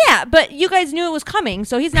shot? Yeah, but you guys knew it was coming,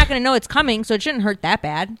 so he's not going to know it's coming, so it shouldn't hurt that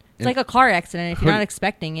bad. It's like a car accident. If you're not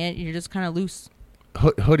expecting it, you're just kind of loose.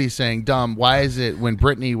 Hoodie saying, "Dumb, why is it when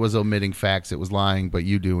Brittany was omitting facts, it was lying, but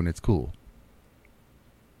you do and it's cool?"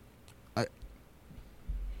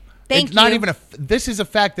 Thank you. Not even this is a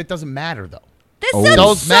fact that doesn't matter, though. This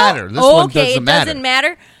does matter. This one doesn't matter. It doesn't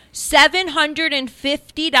matter.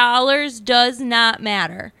 $750 does not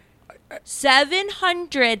matter.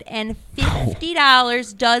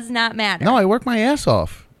 $750 does not matter. No, I work my ass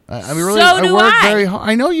off. I mean, really, So do I work I. very hard.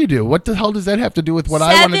 I know you do. What the hell does that have to do with what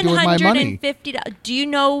I want to do with my money? $750. Do you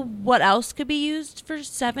know what else could be used for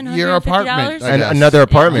 $750? Your apartment. And another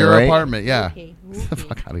apartment, Your right? apartment, yeah. Okay. Get the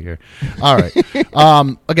fuck out of here. All right.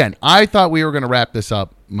 Again, I thought we were going to wrap this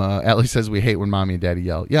up. Allie says we hate when mommy and daddy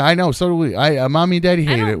yell. Yeah, I know. So do we. Mommy and daddy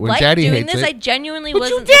hate it when daddy doing hates this. it. I genuinely But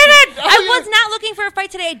wasn't. you did it! I was not looking for a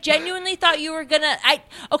fight today. I genuinely thought you were gonna. I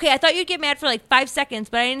thought you'd get mad for like 5 seconds,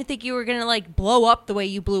 but I didn't think you were gonna like blow up the way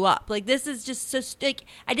you blew up. Like this is just so.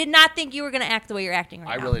 I did not think you were gonna act the way you're acting right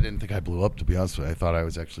now. I really didn't think I blew up, to be honest with you. I thought I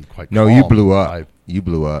was actually quite No, calm. you blew up. You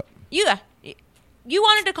blew up. You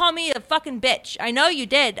wanted to call me a fucking bitch. I know you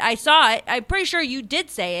did. I saw it. I'm pretty sure you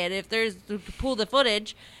did say it. If there's pull the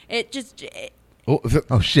footage, it just.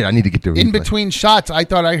 Oh shit! I need to get the replay. In between shots, I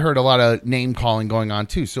thought I heard a lot of name calling going on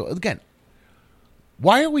too. So again,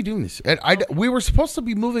 why are we doing this? We were supposed to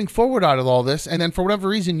be moving forward out of all this, and then for whatever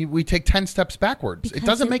reason, we take 10 steps backwards. Because it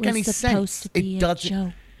doesn't make any was sense. supposed to be It doesn't.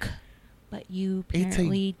 a joke, but you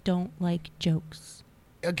apparently don't like jokes.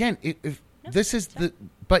 Again, this is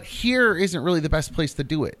but here isn't really the best place to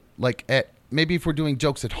do it. Like maybe if we're doing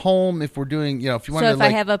jokes at home, if we're doing, if you want to. So if I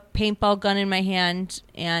have a paintball gun in my hand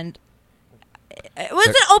and it was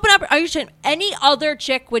an open up. Are you saying any other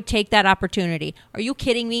chick would take that opportunity? Are you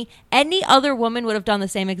kidding me? Any other woman would have done the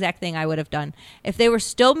same exact thing I would have done if they were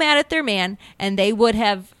still mad at their man and they would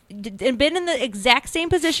have been in the exact same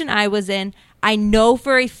position I was in. I know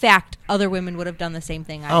for a fact other women would have done the same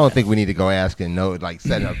thing. I don't think we need to go asking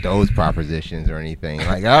setting up those propositions or anything.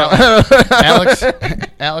 Like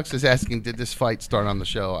Alex is asking, did this fight start on the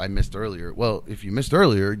show I missed earlier? Well, if you missed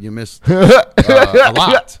earlier, you missed a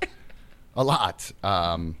lot.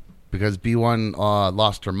 Because B1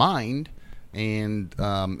 lost her mind, and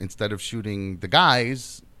instead of shooting the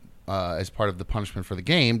guys as part of the punishment for the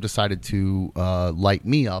game, decided to light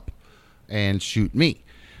me up and shoot me.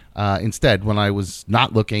 Instead, when I was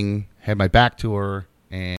not looking, had my back to her,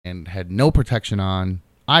 and had no protection on,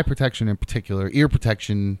 eye protection in particular, ear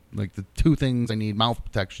protection, like the two things I need, mouth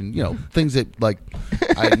protection, things that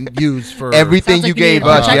I use for everything you gave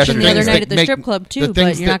us protection the other things night that at the make- strip club too, the but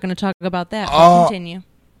things you're that- not going to talk about that. So continue.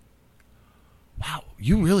 Wow,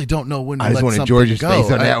 you really don't know when to I just let wanted something George's go.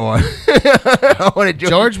 face on that one. I wanted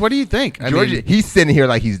George, what do you think? George, he's sitting here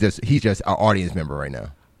like he's just an audience member right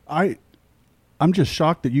now. I I'm just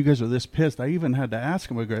shocked that you guys are this pissed. I even had to ask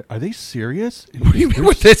him, I go, are they serious? What do you mean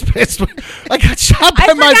with this pissed? I got shot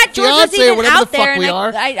by my forgot George was fiance, even whatever out the there, fuck we and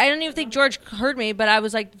are. I don't even think George heard me, but I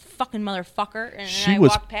was like, "Fucking motherfucker!" And She I was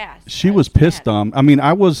walked past. She was pissed. I mean,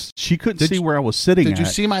 she couldn't see where I was sitting. Did you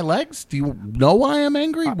at. see my legs? Do you know why I'm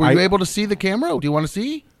angry? Were you able to see the camera? Do you want to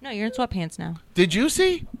see? No, you're in sweatpants now. Did you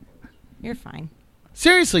see? You're fine.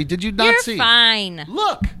 Seriously, did you not You're see? fine.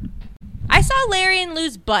 Look. I saw Larry and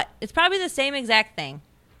Lou's butt. It's probably the same exact thing.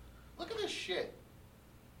 Look at this shit.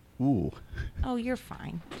 Ooh. Oh, you're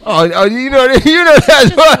fine. Oh, you know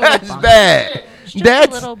that's bad. It's just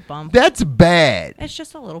That's a little bump. That's bad. It's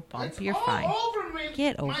just a little bump. You're fine. Over me.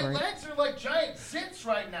 Get over My it. legs are like giant zits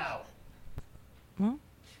right now. Well,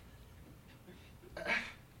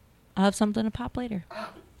 I'll have something to pop later.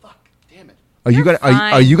 Are you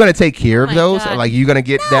gonna take care Oh of my those? God. Like you gonna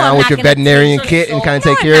get No, down I'm with not your gonna veterinarian take- kit and kind of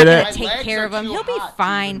No, take I'm care of not that? gonna take care of him. He'll be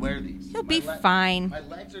fine. He'll be fine. My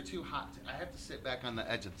legs are too hot. I have to sit back on the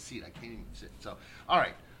edge of the seat. I can't even sit. So, all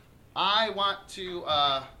right. I want to.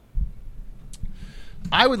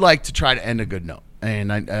 I would like to try to end a good note,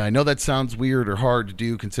 and I know that sounds weird or hard to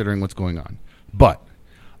do considering what's going on, but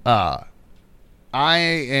I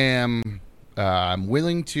am. I'm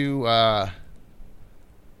willing to.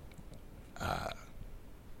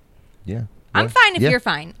 Yeah. I'm fine if you're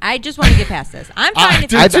fine. I just want to get past this. I'm fine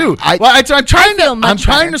if you're I do. fine. I'm trying feel to. much I'm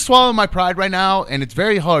trying better. to swallow my pride right now, and it's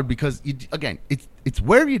very hard because again, it's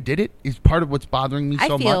where you did it is part of what's bothering me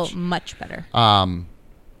so I feel much. much better.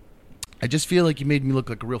 I just feel like you made me look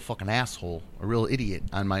like a real fucking asshole, a real idiot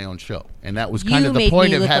on my own show, and that was kind You of the made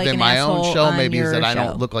point me of look like having an my own asshole show. on Maybe is your that I show.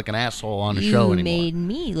 don't look like an asshole on a You show anymore. made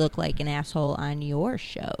me look like an asshole on your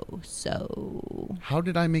show. So How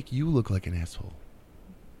did I make you look like an asshole?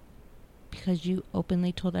 because you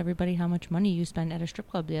openly told everybody how much money you spent at a strip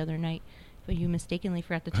club the other night, but you mistakenly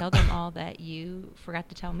forgot to tell them all that you forgot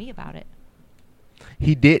to tell me about it.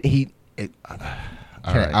 He did.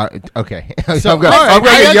 All right. Okay. So, I'm going all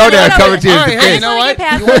right. to get Yoda to cover to his All right, hey, defense. you know I what? just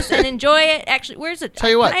want to get past this and enjoy it. Actually, where's it? Tell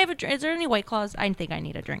you what. Can I have a drink? Is there any White Claws? I think I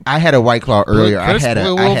need a drink. I had a White Claw earlier. Chris, I had a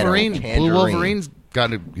Blue Wolverine. tangerine. Blue Wolverine's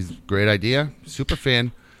got he's a great idea. Super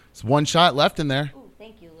fan. There's one shot left in there. Ooh,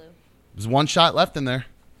 thank you, Lou. There's one shot left in there.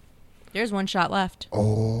 There's one shot left.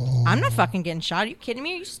 Oh. I'm not fucking getting shot. Are you kidding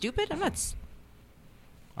me? Are you stupid? I'm not.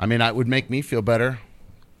 I mean, it would make me feel better.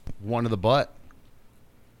 One to the butt.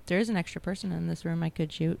 There is an extra person in this room I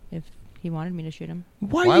could shoot if he wanted me to shoot him.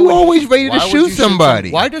 Why are you always ready to why would shoot you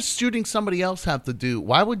somebody? Why does shooting somebody else have to do?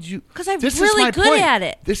 Why would you? Because I'm This is really my good point. at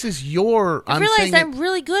it. This is your. I I'm realized saying I'm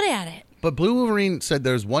really good at it. But Blue Wolverine said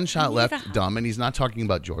there's one shot need left, a- dumb, and he's not talking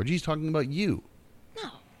about George. He's talking about you.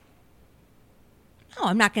 No,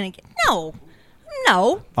 I'm not going to get. No.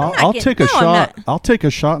 No. I'll take a shot. I'll take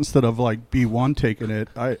a shot instead of like B1 taking it.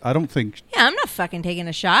 I don't think. Yeah, I'm not fucking taking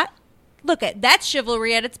a shot. Look at that's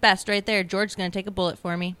chivalry at its best right there. George's going to take a bullet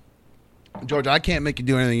for me. George, I can't make you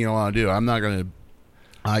do anything you don't want to do. I'm not going to.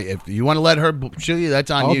 If you want to let her shoot you,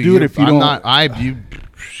 that's on I'll you. do it if you I'm don't- Not,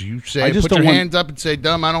 you say, I just put your don't want- hands up and say,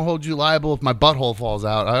 "Dumb, I don't hold you liable if my butthole falls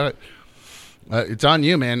out." All right. It's on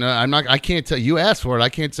you, man. I'm not. I can't tell you. Asked for it. I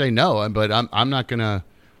can't say no. But I'm not gonna.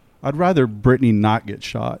 I'd rather Brittany not get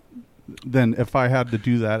shot than if I had to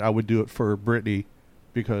do that. I would do it for Brittany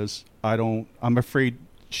because I'm afraid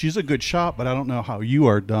she's a good shot, but I don't know how you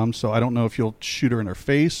are, dumb. So I don't know if you'll shoot her in her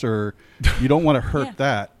face or you don't want to hurt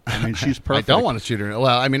that. I mean, she's perfect. I don't want to shoot her.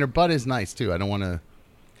 Well, I mean, her butt is nice too. I don't want to.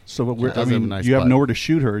 So She does have a nice you have butt. nowhere to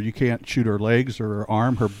shoot her. You can't shoot her legs or her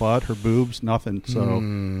arm, her butt, her boobs, nothing. So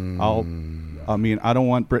I don't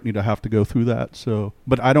want Brittany to have to go through that. So,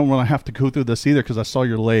 but I don't want to have to go through this either because I saw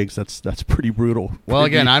your legs. That's pretty brutal. Well,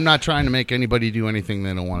 again, I'm not trying to make anybody do anything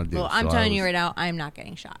they don't want to do. Well, I'm so telling you right now, I'm not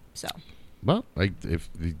getting shot. So Well, if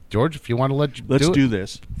George, if you want to Let's do do it,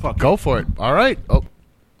 this. Fuck go for it. All right. Oh,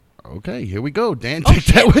 okay. Here we go. Dan, take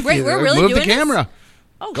that with Wait, you. we're really Move the doing this? camera.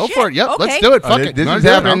 Oh, Go shit. for it. Yep. Okay. Let's do it. Fuck it. This No, is do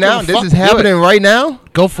it. happening I don't now. give a This fuck. is Do happening it. right now.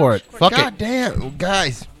 Go for it. Fuck God it. damn,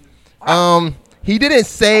 guys. He didn't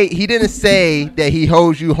say that he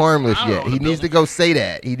holds you harmless yet. He needs to go say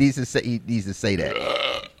that. He needs to say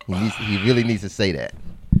that. He really needs to say that.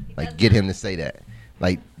 Like, get him to say that.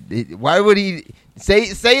 Like, why would he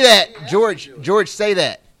say that? George, say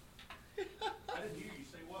that.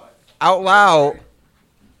 Out loud.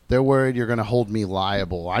 They're worried you're going to hold me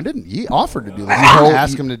liable. I didn't. He offered to do this. I didn't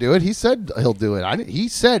ask him to do it. He said he'll do it. He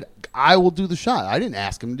said I will do the shot. I didn't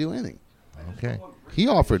ask him to do anything. Okay. He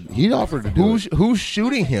offered to do it. Who's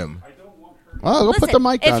shooting him? Oh, go put Listen, the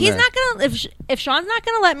mic if down he's there. not gonna, if Sean's not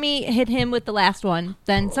gonna let me hit him with the last one,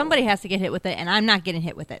 then somebody has to get hit with it, and I'm not getting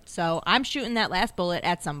hit with it. So I'm shooting that last bullet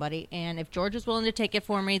at somebody, and if George is willing to take it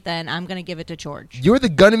for me, then I'm gonna give it to George. You're the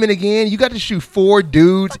gunman again. You got to shoot 4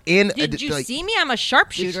 dudes in. Did you see me? I'm a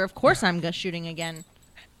sharpshooter. Of course, I'm shooting again.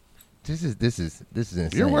 This is insane.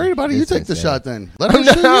 You're worried about it? You take the shot then. Let No, her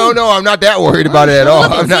shoot you. no, I'm not that worried about it at all.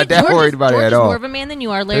 I'm not that worried about it George at is all. more of a man than you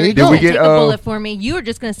are, Larry. you You go. can't Did we take get, the bullet for me. You are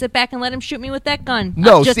just going to sit back and let him shoot me with that gun.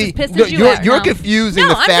 No, I'm just see, as pissed no, as you are. you're No. confusing No,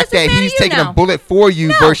 the I'm fact just as that mad he's at you taking now. a bullet for you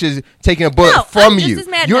No. versus taking a bullet No, from I'm just you. as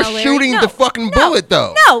mad You're now, Larry. shooting No. the fucking bullet,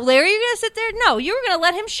 though. No, Larry, you're going to sit there. No, you were going to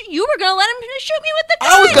let him shoot. You were going to let him shoot me with the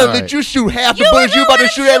gun. I was gonna All let right. you shoot half the You were bullets you gonna about to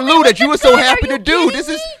let shoot him at shoot me Lou with that you the were so gun. happy Are to you do. kidding This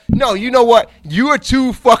is me? no. You know what? You are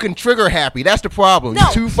too fucking trigger happy. That's the problem. No.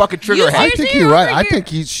 You're too fucking trigger You happy. I seriously think you're over right. I here.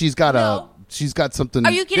 think she's got No. she's got something.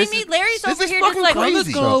 Are you kidding This me? is- Larry's this over is here just fucking like, I'm crazy.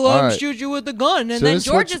 just going to So, let him alright. shoot you with the gun. And So then just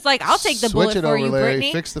George switch- is like, I'll take the switch bullet it for over, you, Larry.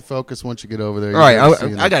 Brittany. Fix the focus once you get over there. All right, You're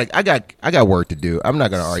gonna see I got work to do. I'm not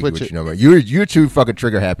gonna argue Switch with it. you no more. You're too fucking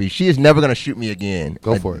trigger happy. She is never gonna shoot me again.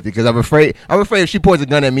 Go for it. Because I'm afraid if she points a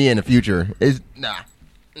gun at me in the future, it's nah.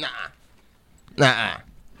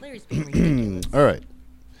 Larry's being ridiculous. All right.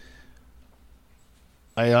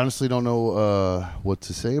 I honestly don't know what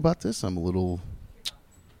to say about this. I'm a little.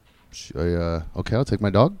 Okay, I'll take my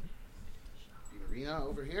dog. Marina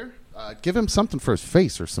over here. Give him something for his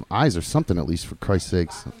face or some eyes or something at least, for Christ's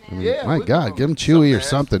sakes. I mean, Yeah, my we God, can- give him Chewy or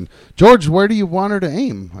something. George, where do you want her to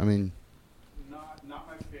aim? I mean, Not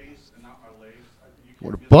my face and not my legs. You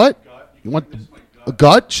what, a butt? You want a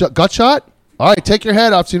gut? Gut shot? All right, take your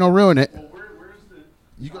head off so you don't ruin it. Well, where's the?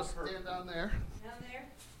 You go stand down there. Down there?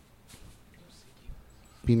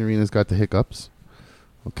 Pinarina's got the hiccups.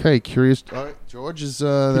 Okay, curious. All right, George is.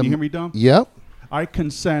 Can you hear me, Dom? Yep. I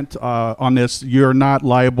consent on this. You're not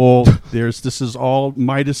liable. This is all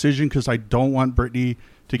my decision because I don't want Brittany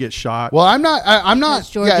to get shot. Well, I'm not. I'm not. Because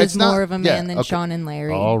George yeah, is it's not, more of a man than okay. Sean and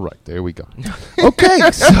Larry. All right, there we go.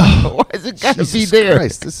 Okay, so Why is it gotta be Jesus there?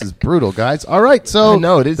 Christ, this is brutal, guys. All right, so I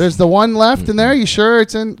know, it is. there's the one left in there. You sure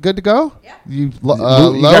it's in good to go? Yeah. You Lou,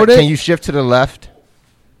 load it. Can you shift to the left?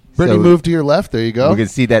 Brittany, So move to your left. There you go. we can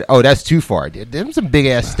see that. Oh, that's too far. Them some big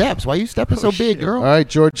ass steps. Why you stepping so big, girl? All right,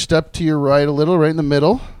 George, step to your right a little, right in the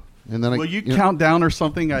middle, and then Will you count down or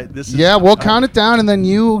something? Yeah, we'll count it down, and then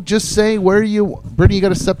you just say where you. Brittany, you got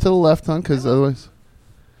to step to the left, hon, because otherwise.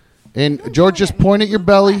 And George, just point at your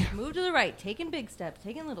belly. Move to the right. Taking big steps.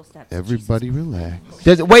 Taking little steps. Everybody relax.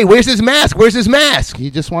 Wait, where's his mask? Where's his mask?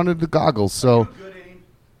 He just wanted the goggles, so.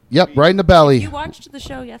 Yep, right in the belly. You watched the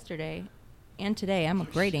show yesterday and today. I'm a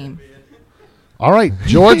great aim. All right,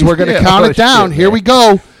 George, we're going to Yeah, count oh, it down. shit, Here man. we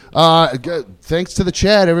go. Thanks to the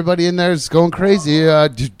chat. Everybody in there is going crazy.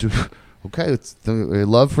 Okay, it's the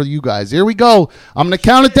love for you guys. Here we go. I'm going to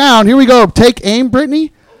count it down. Here we go. Take aim,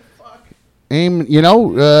 Brittany. Aim,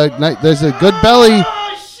 there's a good belly.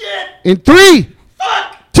 Oh, shit. In 3,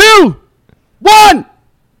 2, 1.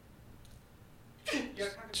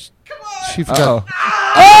 She forgot.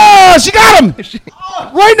 Oh, she got him!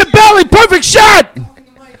 Right in the belly. Perfect shot.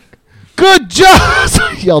 Good job.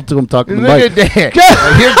 Yelled to him, talking to Look Mike. at that.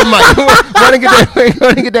 Here's the mic.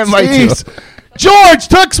 Want to get that mic Jeez. too. George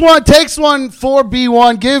takes one for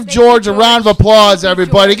B1. Give George a round of applause,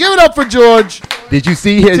 everybody. Give it up for George. Did you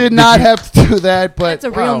see his? Did not have to do that, but That's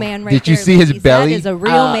a real man right Did you there, see his ladies. belly? That is a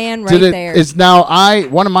real man right there. Is now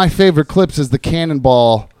one of my favorite clips is the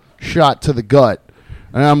cannonball shot to the gut.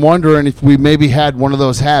 And I'm wondering if we maybe had one of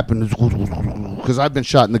those happen, because I've been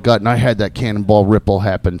shot in the gut and I had that cannonball ripple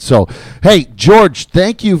happen. So, hey, George,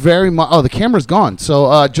 thank you very much. Oh, the camera's gone. So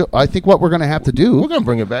I think what we're going to have to do. We're gonna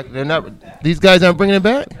bring it back. They're not. These guys aren't bringing it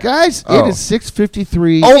back. Guys, Oh. it is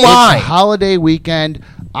 6:53. Oh, my. It's a holiday weekend.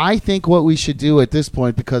 I think what we should do at this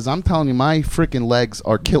point, because I'm telling you, my freaking legs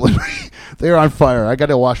are killing me. They're on fire. I got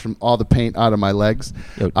to wash all the paint out of my legs.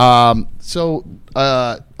 So,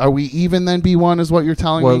 are we even then, B1, is what you're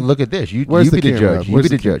telling Well, me? look at this. You Where's be the the camera? judge. You Where's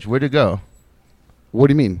be the the ca- judge. Where'd it go? What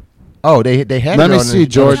do you mean? Oh, they had. Let it me on see, the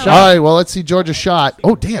George. shot. All right, well, let's see George's shot.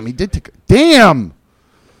 Oh, damn, he did take a... Damn!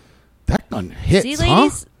 That gun hits, See, huh?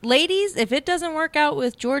 ladies, if it doesn't work out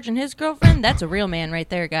with George and his girlfriend, that's a real man right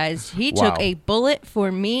there, guys. He Wow. took a bullet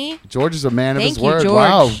for me. George is a man of Thank his you, word. George.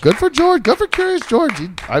 Wow, good for George. Good for Curious George.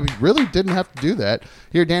 I really didn't have to do that.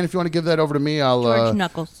 Here, Dan, if you want to give that over to me, George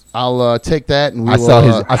Knuckles. I'll take that, and we I will,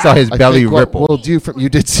 saw his belly think what ripple. We'll do from you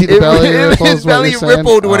did see the belly ripple. His is what belly you're saying?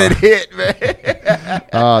 rippled when it hit, man.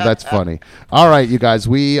 Oh, that's funny. All right, you guys,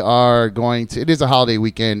 we are going to. It is a holiday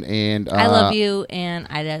weekend, and I love you, and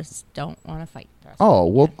I just don't want to fight. Oh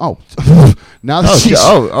well. Oh, now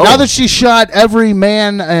that now that she shot every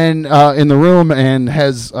man and in the room and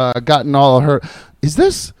has gotten all of her. Is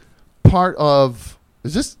this part of?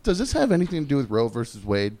 Does this have anything to do with Roe versus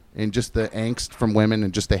Wade and just the angst from women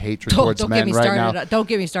and just the hatred towards men right now? Don't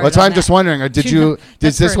get me started. That's why I'm on just that. wondering.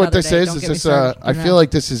 Is this what this is? Don't Is get me this? started. I feel like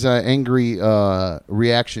this is an angry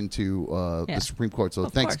reaction to Yeah. the Supreme Court. So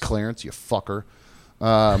Of thanks, course. Clarence. You fucker.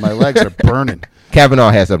 My legs are burning. Kavanaugh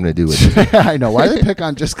has something to do with it. I know. Why do they pick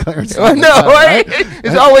on just Clarence? No, right?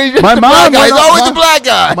 It's always just my the mom. black guy. It's always my- the black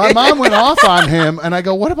guy. My mom went off on him, and I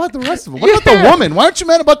go, "What about the rest of them? What about the woman? Why aren't you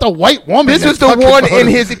mad about the white woman?" This that was the fucking one voted? in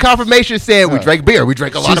his confirmation saying, we drank beer. We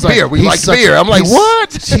drank a lot She's of beer. We "He's like such beer. a- I'm like, he's-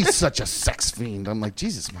 what? She's such a sex fiend. I'm like,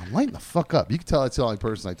 Jesus, Mom, lighten the fuck up. You can tell that's the only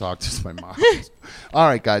person I talk to is my mom. All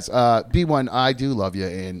right, guys. B1, I do love you,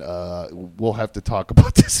 and we'll have to talk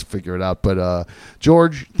about this, figure it out. But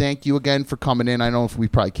George, thank you again for coming in. I know if we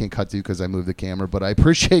probably can't cut to you because I moved the camera, but I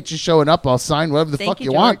appreciate you showing up. I'll sign whatever the Thank fuck you,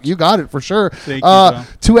 you want. George. You got it for sure. Thank you, Tom.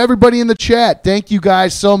 To everybody in the chat, thank you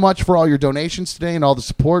guys so much for all your donations today and all the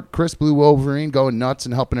support. Chris Blue Wolverine going nuts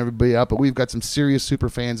and helping everybody out, but we've got some serious super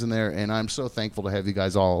fans in there, and I'm so thankful to have you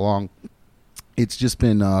guys all along. It's just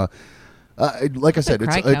been like I said,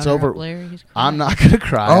 it's over. I'm not gonna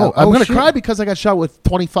cry. I'm gonna cry because I got shot with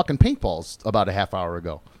 20 fucking paintballs about a half hour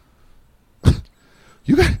ago.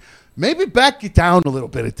 You got maybe back it down a little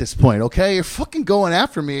bit at this point, okay? You're fucking going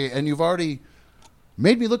after me, and you've already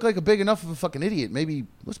made me look like a big enough of a fucking idiot. Maybe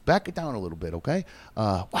let's back it down a little bit, okay?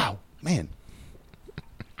 Wow, man.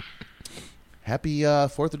 Happy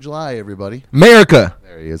 4th of July, everybody. America.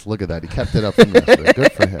 There he is. Look at that. He kept it up from yesterday.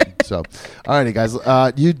 Good for him. So, all righty, guys.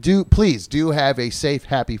 Please do have a safe,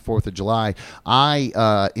 happy 4th of July.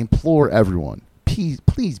 I implore everyone,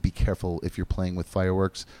 please be careful if you're playing with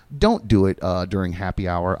fireworks. Don't do it during happy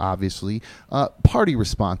hour, obviously. Party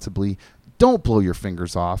responsibly. Don't blow your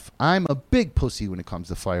fingers off. I'm a big pussy when it comes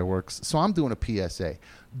to fireworks, so I'm doing a PSA.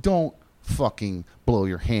 Don't fucking blow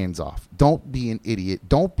your hands off. Don't be an idiot.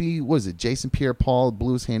 Don't be, what is it, Jason Pierre-Paul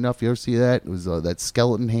blew his hand off. You ever see that? It was that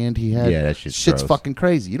skeleton hand he had. Yeah, that shit's gross. fucking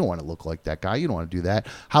crazy. You don't want to look like that guy. You don't want to do that.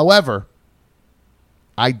 However,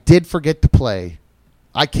 I did forget to play.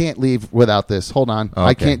 I can't leave without this. Hold on. Okay.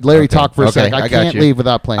 I can't. Larry, talk for a Okay, sec. I got can't you. leave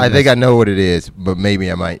without playing I think this. I know what it is, but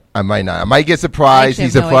maybe I might not. I might get surprised. I He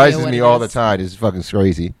actually have no surprises idea what me it all the is. time. It's fucking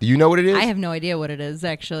crazy. Do you know what it is? I have no idea what it is,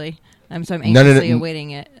 actually. I'm None of anxiously the-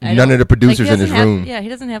 awaiting it. none of the producers he in this doesn't have- room. Yeah, he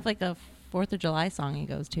doesn't have like a 4th of July song he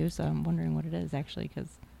goes to, so I'm wondering what it is, actually, because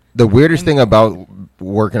The weirdest thing about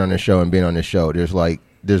working on the show and being on the show, there's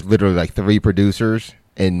literally like 3 producers,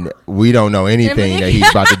 and we don't know anything that he's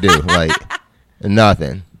about to do. Like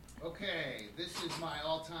nothing. Okay, this is my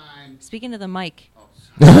all-time. speaking of the mic,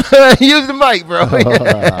 Use the mic, bro.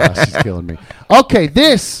 She's killing me. Okay,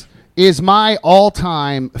 this is my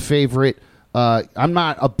all-time favorite. I'm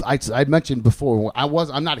not. I mentioned before.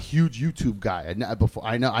 I'm not a huge YouTube guy.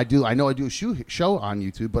 I know I do a show on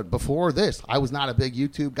YouTube, but before this, I was not a big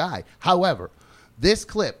YouTube guy. However, this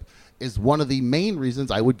clip is one of the main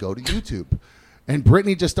reasons I would go to YouTube. And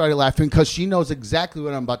Brittany just started laughing because she knows exactly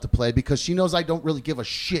what I'm about to play, because she knows I don't really give a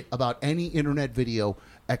shit about any internet video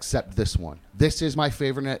except this one. This is my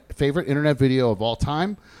favorite internet video of all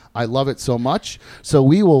time. I love it so much. So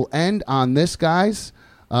we will end on this, guys.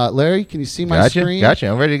 Larry, can you see my screen? Gotcha.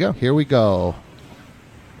 I'm ready to go. Here we go.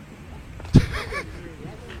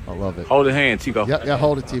 I love it. Hold the hand, Tico. Yeah,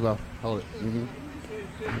 hold it, Tebow. Hold it. Mm-hmm.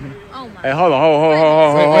 Hey, hold on.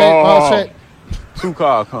 Wait, oh, shit. 2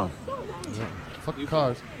 cars come. Fucking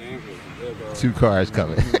cars. 2 cars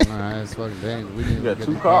coming. Nah, that's fucking dangerous. We need to got get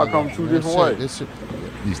 2 the cars car coming 2 going. different Shit, ways. this shit-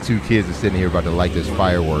 These 2 kids are sitting here about to light this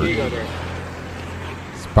firework.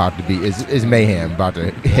 It's about to be. It's mayhem. About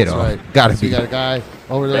to hit That's on. right. Gotta So be. you got a guy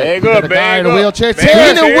over there. Bag You got up, a guy in bag a up. wheelchair. Bag Terry,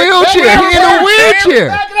 in a wheelchair. He in a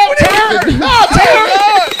wheelchair.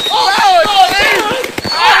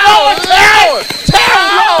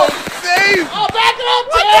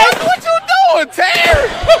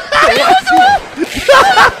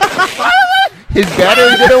 His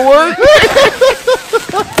battery didn't work.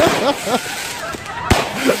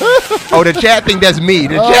 Oh, the chat think that's me.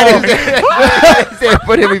 The chat is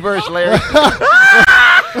put in reverse, Larry.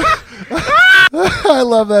 I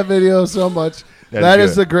love that video so much. That's That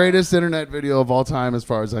is good. the greatest internet video of all time as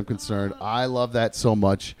far as I'm concerned. I love that so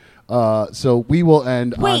much. So we will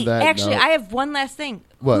end on Wait, that actually, note. I have one last thing.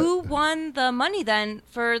 What? Who won the money then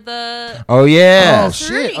for the? Oh yeah. Oh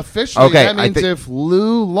shit! Officially, Okay, that means if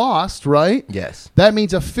Lou lost, right? Yes. That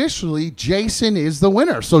means officially Jason is the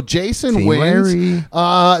winner. So Jason Team wins Larry.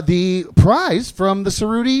 the prize from the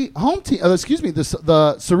Cerruti home team. Excuse me, the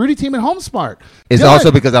Cerruti team at HomeSmart. It's Dylan-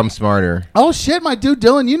 also because I'm smarter. Oh shit, my dude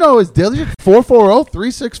Dylan, you know his diligent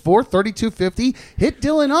 440-364-3250. Hit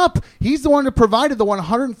Dylan up. He's the one that provided the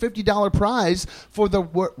 $150 prize for the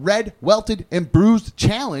red welted and bruised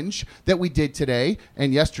challenge that we did today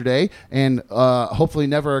and yesterday, and hopefully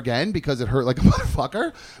never again because it hurt like a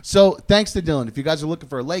motherfucker. So thanks to Dylan. If you guys are looking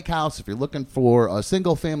for a lake house, if you're looking for a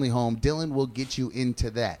single family home, Dylan will get you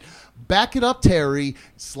into that. Back it up, Terry.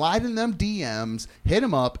 Slide in them DMs. Hit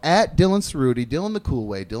him up at Dylan Cerruti. Dylan the cool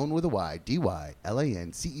way. Dylan with a Y.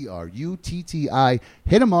 DYLANCERUTTI.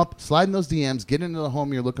 Hit him up. Slide in those DMs. Get into the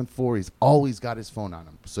home you're looking for. He's always got his phone on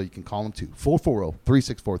him, so you can call him too.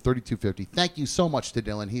 440-364-3250. Thank you so much to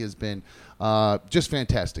Dylan. He has been just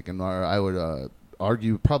fantastic, and I would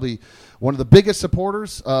argue probably one of the biggest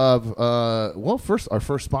supporters of first our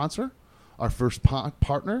first sponsor. Our first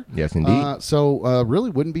partner. Yes, indeed. So really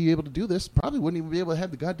wouldn't be able to do this. Probably wouldn't even be able to have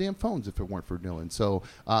the goddamn phones if it weren't for Dylan. So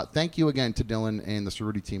thank you again to Dylan and the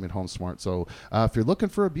Cerruti team at HomeSmart. So if you're looking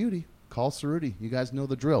for a beauty, call Cerruti. You guys know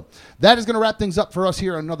the drill. That is going to wrap things up for us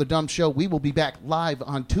here on Another Dumb Show. We will be back live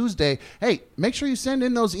on Tuesday. Hey, make sure you send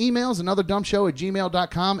in those emails,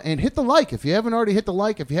 anotherdumbshow@gmail.com, and hit the like. If you haven't already hit the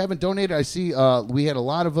like, if you haven't donated, I see we had a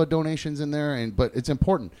lot of donations in there, but it's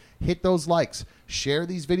important. Hit those likes. Share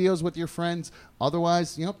these videos with your friends.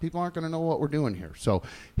 Otherwise, people aren't going to know what we're doing here. So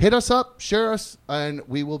hit us up, share us, and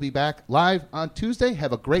we will be back live on Tuesday.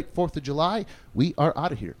 Have a great 4th of July. We are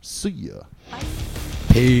out of here. See ya. Bye.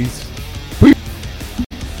 Peace.